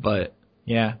 But,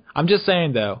 yeah. I'm just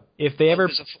saying, though, if they ever...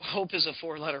 Hope is a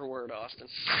 4-letter word, Austin.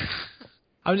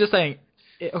 I'm just saying,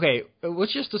 okay,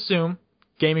 let's just assume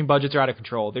gaming budgets are out of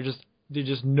control. There's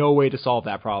just no way to solve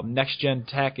that problem. Next-gen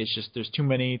tech, it's just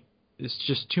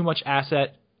too much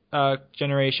asset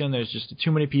generation. There's just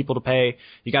too many people to pay.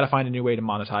 You got to find a new way to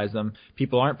monetize them.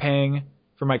 People aren't paying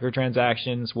for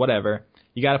microtransactions, whatever.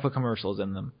 You got to put commercials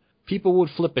in them. People would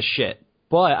flip a shit.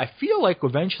 But I feel like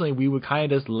eventually we would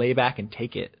kind of just lay back and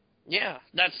take it. Yeah,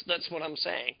 that's what I'm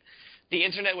saying. The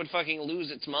internet would fucking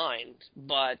lose its mind,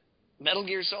 but Metal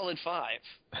Gear Solid 5,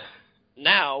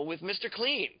 now with Mr.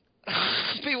 Clean.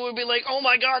 People would be like, oh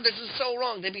my god, this is so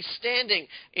wrong. They'd be standing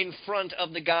in front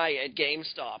of the guy at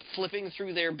GameStop, flipping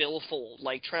through their billfold,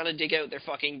 like trying to dig out their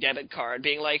fucking debit card,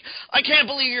 being like, I can't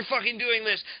believe you're fucking doing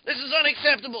this. This is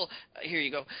unacceptable. Here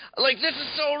you go. Like, this is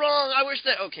so wrong. I wish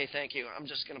that... Okay, thank you. I'm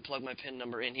just going to plug my PIN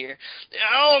number in here.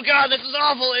 Oh god, this is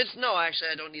awful. No, actually,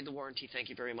 I don't need the warranty. Thank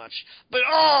you very much. But,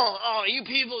 you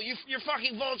people, you're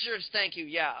fucking vultures. Thank you.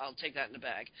 Yeah, I'll take that in the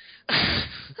bag.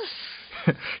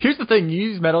 Here's the thing, you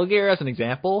use Metal Gear as an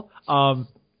example.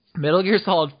 Metal Gear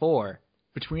Solid 4,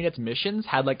 between its missions,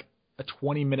 had like a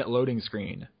 20-minute loading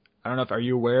screen. I don't know are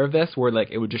you aware of this, where like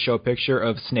it would just show a picture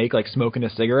of Snake like smoking a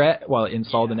cigarette while it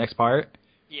installed the next part?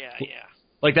 Yeah.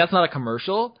 Like that's not a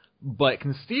commercial, but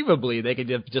conceivably they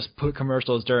could just put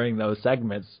commercials during those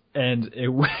segments, and it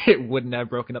wouldn't have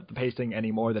broken up the pacing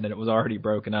any more than it was already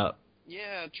broken up.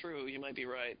 Yeah, true. You might be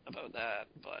right about that,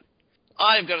 but...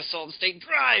 I've got a solid state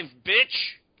drive, bitch!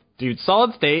 Dude,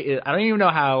 solid state, I don't even know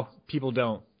how people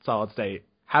don't solid state.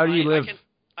 How do you live?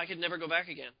 I could never go back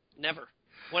again. Never.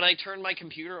 When I turn my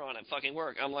computer on at fucking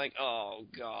work, I'm like, oh,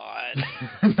 God.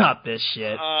 Not this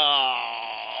shit.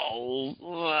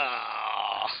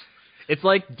 It's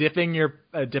like dipping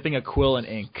a quill in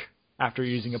ink after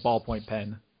using a ballpoint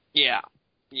pen. Yeah,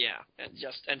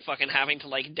 and fucking having to,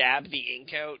 like, dab the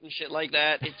ink out and shit like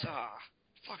that. It's,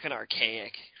 fucking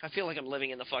archaic. I feel like I'm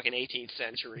living in the fucking 18th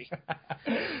century.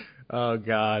 Oh,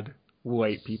 God.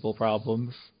 White people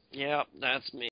problems. Yep, that's me.